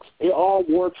trunks. They all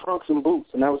wore trunks and boots,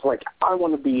 and I was like, I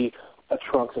want to be a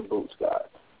trunks and boots guy.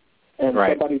 And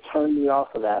somebody turned me off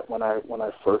of that when I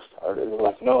first started. They were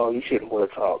like, no, you shouldn't wear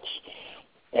trunks.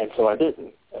 And so I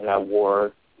didn't. And I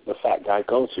wore the fat guy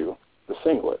go-to, the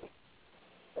singlet.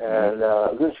 And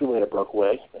eventually I broke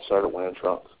away and started wearing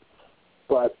trunks.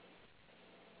 But,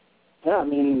 yeah, I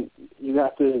mean, you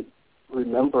have to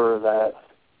remember that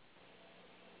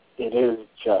it is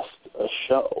just a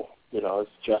show. You know,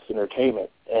 it's just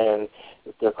entertainment. And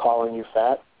if they're calling you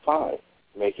fat, fine.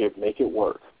 Make it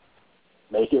work.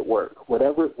 Make it work.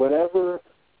 Whatever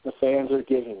the fans are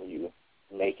giving you,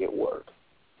 make it work.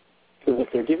 Because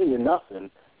if they're giving you nothing,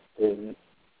 then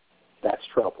that's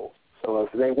trouble. So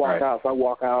if they walk out, if I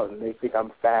walk out and they think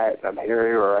I'm fat, I'm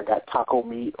hairy, or I got taco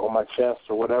meat on my chest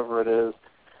or whatever it is,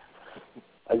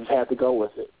 I just have to go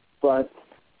with it. But,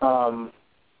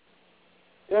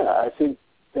 I think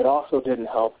it also didn't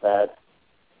help that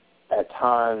at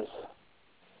times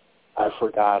I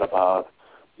forgot about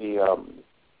the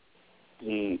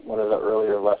one of the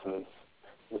earlier lessons,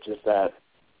 which is that,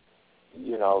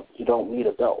 you know, you don't need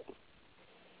a belt.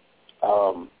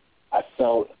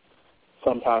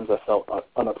 Sometimes I felt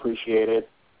unappreciated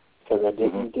because I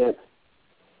didn't get,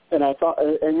 and I thought,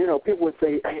 and you know, people would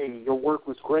say, hey, your work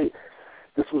was great.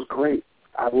 This was great.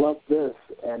 I love this.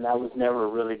 And I was never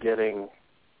really getting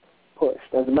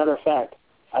pushed. As a matter of fact,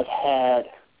 I've had,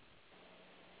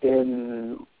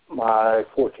 in my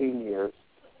 14 years,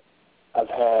 I've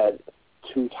had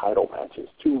 2 title matches,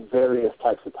 2 various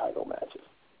types of title matches.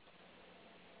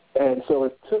 And so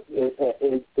it took,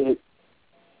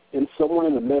 and somewhere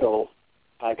in the middle,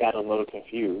 I got a little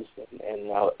confused,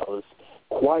 and I was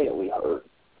quietly hurt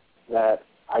that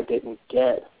I didn't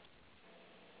get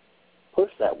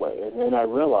pushed that way. And then I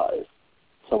realized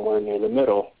somewhere near the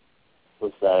middle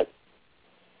was that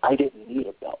I didn't need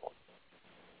a belt.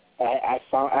 I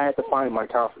had to find my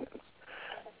confidence.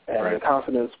 And the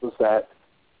confidence was that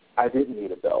I didn't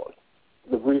need a belt.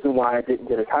 The reason why I didn't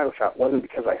get a title shot wasn't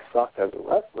because I sucked as a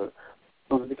wrestler.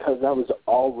 It was because that was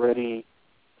already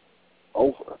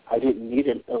over. I didn't need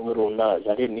a little nudge.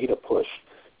 I didn't need a push.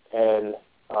 And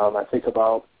I think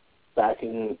about back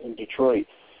in Detroit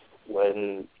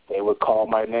when they would call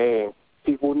my name,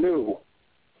 people knew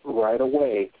right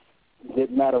away. It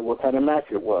didn't matter what kind of match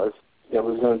it was. It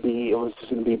was just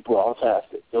going to be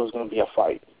brawl-tastic. There was going to be a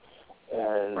fight.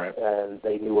 And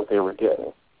they knew what they were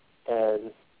getting.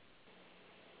 And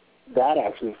that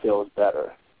actually feels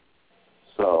better.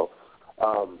 So,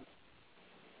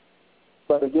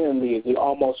 but again, the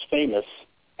almost famous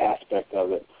aspect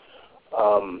of it,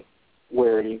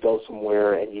 where you go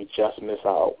somewhere and you just miss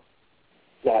out,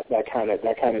 that kind of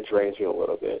drains you a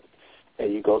little bit.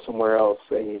 And you go somewhere else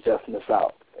and you just miss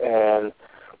out. And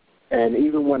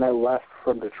even when I left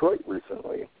from Detroit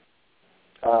recently,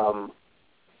 I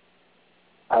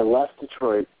left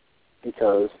Detroit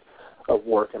because of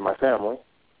work and my family,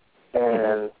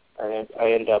 and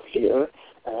I ended up here.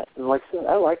 And like I said,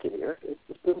 I like it here.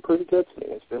 It's been pretty good to me.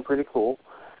 It's been pretty cool.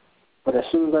 But as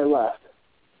soon as I left,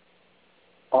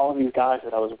 all these guys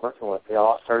that I was working with, they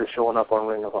all started showing up on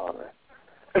Ring of Honor.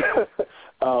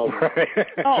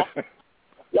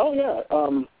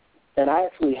 And I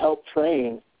actually helped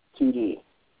train TD,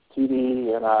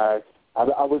 and I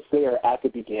was there at the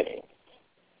beginning.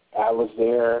 I was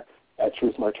there at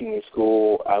Truth Martini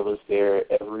School. I was there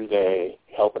every day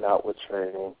helping out with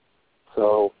training.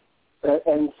 So I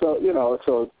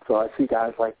see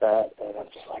guys like that, and I'm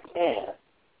just like, man,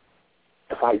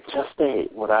 if I just stayed,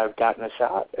 would I have gotten a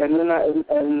shot? And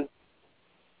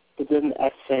but then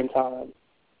at the same time,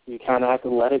 you kind of have to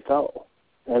let it go.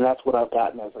 And that's what I've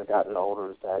gotten as I've gotten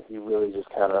older, is that you really just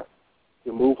kind of,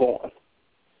 you move on,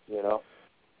 you know?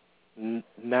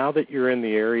 Now that you're in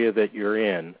the area that you're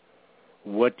in,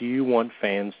 what do you want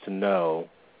fans to know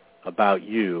about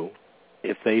you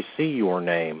if they see your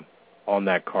name on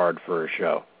that card for a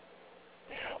show?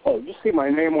 Oh, you see my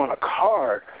name on a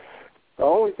card. The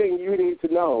only thing you need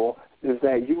to know is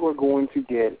that you are going to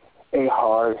get a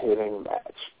hard-hitting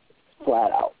match,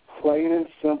 flat out. Plain and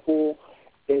simple,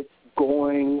 it's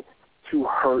going to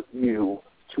hurt you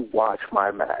to watch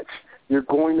my match. You're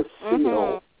going to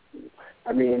feel,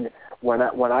 I mean, when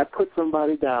I put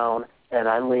somebody down and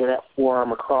I lay that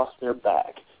forearm across their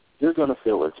back, you're going to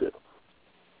feel it too.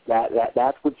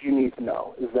 That's what you need to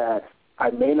know, is that I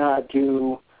may not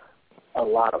do a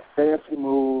lot of fancy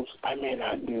moves. I may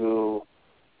not do,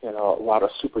 a lot of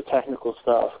super technical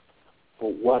stuff.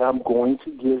 But what I'm going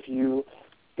to give you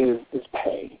is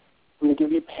pain. I'm going to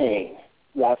give you pain.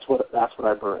 That's what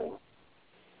I bring.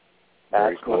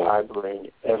 That's what I bring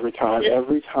every time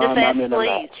I'm in a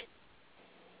match.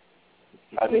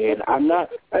 I mean, I'm not,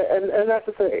 and that's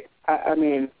the thing. I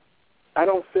mean, I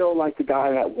don't feel like the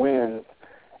guy that wins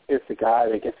is the guy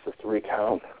that gets the 3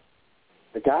 count.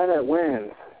 The guy that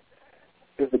wins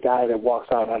is the guy that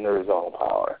walks out under his own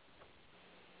power.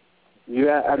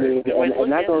 Yeah, I mean,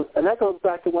 and that goes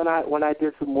back to when I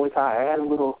did some Muay Thai. I had a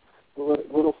little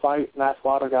fight, and I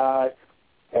fought a guy,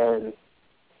 and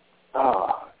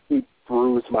he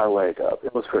bruised my leg up.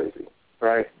 It was crazy,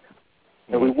 right?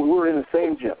 And we were in the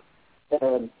same gym,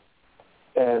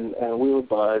 and we were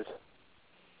buds.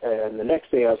 And the next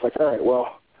day, I was like, all right,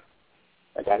 well,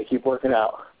 I got to keep working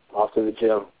out. Off to the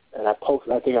gym, and I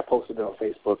think I posted it on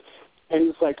Facebook. And he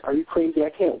was like, "Are you crazy? I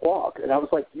can't walk." And I was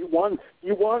like, "You won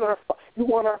our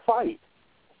fight.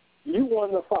 You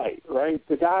won the fight, right?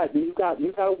 The guy you got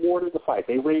awarded the fight.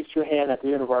 They raised your hand at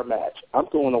the end of our match. I'm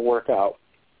going to work out,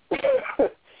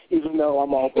 even though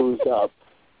I'm all bruised up.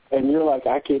 And you're like,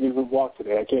 I can't even walk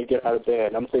today. I can't get out of bed."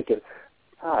 And I'm thinking,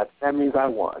 God, that means I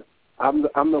won. I'm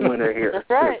the winner here. That's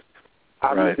right.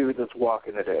 I'm the dude that's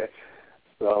walking today.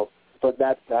 So, but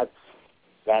that's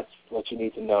what you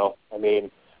need to know. I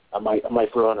mean, I might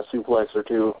throw in a suplex or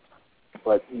two,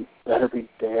 but you better be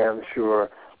damn sure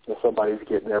that somebody's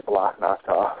getting their block knocked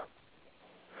off.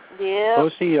 Yeah.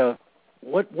 Mosi,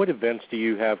 what events do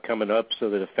you have coming up so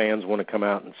that if fans want to come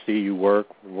out and see you work,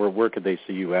 where could they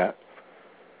see you at?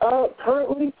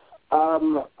 Currently,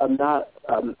 I'm not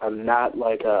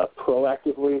like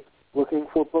proactively looking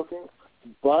for bookings,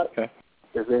 but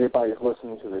if anybody's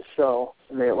listening to this show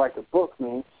and they'd like to book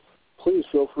me, please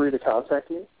feel free to contact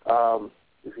me.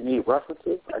 If you need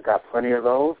references, I got plenty of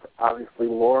those. Obviously,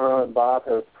 Laura and Bob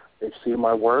they've seen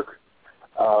my work,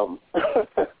 and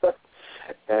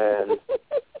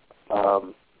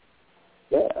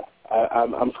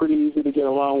I'm pretty easy to get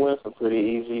along with. I'm pretty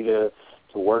easy to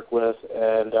work with,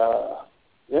 and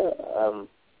and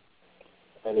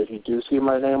if you do see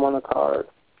my name on the card,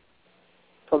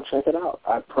 come check it out.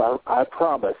 I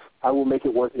promise I will make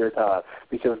it worth your time,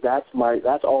 because that's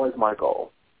always my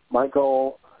goal. My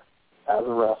goal as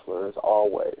a wrestler is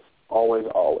always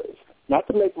not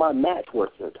to make my match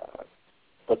worth your time,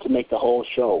 but to make the whole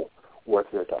show worth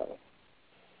your time.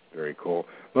 Very cool.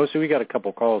 Mosi, we got a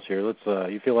couple calls here. Let's.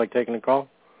 You feel like taking a call?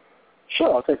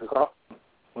 Sure, I'll take a call.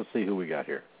 Let's see who we got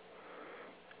here.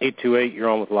 828, you're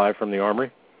on with Live from the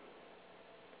Armory.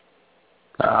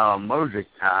 Mosi,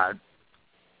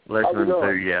 listening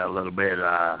to you a little bit.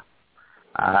 I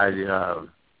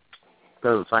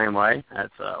feel the same way.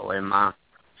 That's the way my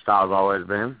style's always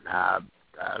been. I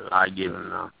like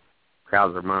giving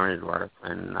crowds their money's worth,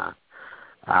 and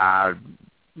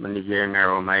when you get in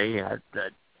there with me,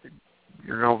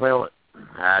 you're gonna feel it.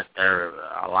 I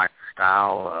like the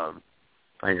style.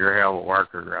 I think you're a hell of a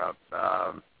worker.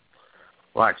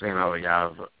 Like seeing other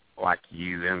guys like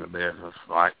you in the business,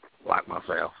 like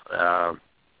myself.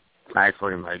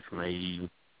 Actually makes me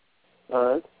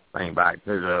think back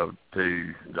to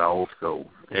the old school.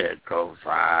 Yeah, because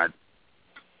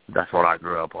that's what I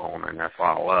grew up on, and that's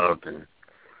what I loved. And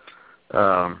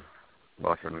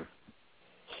watching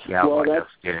guys like us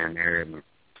get in there and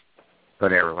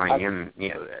put everything in,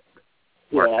 that.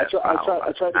 Yeah, I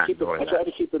try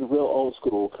to keep it real old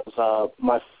school, because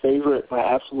my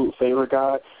absolute favorite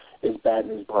guy is Bad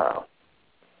News Brown.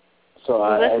 So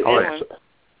I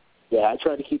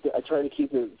try to keep it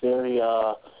very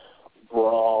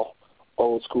brawl,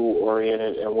 old school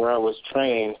oriented. And where I was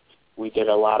trained, we did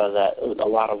a lot of that, a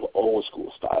lot of old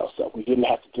school style stuff. We didn't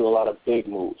have to do a lot of big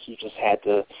moves. You just had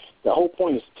to. The whole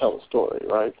point is to tell a story,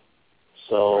 right?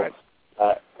 So,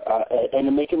 and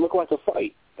to make it look like a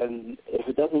fight. And if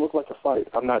it doesn't look like a fight,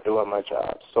 I'm not doing my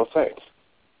job. So thanks.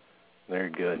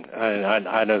 Very good.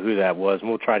 I know who that was, and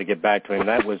we'll try to get back to him.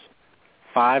 That was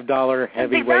 $5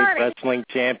 heavyweight wrestling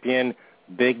champion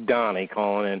Big Donnie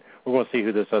calling in. We're going to see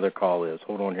who this other call is.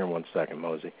 Hold on here 1 second,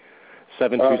 Mosi.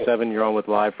 727, you're on with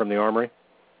Live from the Armory.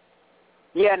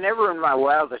 Yeah, never in my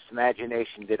wildest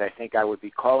imagination did I think I would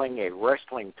be calling a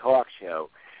wrestling talk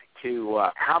show to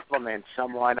compliment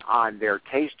someone on their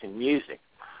taste in music.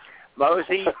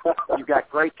 Mosi, you've got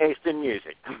great taste in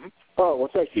music. Oh, well,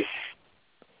 thank you.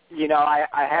 You know,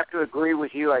 I have to agree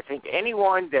with you. I think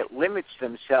anyone that limits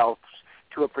themselves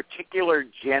to a particular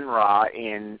genre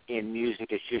in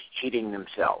music is just cheating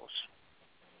themselves.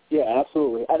 Yeah,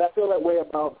 absolutely. And I feel that way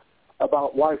about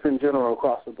life in general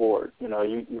across the board. You know,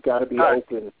 you've got to be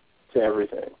open to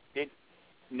everything.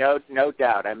 No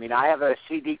doubt. I mean, I have a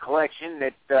CD collection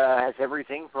that has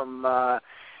everything from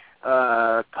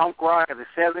punk rock of the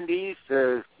 70s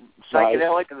to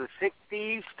psychedelic of the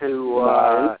 60s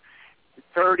to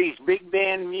 30s big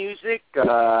band music,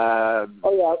 modern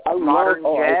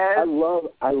jazz.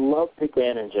 I love big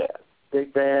band and jazz.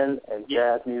 Big band and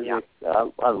jazz music. Yeah.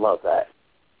 I love that.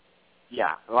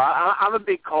 Yeah. Well, I'm a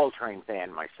big Coltrane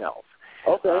fan myself.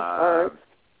 Okay, all right.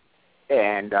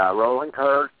 And Roland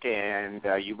Kirk and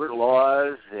Hubert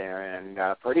Laws and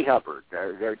Freddie Hubbard.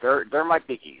 They're my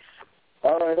biggies.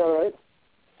 All right.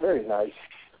 Very nice.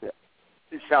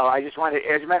 So I just wanted,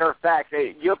 as a matter of fact,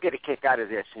 you'll get a kick out of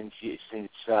this since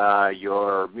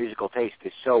your musical taste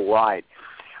is so wide.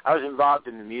 I was involved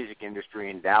in the music industry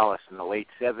in Dallas in the late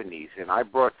 70s, and I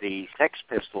brought the Sex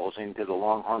Pistols into the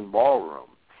Longhorn Ballroom.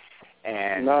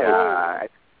 And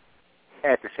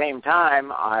at the same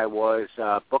time, I was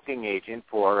a booking agent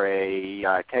for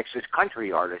a Texas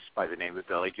country artist by the name of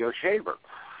Billy Joe Shaver.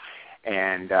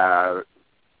 And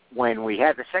when we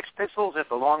had the Sex Pistols at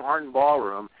the Longhorn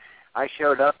Ballroom, I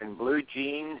showed up in blue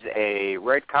jeans, a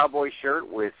red cowboy shirt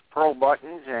with pearl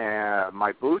buttons,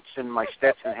 my boots, and my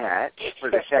Stetson hat for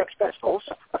the Sex Pistols.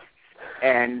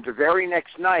 And the very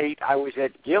next night, I was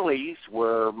at Gillies,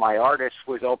 where my artist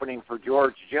was opening for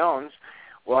George Jones,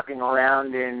 walking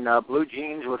around in blue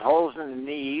jeans with holes in the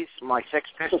knees, my Sex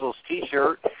Pistols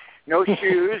T-shirt, no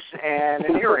shoes, and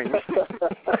an earring.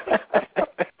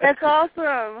 That's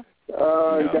awesome.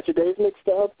 You got your days mixed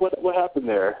up? What happened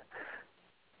there?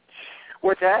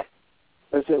 What's that?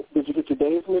 I said, did you get your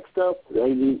days mixed up?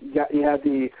 You had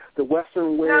the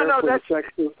Western wear for the Sex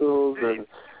Pistols. And...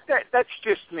 That's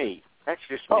just me.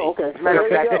 Oh, okay. As a matter of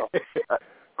fact,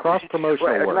 cross-promotional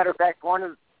work. As a work. matter of fact, one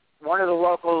of the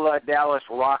local Dallas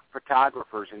rock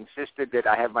photographers insisted that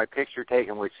I have my picture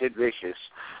taken with Sid Vicious,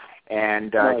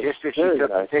 and just as she took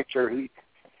the picture,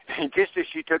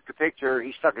 she took the picture,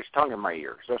 he stuck his tongue in my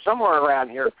ear. So somewhere around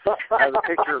here, I have a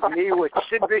picture of me with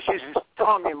Sid Vicious's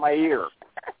tongue in my ear.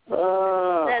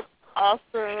 That's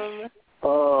awesome.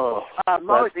 Oh,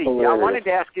 Mosi, I wanted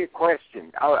to ask you a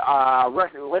question.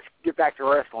 Let's get back to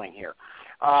wrestling here.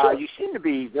 Sure. You seem to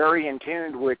be very in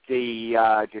tune with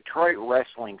the Detroit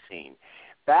wrestling scene.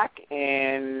 Back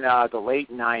in the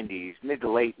late 90s, mid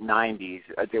to late 90s,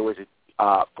 there was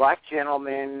a black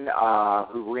gentleman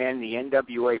who ran the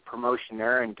NWA promotion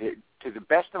there, and to the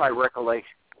best of my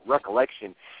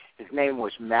recollection, his name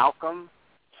was Malcolm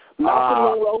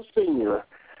Monroe Sr.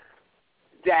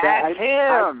 That's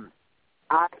him.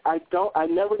 I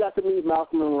never got to meet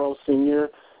Malcolm Monroe Sr.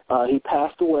 He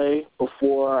passed away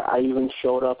before I even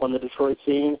showed up on the Detroit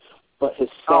scene. But his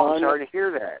son. Oh, I'm sorry to hear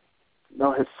that.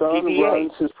 No, his son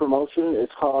runs his promotion.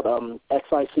 It's called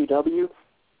XICW.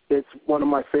 It's one of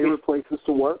my favorite places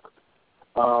to work.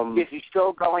 Is he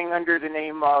still going under the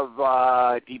name of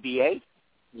DBA?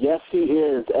 Yes, he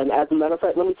is. And as a matter of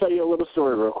fact, let me tell you a little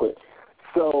story real quick.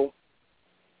 So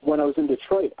when I was in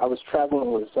Detroit, I was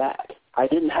traveling with Zach. I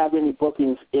didn't have any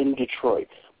bookings in Detroit.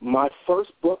 My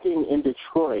first booking in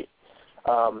Detroit,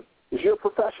 if you're a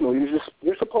professional,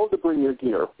 you're supposed to bring your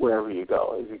gear wherever you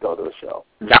go if you go to a show.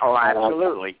 Oh,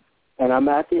 absolutely. And I'm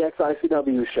at the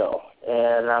XICW show,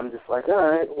 and I'm just like,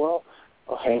 all right, well,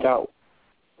 I'll hang out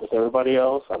with everybody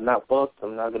else. I'm not booked.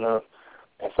 I'm not going to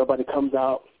 – and somebody comes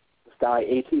out, this guy,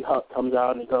 A.T. Huck, comes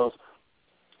out, and he goes,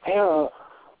 hey,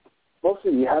 Mosi,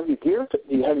 do you have your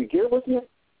gear with you?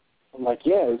 I'm like,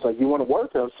 yeah. He's like, you want to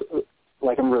work? I was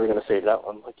like, I'm really going to say that.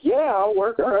 I'm like, yeah, I'll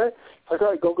work. All right. It's like,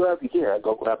 all right, go grab your gear. I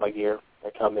go grab my gear.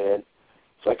 I come in.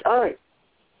 It's like, all right,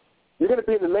 you're going to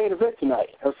be in the main event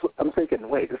tonight. I'm thinking,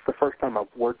 wait, this is the first time I've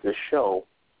worked this show.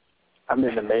 I'm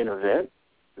in the main event?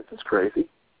 This is crazy.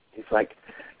 He's like,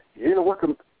 you're going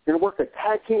to work a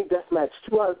tag team deathmatch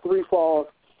 2 out of 3 falls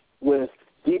with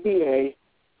DBA,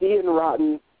 Ian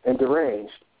Rotten, and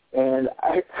Deranged. And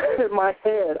in my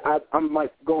head, I'm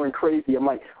like going crazy. I'm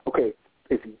like, okay,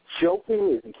 is he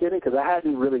joking? Is he kidding? Because I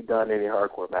hadn't really done any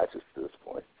hardcore matches to this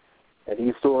point. And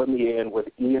he's throwing me in with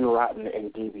Ian Rotten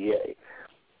and DBA.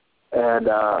 And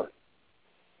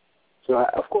so,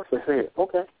 of course, I say,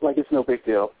 okay, like it's no big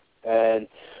deal. And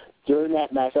during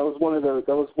that match, that was one of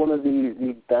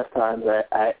the best times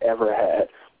I ever had.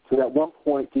 So at one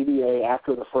point, DBA,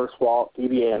 after the first walk,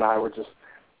 DBA and I were just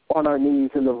on our knees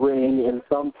in the ring in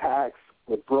thumbtacks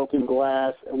with broken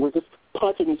glass, and we're just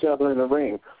punching each other in the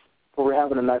ring. But we're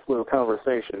having a nice little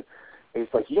conversation. And he's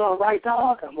like, you all right,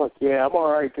 dog? I'm like, yeah, I'm all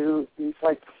right, dude. He's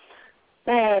like,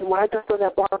 man, when I jumped on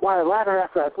that barbed wire ladder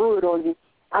after I threw it on you,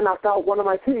 I knocked out one of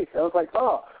my teeth. I was like,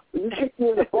 oh, well, you kicked me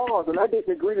in the balls, and I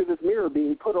didn't agree to this mirror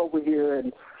being put over here,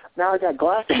 and now I got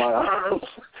glass in my arms.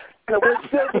 And we're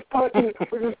still just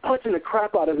punching the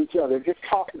crap out of each other, just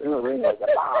talking in the ring like,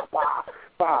 bah, bah,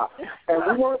 bah.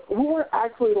 And we were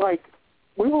actually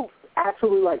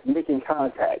making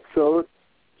contact. So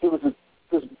it was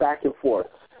just back and forth.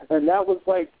 And that was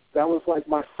like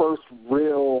my first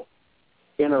real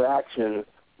interaction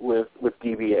with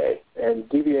DBA. And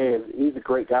DBA he's a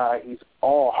great guy. He's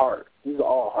all heart.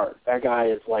 That guy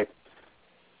is like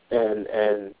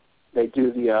and they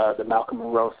do the Malcolm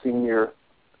Monroe Senior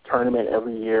tournament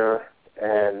every year,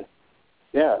 and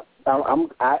yeah,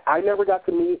 I never got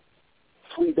to meet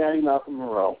Sweet Daddy Malcolm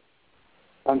Monroe.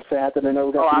 I'm sad that I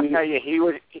never got to meet. I'll tell you,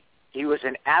 he was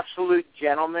an absolute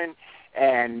gentleman,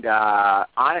 and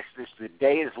honest as the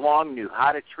day is long, knew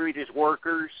how to treat his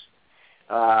workers.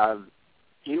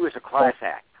 He was a class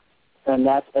act. And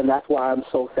that's why I'm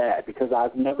so sad, because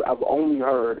I've only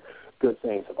heard good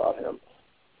things about him.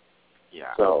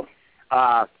 Yeah. So,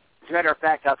 as a matter of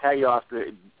fact, I'll tell you off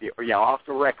the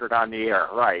record on the air.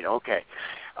 Right? Okay.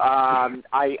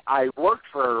 I worked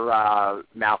for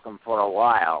Malcolm for a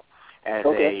while as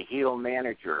a heel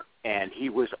manager, and he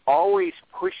was always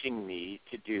pushing me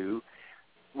to do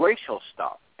racial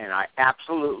stuff, and I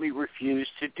absolutely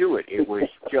refused to do it. It was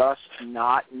just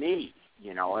not me.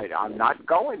 You know, I'm not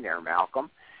going there, Malcolm.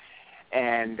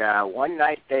 And one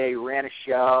night they ran a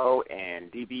show,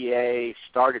 and DBA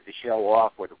started the show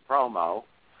off with a promo.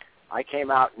 I came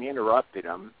out and interrupted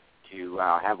him to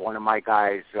have one of my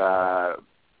guys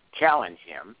challenge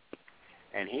him,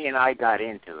 and he and I got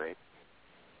into it.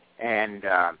 And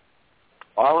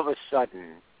all of a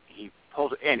sudden, he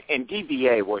pulled, and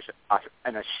DBA was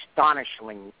an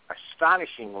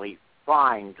astonishingly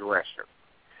fine dresser.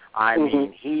 I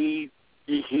mean, he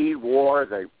wore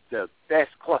the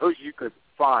best clothes you could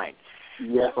find.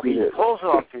 Yes, he pulls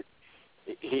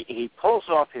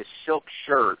off his silk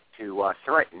shirt to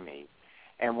threaten me,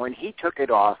 and when he took it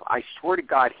off, I swear to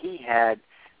God, he had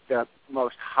the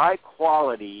most high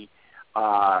quality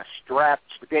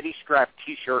spaghetti strap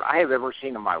T-shirt I have ever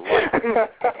seen in my life.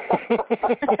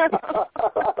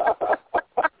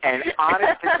 And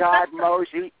honest to God,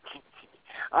 Mosi,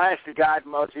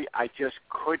 I just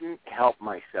couldn't help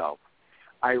myself.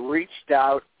 I reached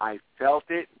out, I felt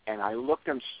it, and I looked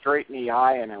him straight in the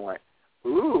eye, and I went,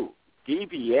 "Ooh,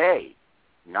 DBA,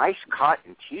 nice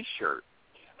cotton T-shirt.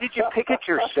 Did you pick it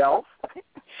yourself?"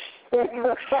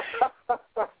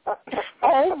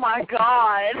 Oh my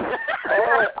God!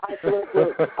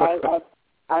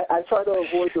 I try to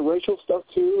avoid the racial stuff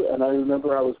too, and I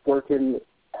remember I was working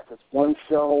at this one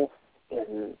show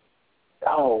in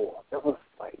it was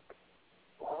like,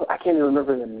 I can't even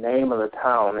remember the name of the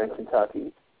town in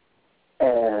Kentucky,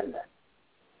 and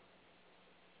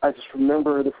I just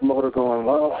remember the promoter going,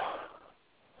 "Well,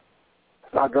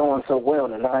 it's not going so well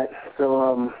tonight,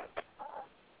 so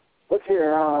look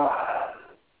here, I'm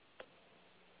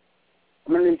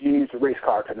going to need you to use the race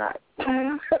car tonight."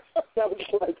 I was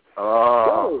like,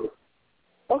 "Oh,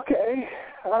 okay,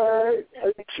 all right, are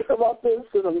you sure about this?"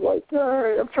 And I'm like, "All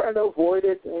right, I'm trying to avoid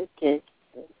it, and I can't."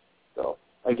 So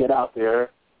I get out there,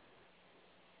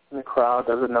 and the crowd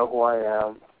doesn't know who I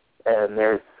am, and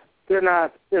they're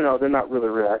not really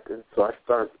reacting. So I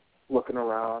start looking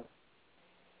around.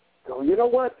 So you know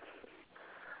what?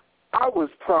 I was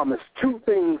promised two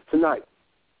things tonight.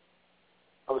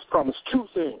 I was promised two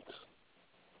things.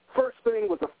 First thing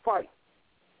was a fight.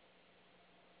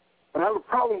 And I have a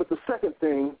problem with the second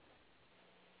thing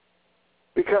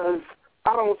because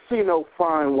I don't see no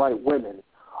fine white women.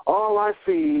 All I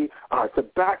see are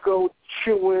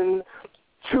tobacco-chewing,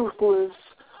 toothless,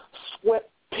 sweat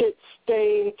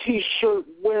pit-stained T-shirt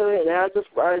wearing, and I just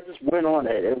went on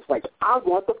it. It was like, I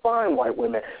want the fine white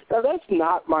women. Now, that's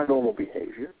not my normal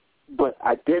behavior, but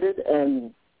I did it,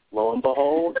 and lo and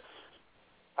behold,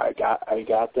 I got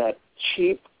that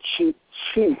cheap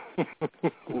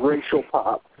racial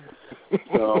pop.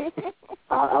 So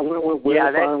I went with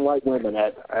fine white women.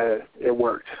 It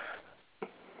worked.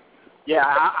 Yeah,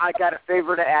 I got a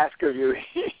favor to ask of you.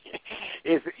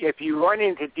 If you run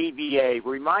into DBA,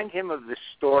 remind him of the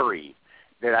story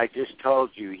that I just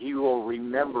told you. He will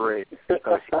remember it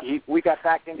because we got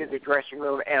back into the dressing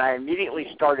room, and I immediately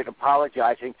started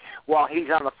apologizing while he's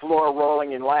on the floor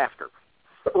rolling in laughter.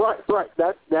 Right.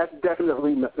 That's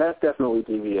definitely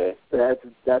DBA.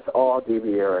 That's all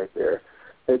DBA right there.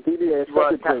 DBA is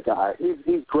such a great guy.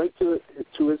 He's great to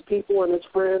his people and his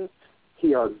friends.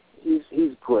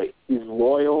 He's great. He's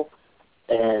loyal,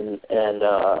 and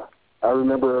I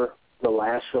remember the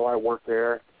last show I worked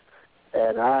there,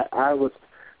 and I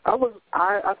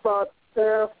thought,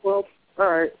 yeah, well, all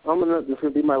right, this is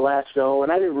gonna be my last show,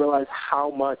 and I didn't realize how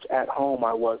much at home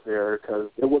I was there because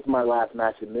it was my last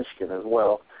match in Michigan as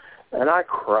well, and I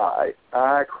cried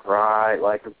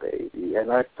like a baby,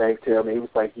 and I thanked him. He was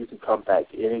like, "You can come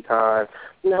back anytime."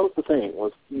 And that was the thing,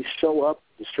 was you show up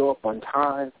on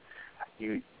time,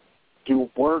 you do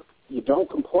work, you don't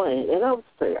complain, and I would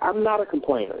say I'm not a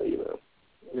complainer either.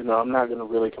 You know, I'm not going to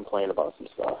really complain about some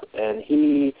stuff. And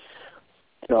he,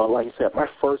 like I said, my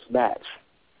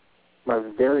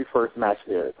very first match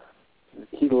there,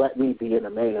 he let me be in the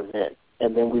main event,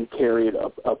 and then we carried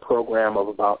a program of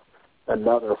about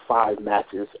another 5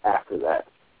 matches after that.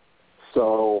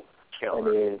 So, I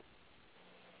mean,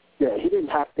 yeah, he didn't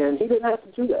have to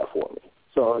do that for me.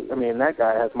 So, I mean, that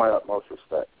guy has my utmost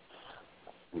respect.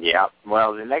 Yeah.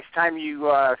 Well, the next time you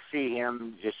see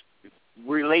him, just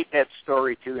relate that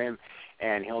story to him,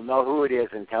 and he'll know who it is,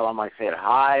 and tell him I said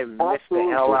hi, missed the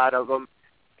hell out of him,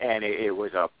 and it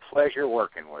was a pleasure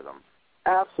working with him.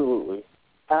 Absolutely.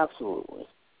 Absolutely.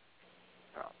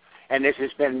 And this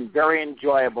has been very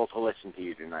enjoyable to listen to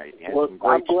you tonight. You had some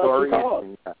great I'm glad stories, you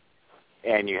called.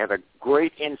 and you have a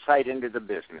great insight into the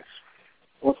business.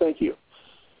 Well, thank you.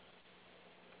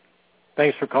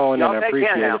 Thanks for calling in. I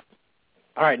appreciate it.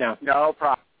 All right, now. No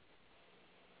problem.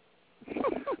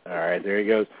 All right, there he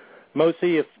goes.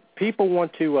 Mosi, if people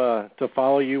want to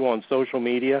follow you on social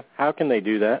media, how can they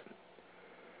do that?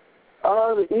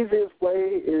 The easiest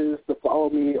way is to follow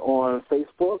me on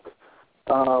Facebook.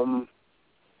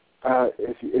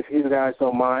 If you guys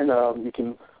don't mind, you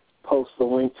can post the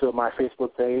link to my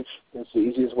Facebook page. It's the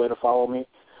easiest way to follow me.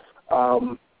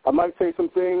 I might say some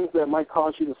things that might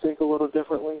cause you to think a little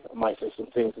differently. I might say some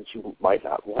things that you might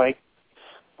not like.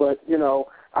 But, you know,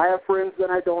 I have friends that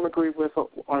I don't agree with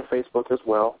on Facebook as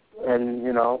well. And,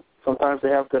 you know, sometimes they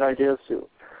have good ideas too.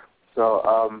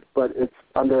 So, but it's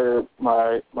under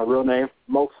my real name,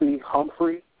 Mosi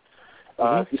Humphrey.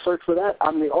 If you search for that,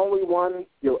 I'm the only one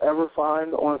you'll ever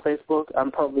find on Facebook.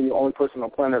 I'm probably the only person on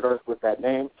planet Earth with that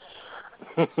name.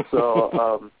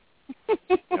 So,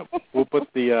 we'll put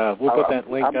that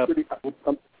link up.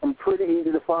 I'm pretty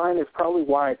easy to find. It's probably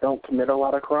why I don't commit a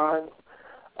lot of crimes.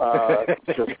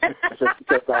 Just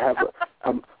because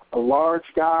I'm a large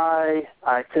guy.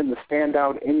 I tend to stand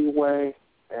out anyway,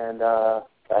 and I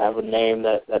have a name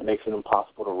that makes it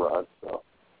impossible to run. So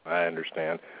I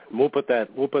understand. We'll put that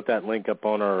link up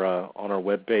on our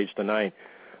webpage tonight.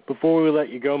 Before we let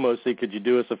you go, Mosi, could you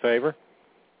do us a favor?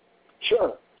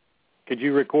 Sure. Could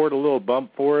you record a little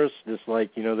bump for us, just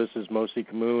like, you know, this is Mosi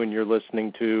Kamau, and you're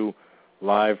listening to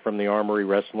Live from the Armory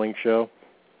Wrestling Show?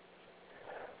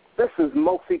 This is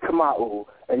Mosi Kamau,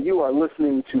 and you are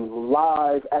listening to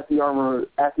Live at the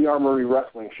Armory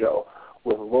Wrestling Show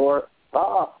with Laura.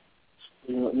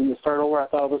 You need to start over? I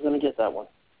thought I was going to get that one.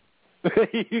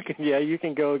 You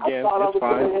can go again. I thought it's I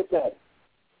was going to hit that.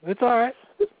 It's all right.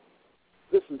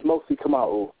 This is Mosi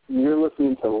Kamau, and you're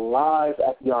listening to Live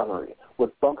at the Armory with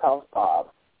Bunkhouse Bob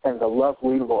and the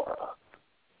lovely Laura.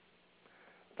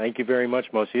 Thank you very much,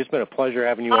 Mosi. It's been a pleasure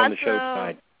having you on the show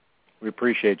tonight. We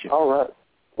appreciate you. All right.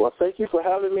 Well, thank you for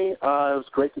having me. It was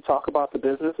great to talk about the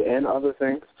business and other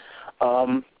things.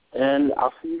 And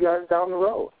I'll see you guys down the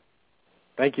road.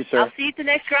 Thank you, sir. I'll see you at the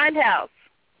next Grindhouse.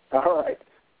 All right.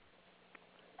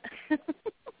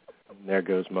 There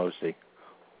goes Mosi.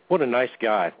 What a nice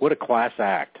guy. What a class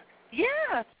act.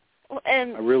 Yeah.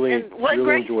 And, I really what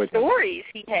really great stories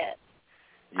he had.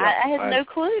 Yeah, I had no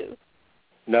clue.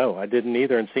 No, I didn't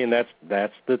either. And seeing that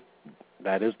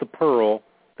is the pearl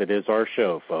that is our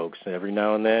show, folks. Every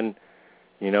now and then,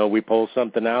 you know, we pull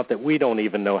something out that we don't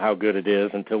even know how good it is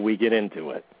until we get into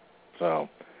it. So,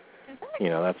 you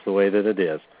know, that's the way that it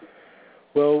is.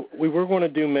 Well, we were going to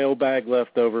do mailbag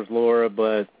leftovers, Laura,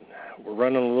 but we're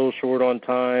running a little short on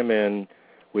time, and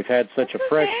we've had such a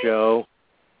fresh show.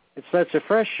 It's such a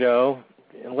fresh show,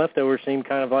 and leftovers seem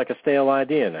kind of like a stale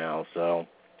idea now. So,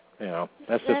 you know,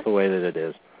 that's just the way that it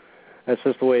is. That's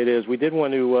just the way it is. We did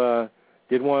want to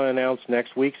announce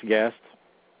next week's guest.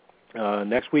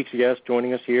 Next week's guest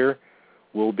joining us here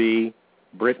will be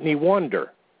Brittany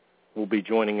Wonder. Will be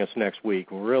joining us next week.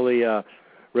 We're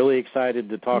really excited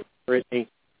to talk to Brittany.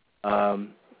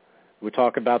 We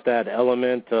talk about that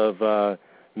element of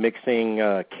mixing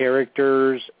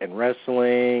characters and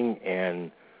wrestling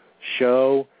and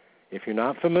show. If you're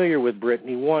not familiar with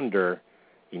Brittany Wonder,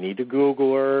 you need to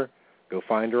Google her, go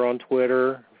find her on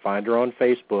Twitter, find her on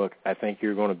Facebook. I think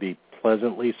you're going to be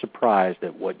pleasantly surprised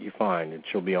at what you find, and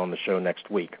she'll be on the show next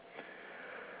week.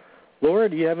 Laura,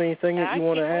 do you have anything that you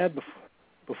want to add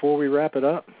before we wrap it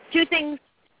up? Two things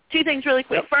really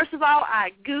quick. Yep. First of all, I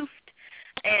goofed,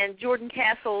 and Jordan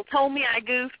Castle told me I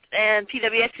goofed, and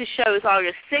PWX's show is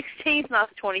August 16th, not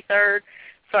the 23rd.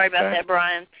 Sorry about that,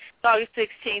 Brian. It's August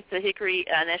 16th, the Hickory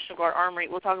National Guard Armory.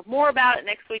 We'll talk more about it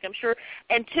next week, I'm sure.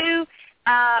 And two,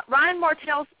 Ryan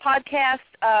Martell's podcast,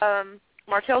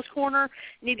 Martell's Corner,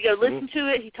 you need to go listen to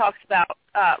it. He talks about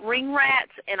ring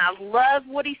rats, and I love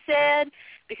what he said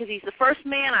because he's the first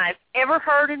man I've ever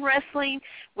heard in wrestling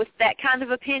with that kind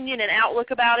of opinion and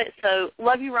outlook about it. So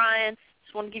love you, Ryan.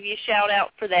 Just want to give you a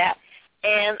shout-out for that.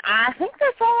 And I think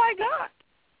that's all I got.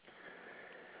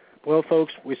 Well,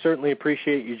 folks, we certainly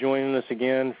appreciate you joining us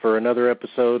again for another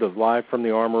episode of Live from the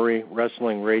Armory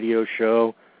Wrestling Radio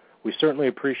Show. We certainly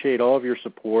appreciate all of your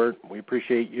support. We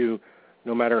appreciate you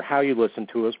no matter how you listen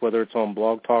to us, whether it's on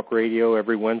Blog Talk Radio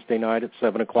every Wednesday night at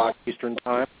 7 o'clock Eastern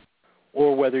Time,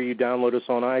 or whether you download us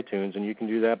on iTunes. And you can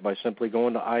do that by simply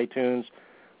going to iTunes,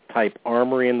 type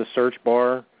Armory in the search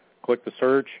bar, click the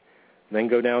search, then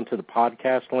go down to the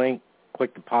podcast link,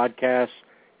 click the podcast,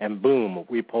 and boom,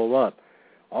 we pull up.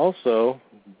 Also,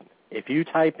 if you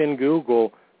type in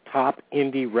Google Top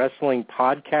Indie Wrestling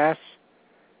Podcasts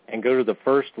and go to the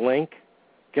first link,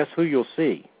 guess who you'll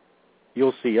see?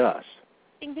 You'll see us.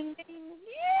 Ding, ding, ding.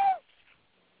 Yes!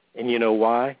 And you know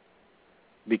why?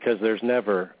 Because there's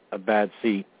never a bad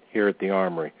seat here at the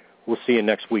Armory. We'll see you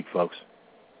next week, folks.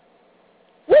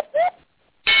 Whoop, whoop.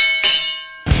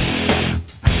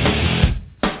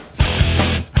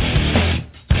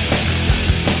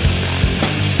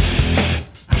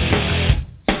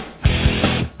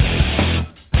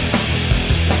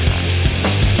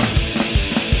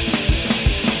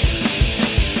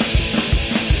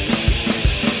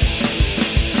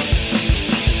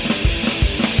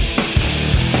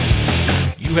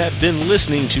 You have been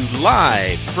listening to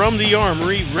Live from the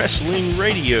Armory Wrestling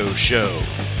Radio Show.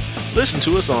 Listen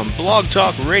to us on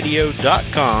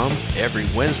blogtalkradio.com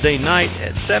every Wednesday night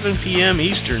at 7 p.m.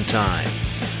 Eastern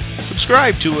Time.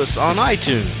 Subscribe to us on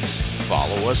iTunes.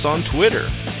 Follow us on Twitter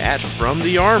at From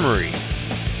the Armory.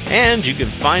 And you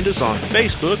can find us on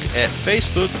Facebook at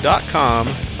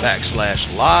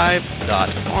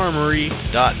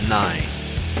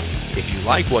facebook.com/live.armory.9. If you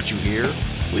like what you hear,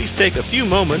 please take a few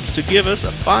moments to give us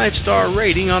a 5-star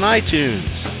rating on iTunes.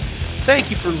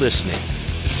 Thank you for listening.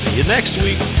 See you next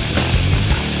week.